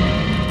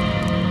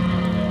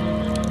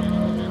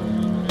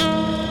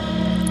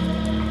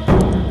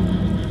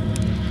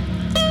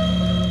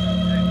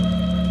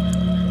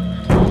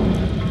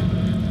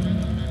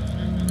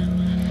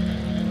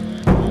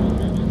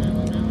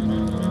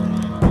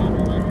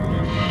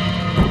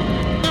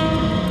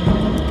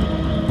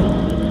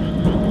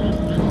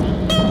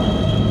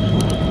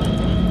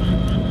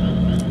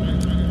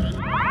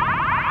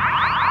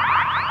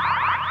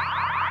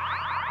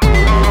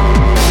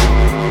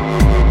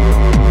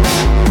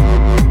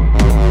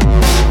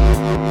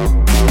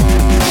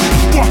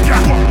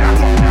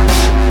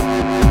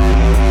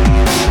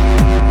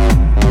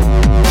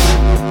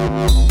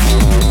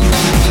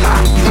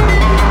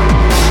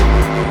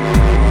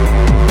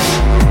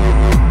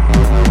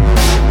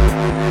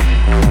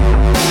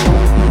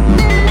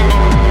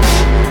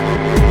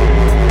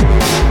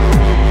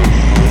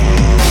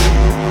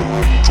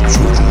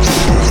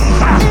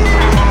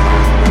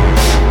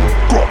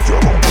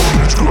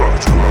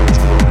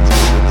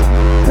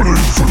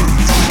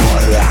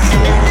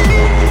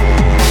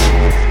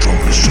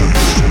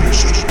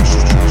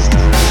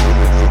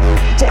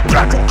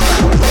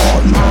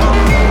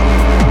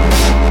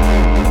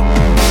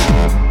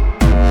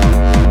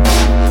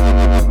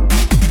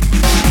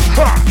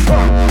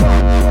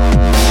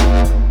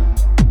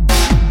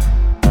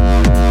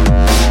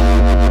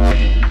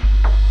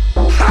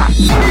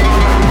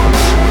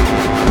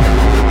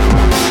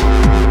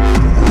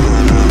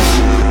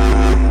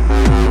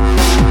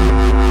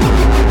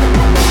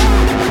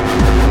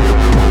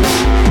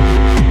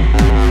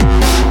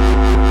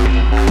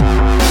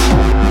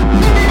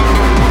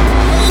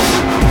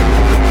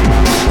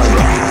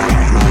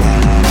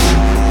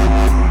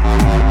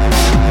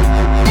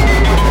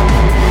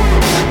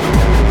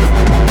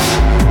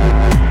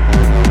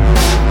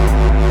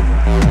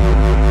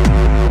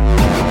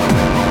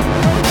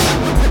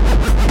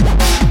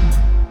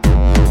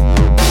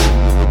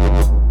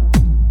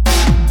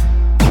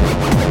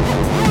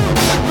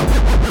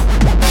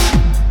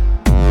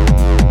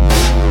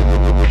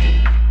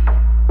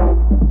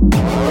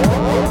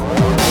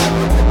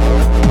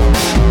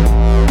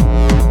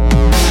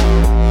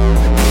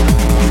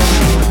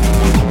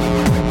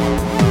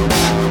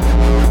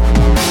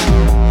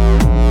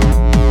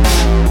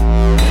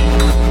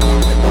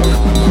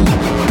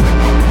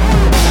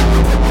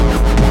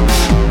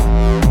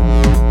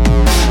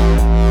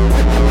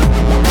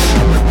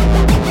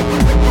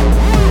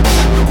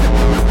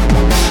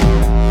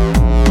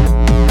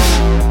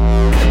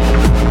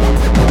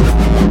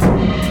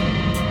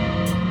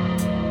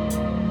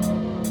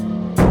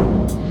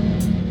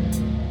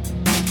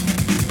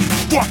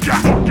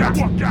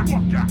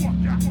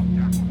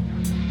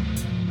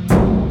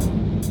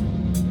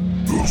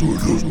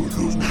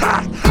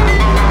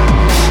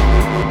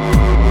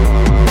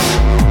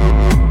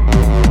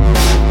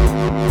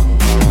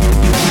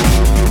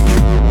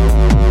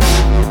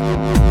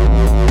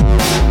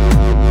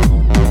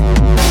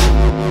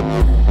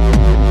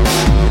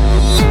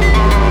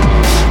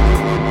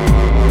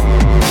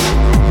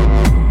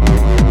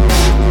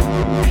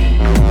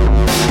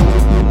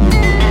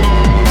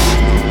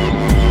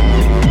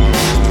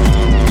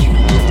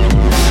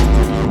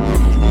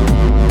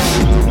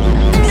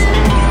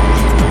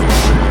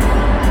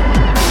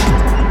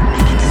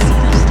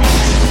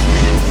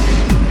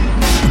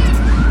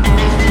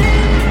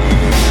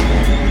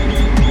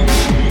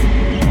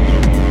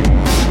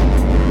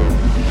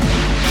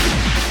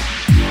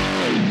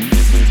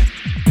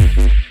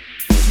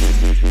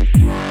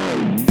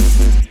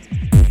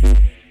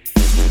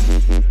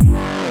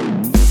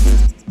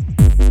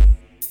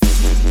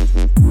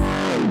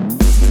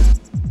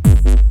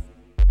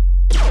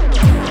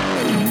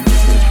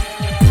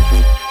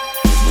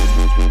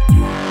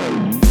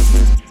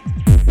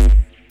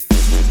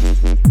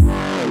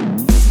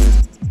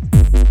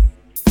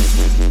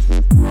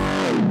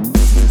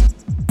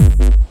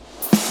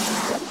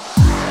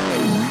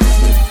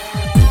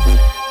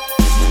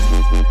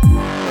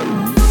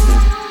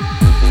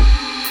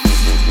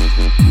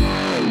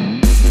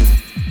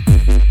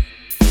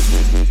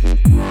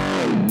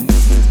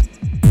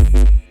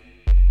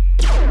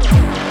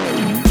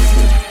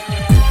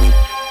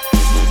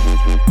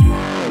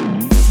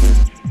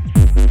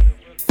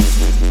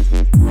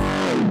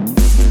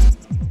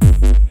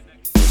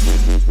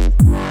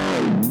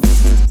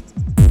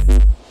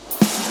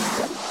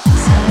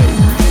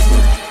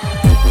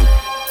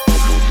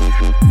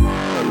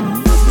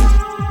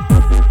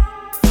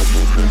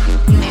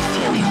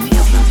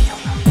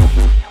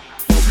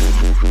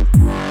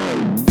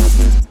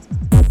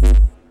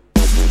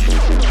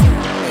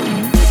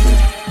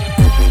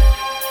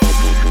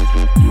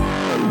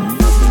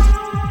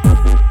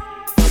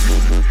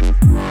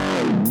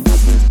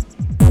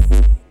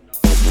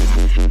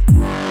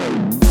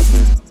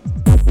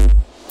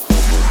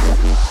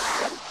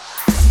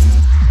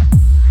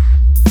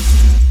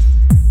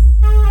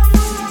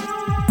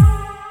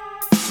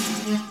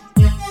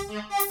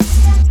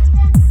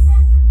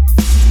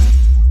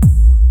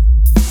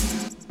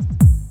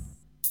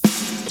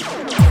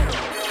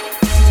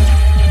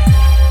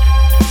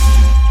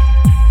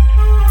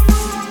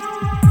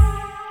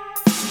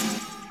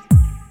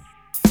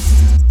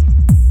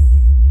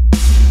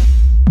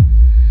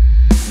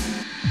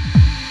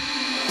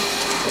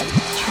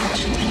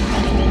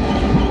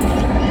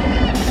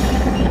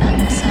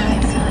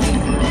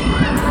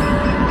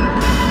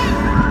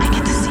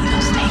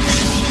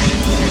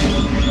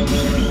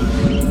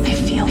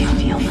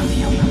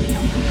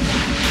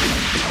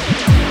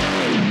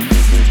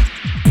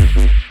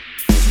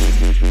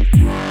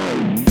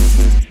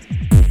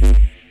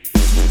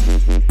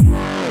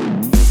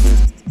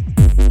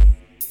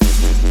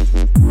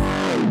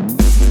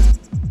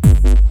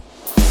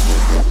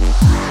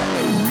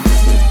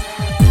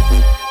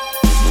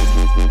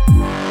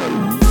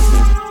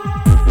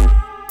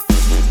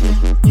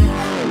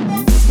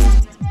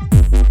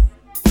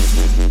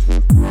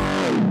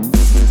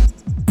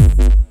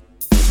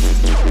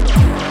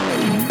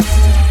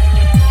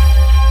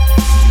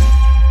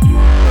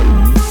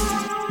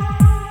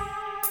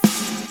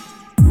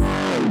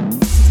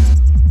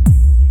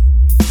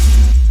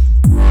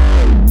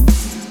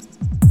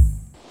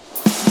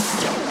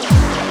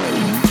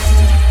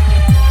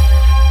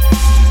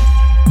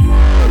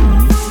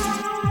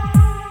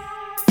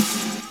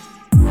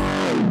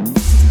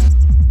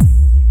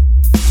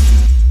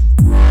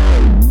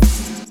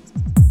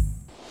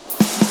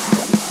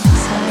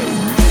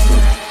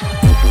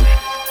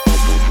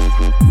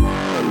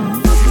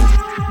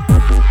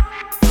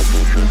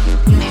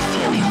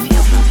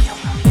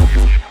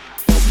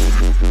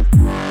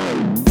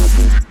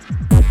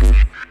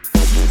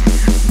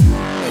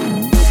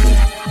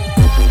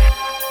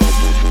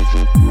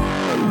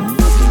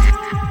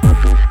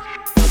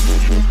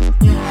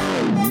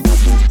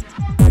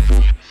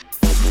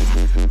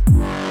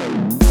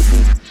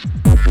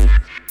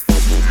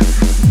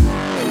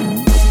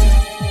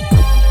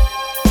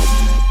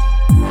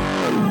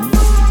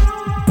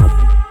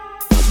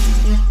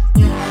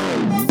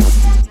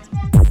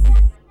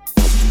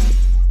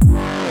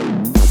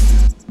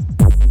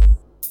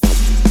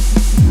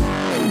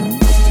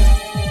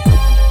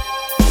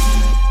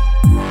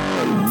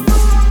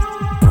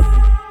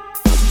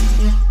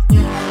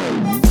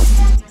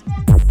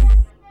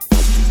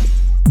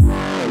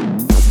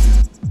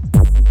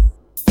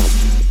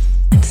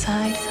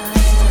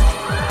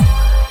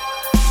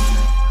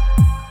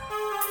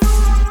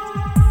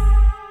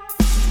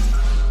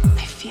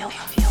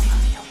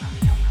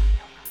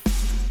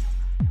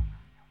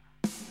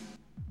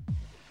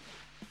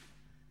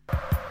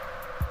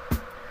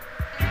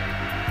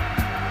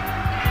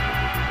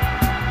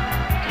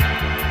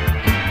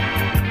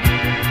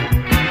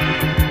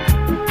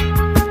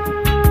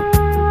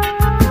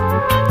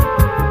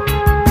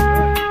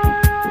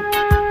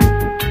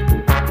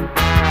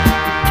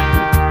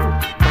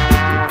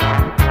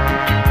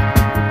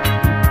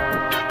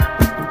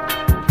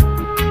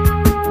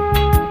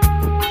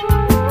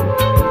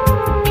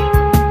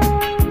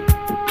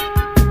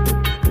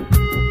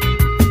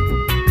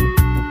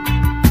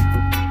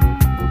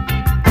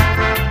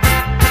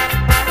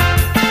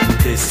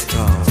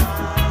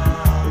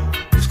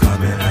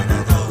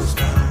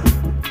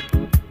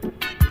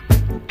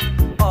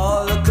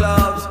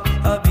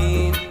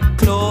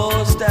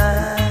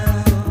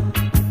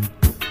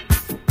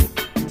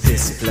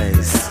 This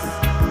place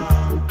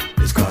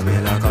is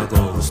coming like a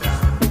ghost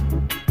town.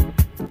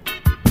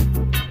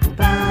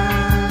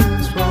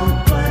 Bands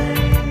won't play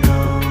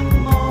no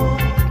more.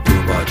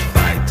 Too much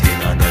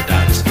fighting on the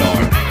dance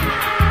floor.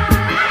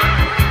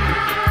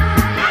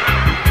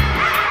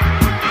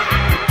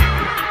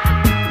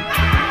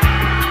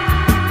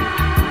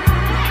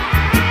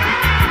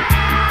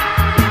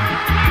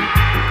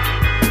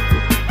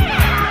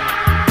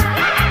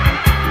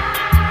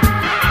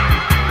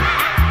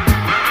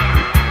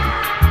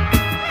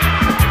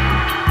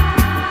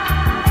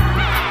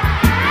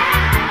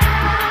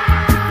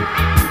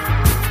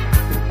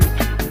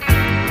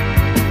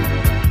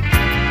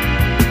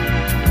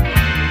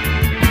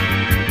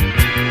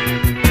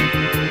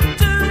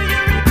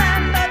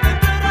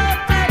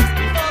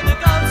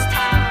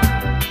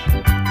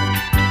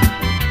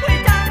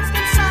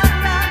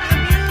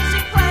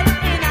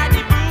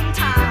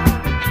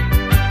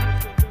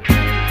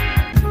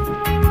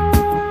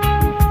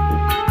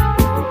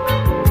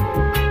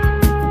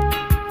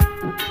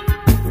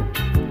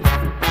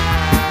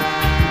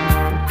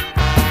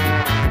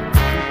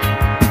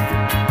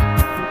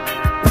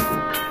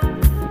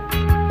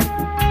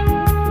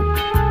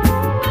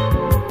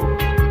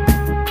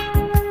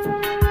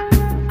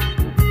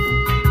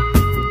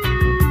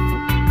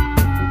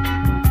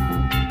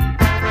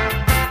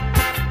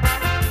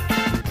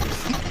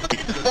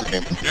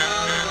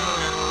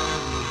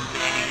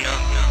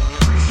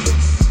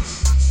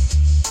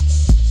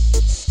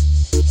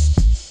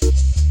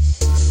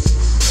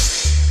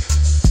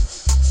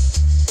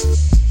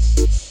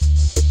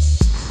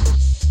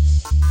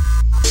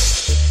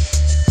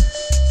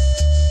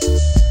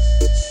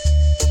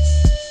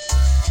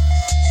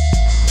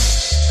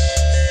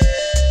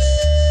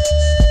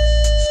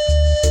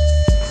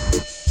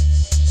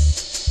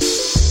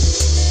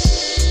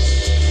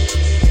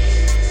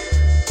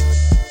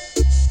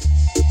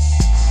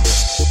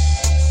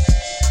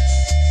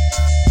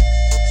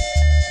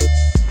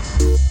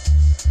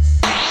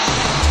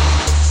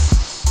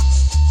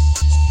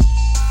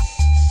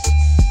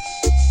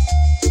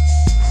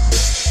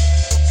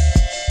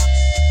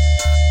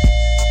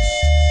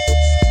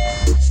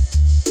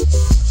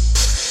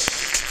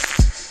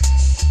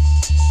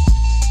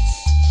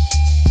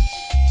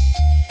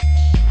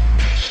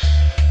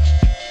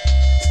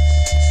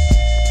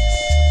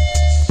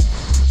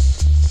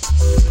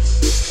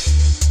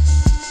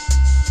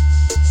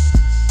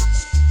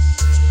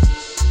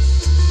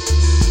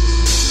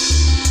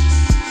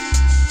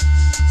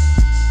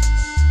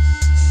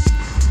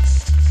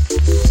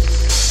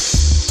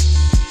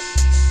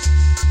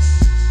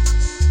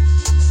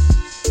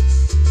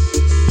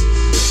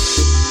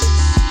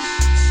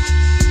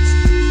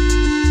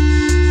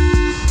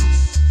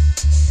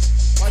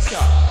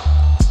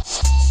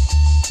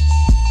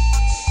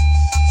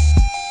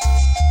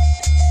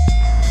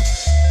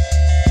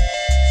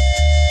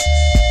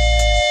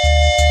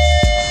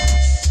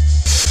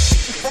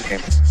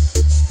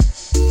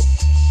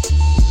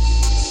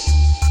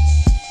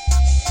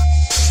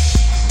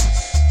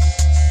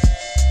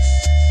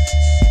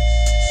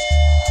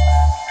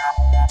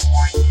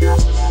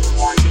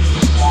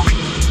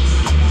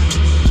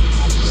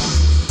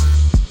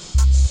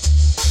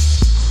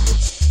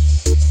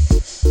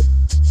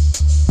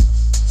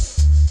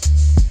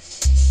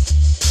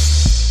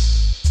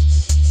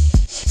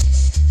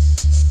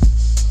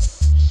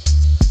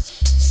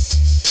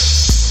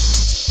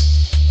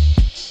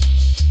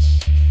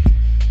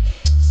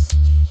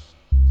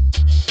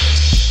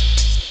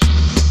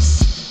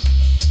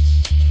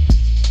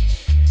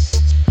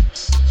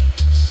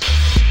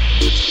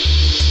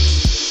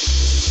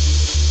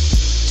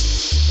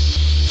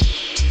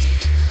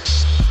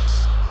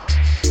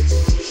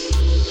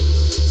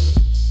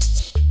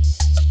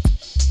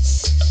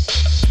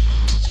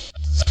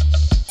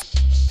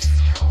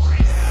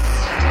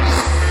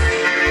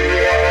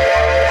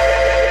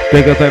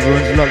 Big up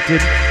everyone's locked in.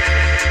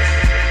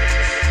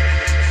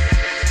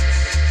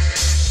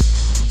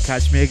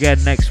 Catch me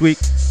again next week.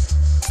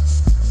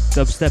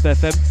 Dubstep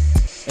FM,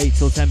 8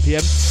 till 10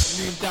 p.m.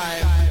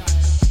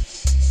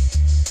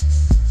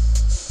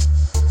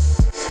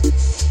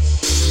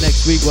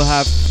 Next week we'll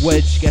have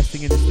Wedge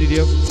guesting in the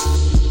studio.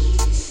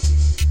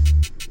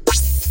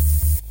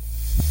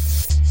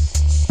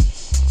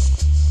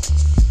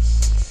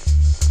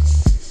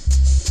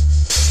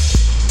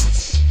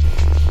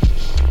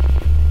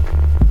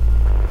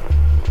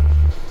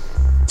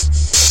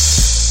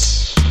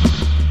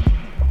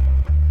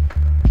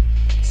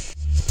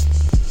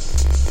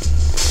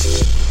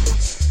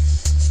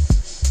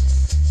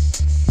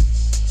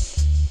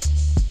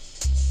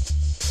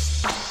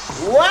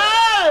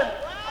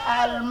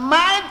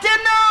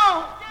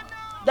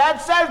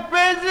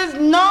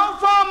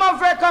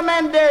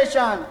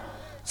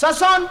 So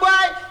son boy,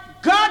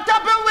 got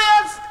up your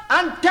waist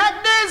and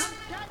take this.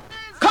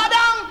 Cut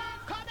down.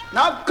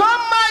 Now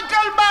come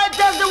Michael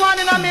Bytes, the one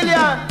in a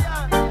million.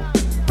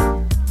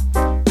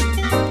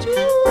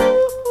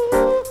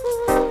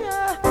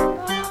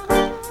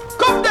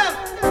 Come then.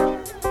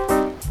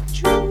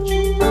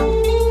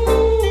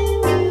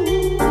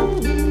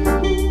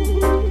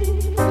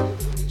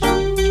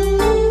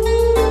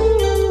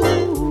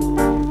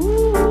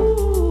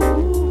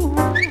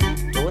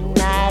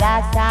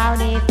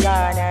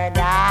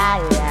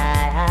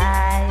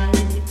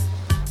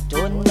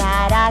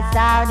 that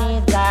sound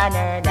is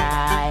gonna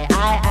die. I.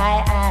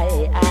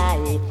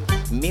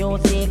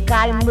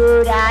 Musical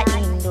murder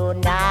in the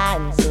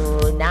night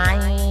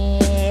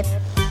tonight.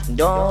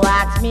 Don't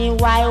ask me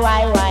why, no.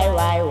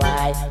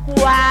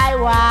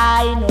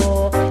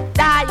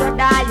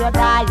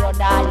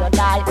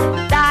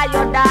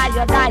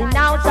 Die,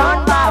 now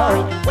son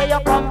boy. Where you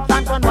come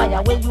from, son boy,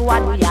 where you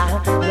are, do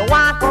ya? You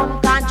want come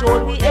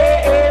control the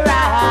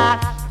era.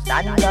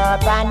 Stand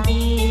up and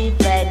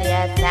defend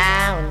your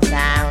sound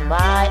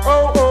boy,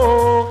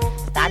 oh.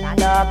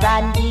 Stand up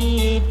and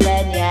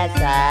defend your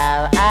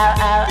sound,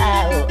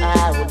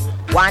 ow.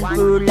 One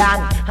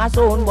furlong, a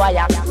sound boy,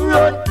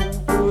 run.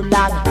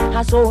 Furlong,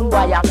 a sound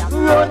boy,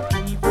 run.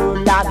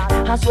 Furlong,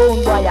 a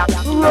sound boy,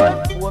 run.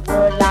 4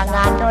 furlong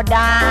and no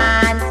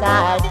dance, I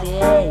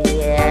say,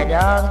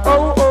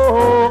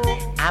 oh.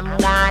 I'm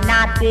gonna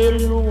tell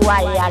you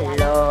why I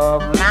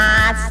love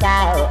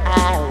myself.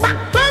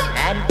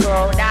 And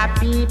for the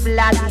people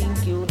I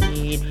think you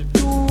need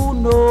to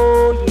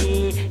know,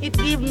 yeah. It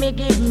give me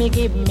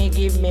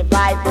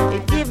vibe.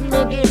 It give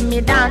me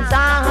dance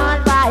all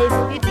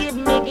vibe. It give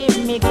me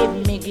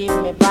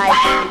vibe.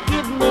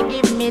 It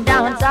give me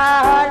dance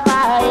all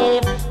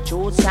vibe.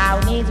 True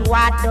sound is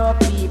what the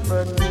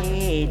people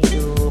need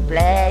to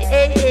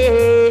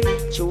play.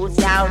 True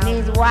sound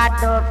is what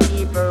the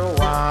people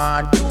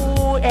want to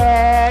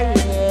hear.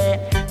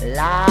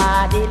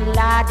 La di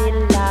la.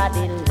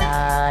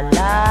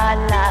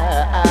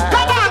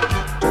 Come on!